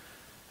 whatever.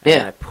 And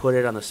then Yeah. I put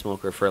it on the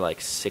smoker for like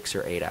 6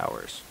 or 8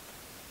 hours.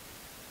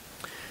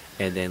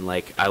 And then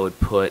like I would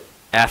put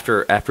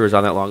after it was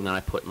on that long, then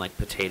I put in like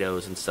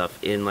potatoes and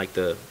stuff in like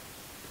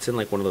it's in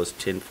like one of those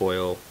tin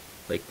foil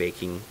like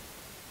baking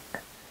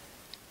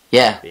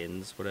Yeah.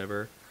 bins,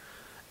 whatever.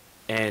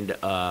 And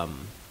I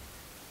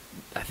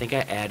think I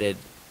added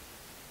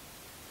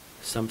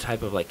some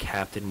type of like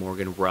Captain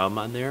Morgan rum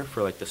on there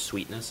for like the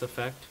sweetness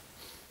effect.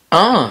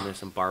 And then Oh. there's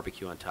some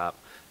barbecue on top.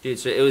 Dude,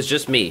 so it was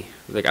just me.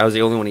 Like I was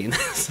the only one eating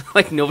this.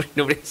 Like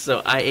nobody.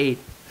 So I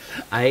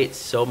ate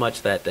so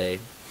much that day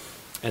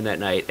and that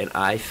night, and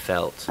I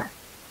felt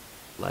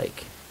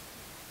like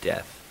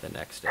death the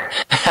next day,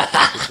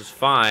 which was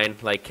fine.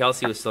 Like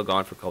Kelsey was still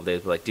gone for a couple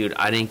days, but like, dude,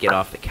 I didn't get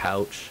off the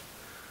couch.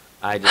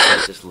 I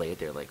just laid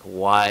there like,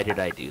 why did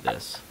I do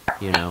this?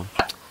 You know.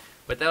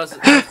 But that was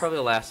probably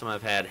the last time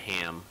I've had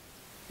ham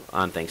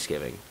on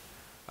Thanksgiving.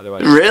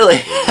 Otherwise,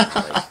 Really?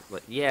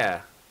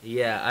 yeah.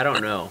 I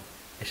don't know.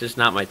 It's just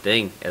not my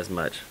thing as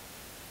much.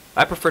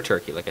 I prefer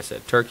turkey, like I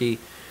said. Turkey,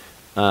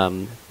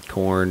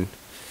 corn,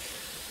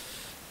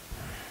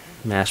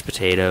 mashed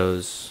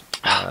potatoes.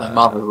 My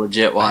mouth is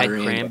legit I had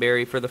watering.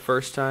 cranberry for the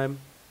first time.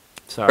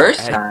 Sorry,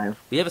 First time?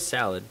 We have a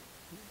salad.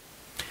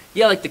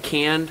 Yeah, like the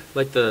canned,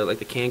 like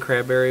the canned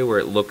cranberry, where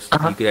it looks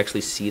you could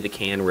actually see the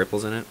can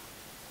ripples in it.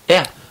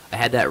 Yeah. I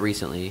had that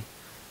recently.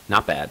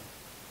 Not bad.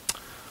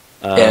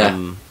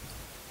 Yeah.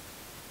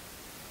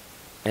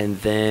 And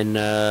then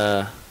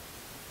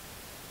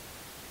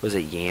was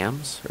it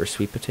yams or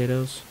sweet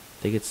potatoes?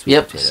 I think it's sweet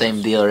Yep. potatoes.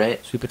 Same deal,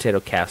 right? Sweet potato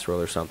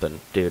casserole or something,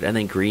 dude. And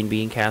then green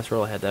bean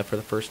casserole. I had that for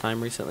the first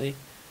time recently.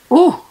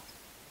 Ooh.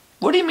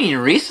 What do you mean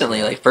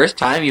recently? Like first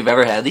time you've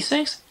ever had these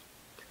things?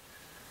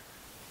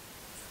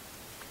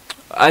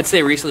 I'd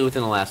say recently,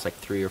 within the last like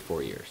 3 or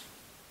 4 years.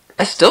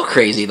 That's still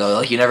crazy though.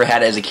 Like you never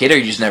had it as a kid, or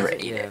you just never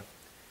ate it.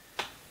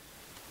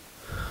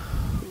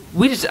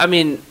 We just, I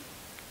mean,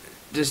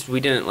 we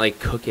didn't like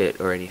cook it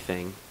or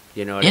anything.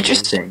 You know what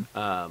Interesting.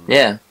 I mean?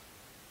 Yeah.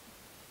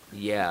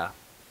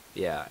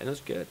 Yeah, and it was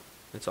good.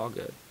 It's all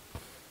good.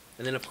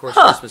 And then of course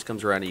Huh. Christmas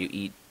comes around and you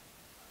eat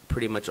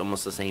pretty much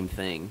almost the same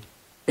thing.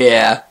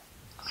 Yeah.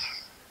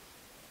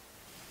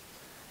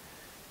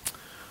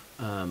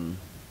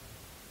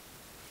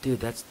 Dude,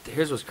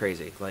 here's what's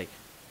crazy. Like,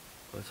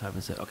 what time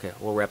is it? Okay,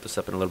 we'll wrap this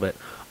up in a little bit.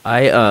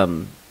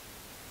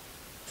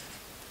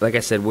 Like I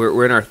said,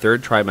 we're in our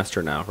third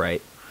trimester now,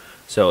 right?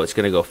 So it's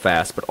gonna go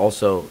fast, but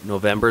also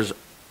November's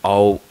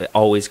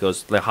always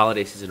goes. The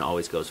holiday season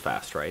always goes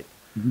fast, right?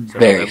 So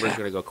Very November's fast.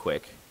 gonna go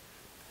quick.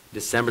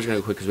 December's gonna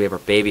go quick because we have our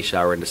baby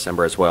shower in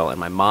December as well, and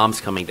my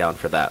mom's coming down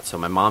for that. So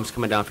my mom's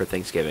coming down for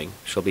Thanksgiving.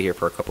 She'll be here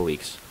for a couple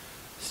weeks,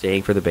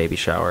 staying for the baby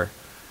shower,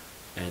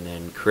 and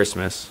then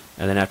Christmas,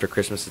 and then after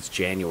Christmas it's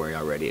January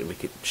already, and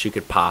she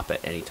could pop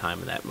at any time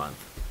in that month.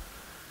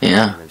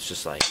 Yeah. And it's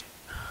just like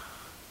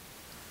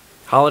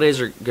holidays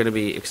are gonna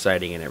be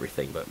exciting and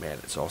everything, but man,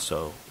 it's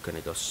also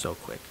gonna go so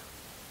quick.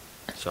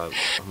 So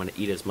I'm gonna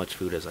eat as much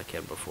food as I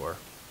can before.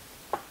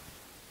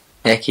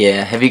 Heck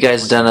yeah. Have you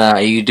guys done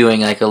are you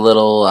doing like a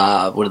little,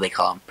 what do they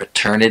call them?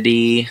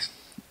 Paternity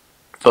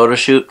photo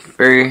shoot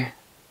for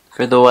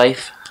the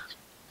wife?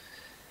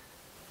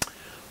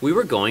 We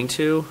were going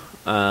to,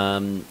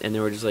 and they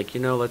were just like,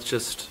 let's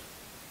just.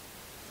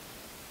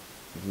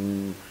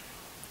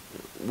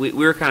 We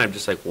were kind of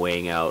just like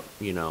weighing out,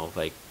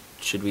 like,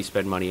 should we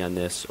spend money on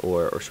this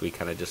or should we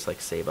kind of just like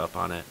save up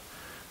on it,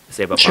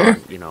 Sure.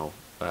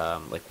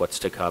 on, like what's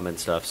to come and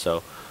stuff.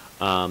 So,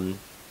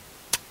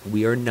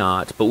 we are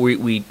not, but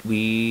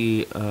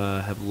we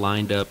have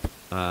lined up,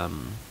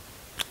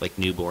 like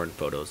newborn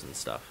photos and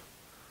stuff.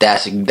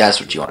 That's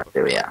what you want to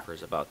do, yeah.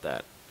 Photographers about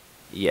that.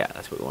 Yeah,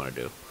 that's what we want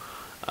to do.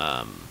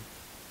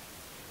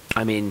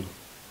 I mean,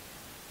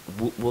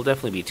 we'll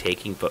definitely be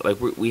taking like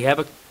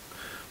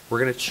we're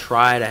gonna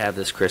try to have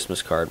this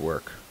Christmas card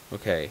work,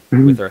 okay,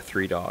 with our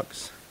 3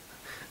 dogs.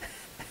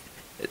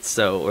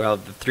 So we're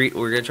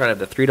gonna try to have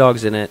the 3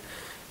 dogs in it,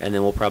 and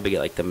then we'll probably get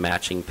like the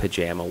matching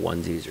pajama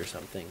onesies or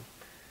something.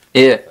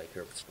 Yeah. Like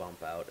her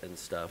bump out and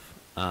stuff.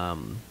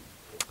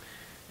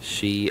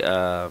 She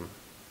well,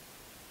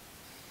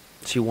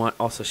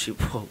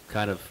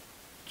 kind of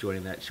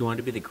joining that. She wanted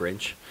to be the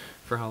Grinch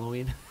for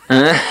Halloween.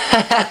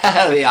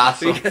 That'd be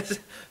awesome.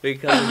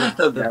 because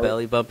of the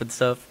belly bump and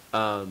stuff.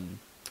 But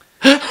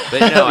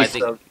no, I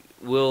think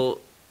we'll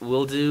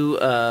do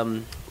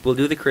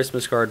the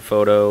Christmas card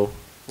photo.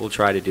 We'll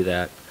try to do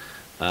that.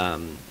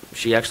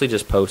 She actually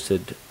just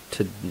posted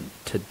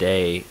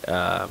today.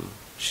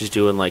 She's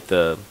doing like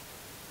the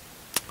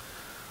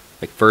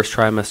first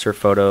trimester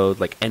photo,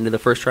 like end of the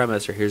first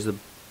trimester. Here's the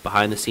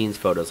behind the scenes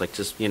photos, like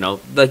just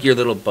like your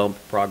little bump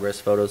progress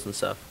photos and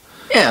stuff.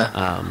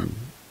 Yeah.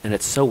 And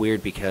it's so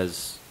weird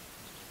because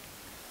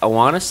I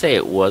want to say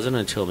it wasn't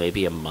until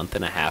maybe a month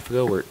and a half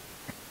ago it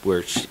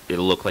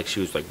looked like she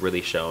was like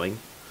really showing.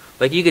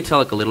 Like you could tell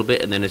like a little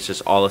bit, and then it's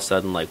just all of a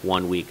sudden like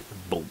 1 week,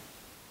 boom.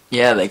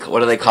 Yeah, what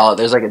do they call it?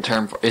 There's like a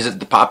term for. Is it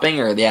the popping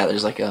or yeah?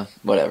 There's like a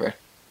whatever.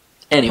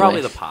 Anyway,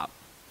 Probably the pop.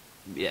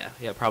 Yeah,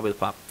 probably the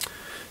pop.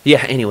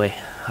 Yeah. Anyway,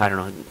 I don't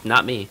know.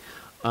 Not me.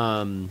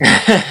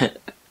 But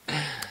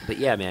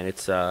yeah, man,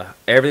 it's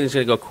everything's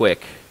gonna go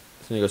quick.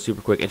 It's gonna go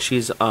super quick, and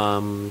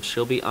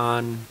she'll be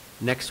on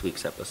next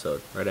week's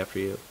episode right after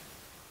you.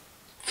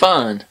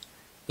 Fun.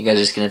 You guys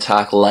are just gonna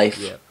talk life,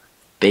 Yeah.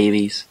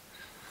 babies.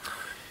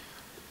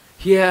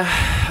 Yeah,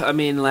 I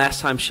mean,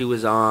 last time she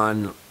was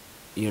on,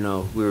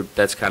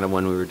 that's kind of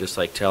when we were just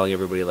like telling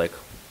everybody like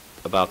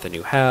about the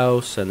new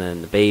house and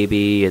then the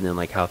baby and then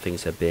like how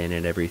things have been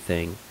and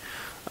everything.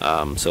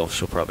 So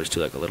she'll probably just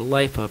do like a little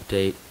life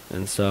update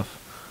and stuff.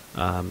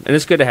 And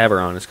it's good to have her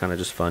on. It's kind of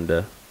just fun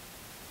to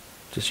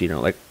just,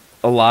 like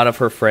a lot of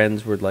her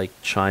friends would like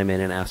chime in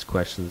and ask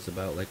questions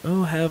about like,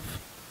 oh, have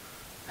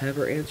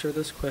her answer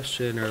this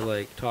question or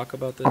like talk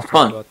about this,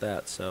 talk about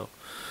that. So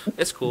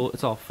it's cool.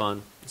 It's all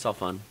fun. So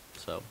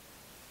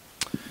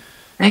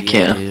Heck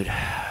yeah. dude.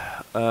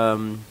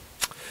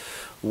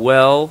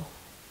 Well,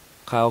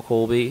 Kyle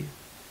Colby,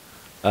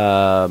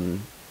 I'm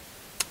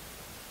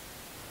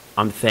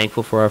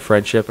thankful for our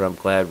friendship, and I'm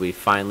glad we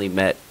finally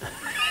met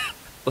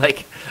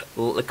like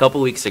a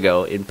couple weeks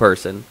ago in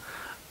person.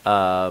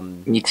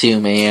 Me too,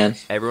 man.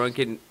 Everyone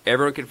can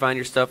find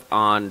your stuff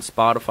on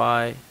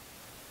Spotify,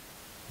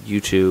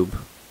 YouTube,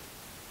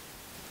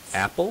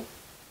 Apple.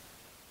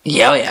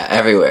 Yeah,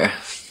 everywhere.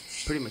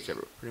 Pretty much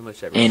everywhere.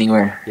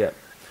 Anywhere. Yep.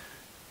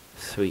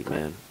 Sweet,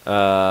 man.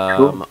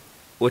 Cool.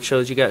 What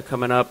shows you got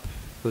coming up?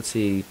 Let's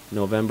see.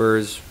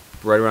 November's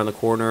right around the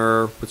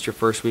corner. What's your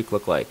first week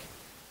look like?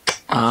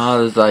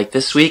 Like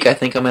this week, I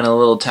think I'm in a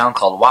little town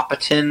called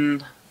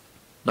Wapaton,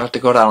 North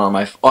Dakota. I don't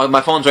know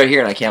my phone's right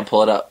here and I can't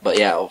pull it up. But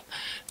yeah,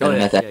 Oh,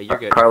 yeah, at that yeah, you're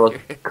good.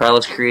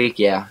 Carlos Creek.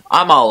 Yeah,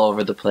 I'm all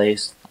over the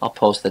place. I'll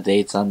post the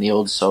dates on the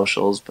old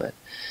socials, but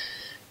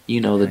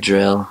you know the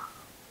drill.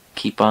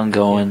 Keep on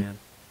going,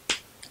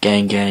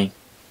 Yeah, gang.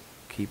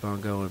 Keep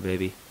on going,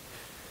 baby.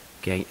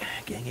 Gang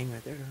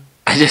right there.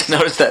 I just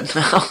noticed that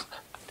now.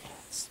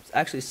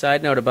 Actually,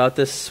 side note about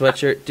this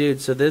sweatshirt, dude.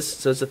 So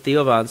it's a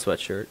Theo Von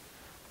sweatshirt.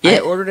 Yeah. I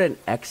ordered an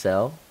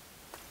XL.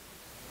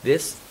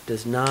 This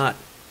doesn't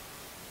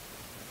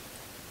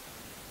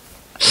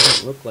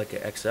look like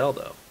an XL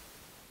though.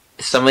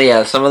 Some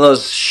of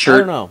those I shirt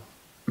don't know.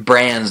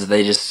 brands,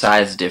 they just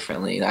size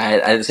differently.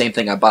 I had the same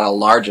thing. I bought a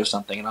large of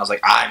something, and I was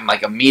like, I'm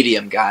like a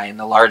medium guy, and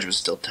the large was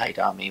still tight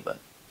on me. But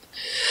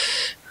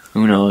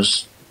who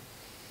knows?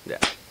 Yeah.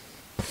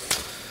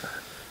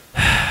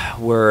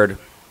 Word.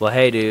 Well,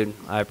 hey, dude.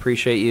 I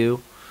appreciate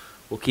you.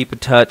 We'll keep in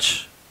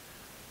touch.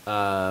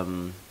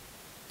 Love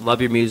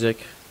your music,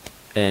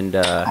 and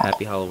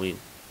happy Halloween.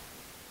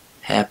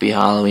 Happy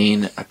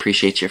Halloween. I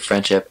appreciate your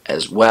friendship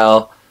as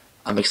well.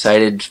 I'm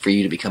excited for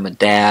you to become a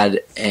dad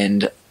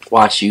and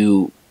watch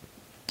you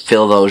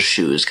fill those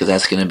shoes, because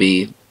that's going to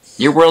be,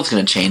 your world's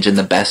going to change in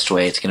the best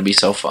way. It's going to be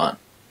so fun.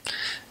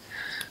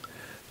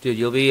 Dude,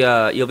 you'll be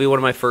one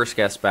of my first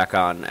guests back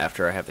on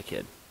after I have the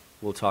kid.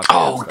 We'll talk.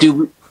 Oh,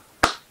 dude.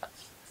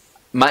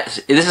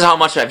 This is how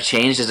much I've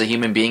changed as a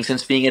human being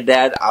since being a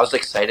dad. I was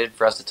excited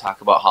for us to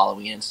talk about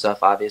Halloween and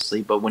stuff,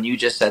 obviously, but when you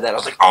just said that, I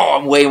was like, oh,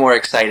 I'm way more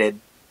excited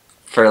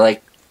for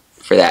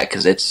that,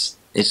 because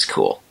it's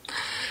cool.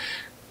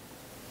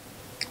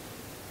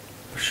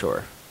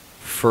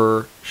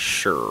 For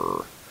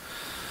sure.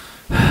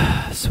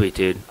 Sweet,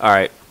 dude. All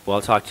right. Well,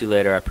 I'll talk to you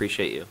later. I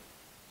appreciate you.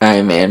 All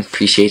right, man.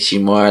 Appreciate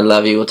you more. I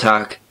love you. We'll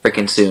talk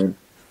freaking soon.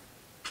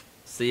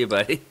 See you,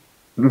 buddy.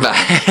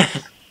 Bye.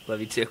 Love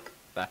you too.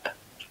 Bye.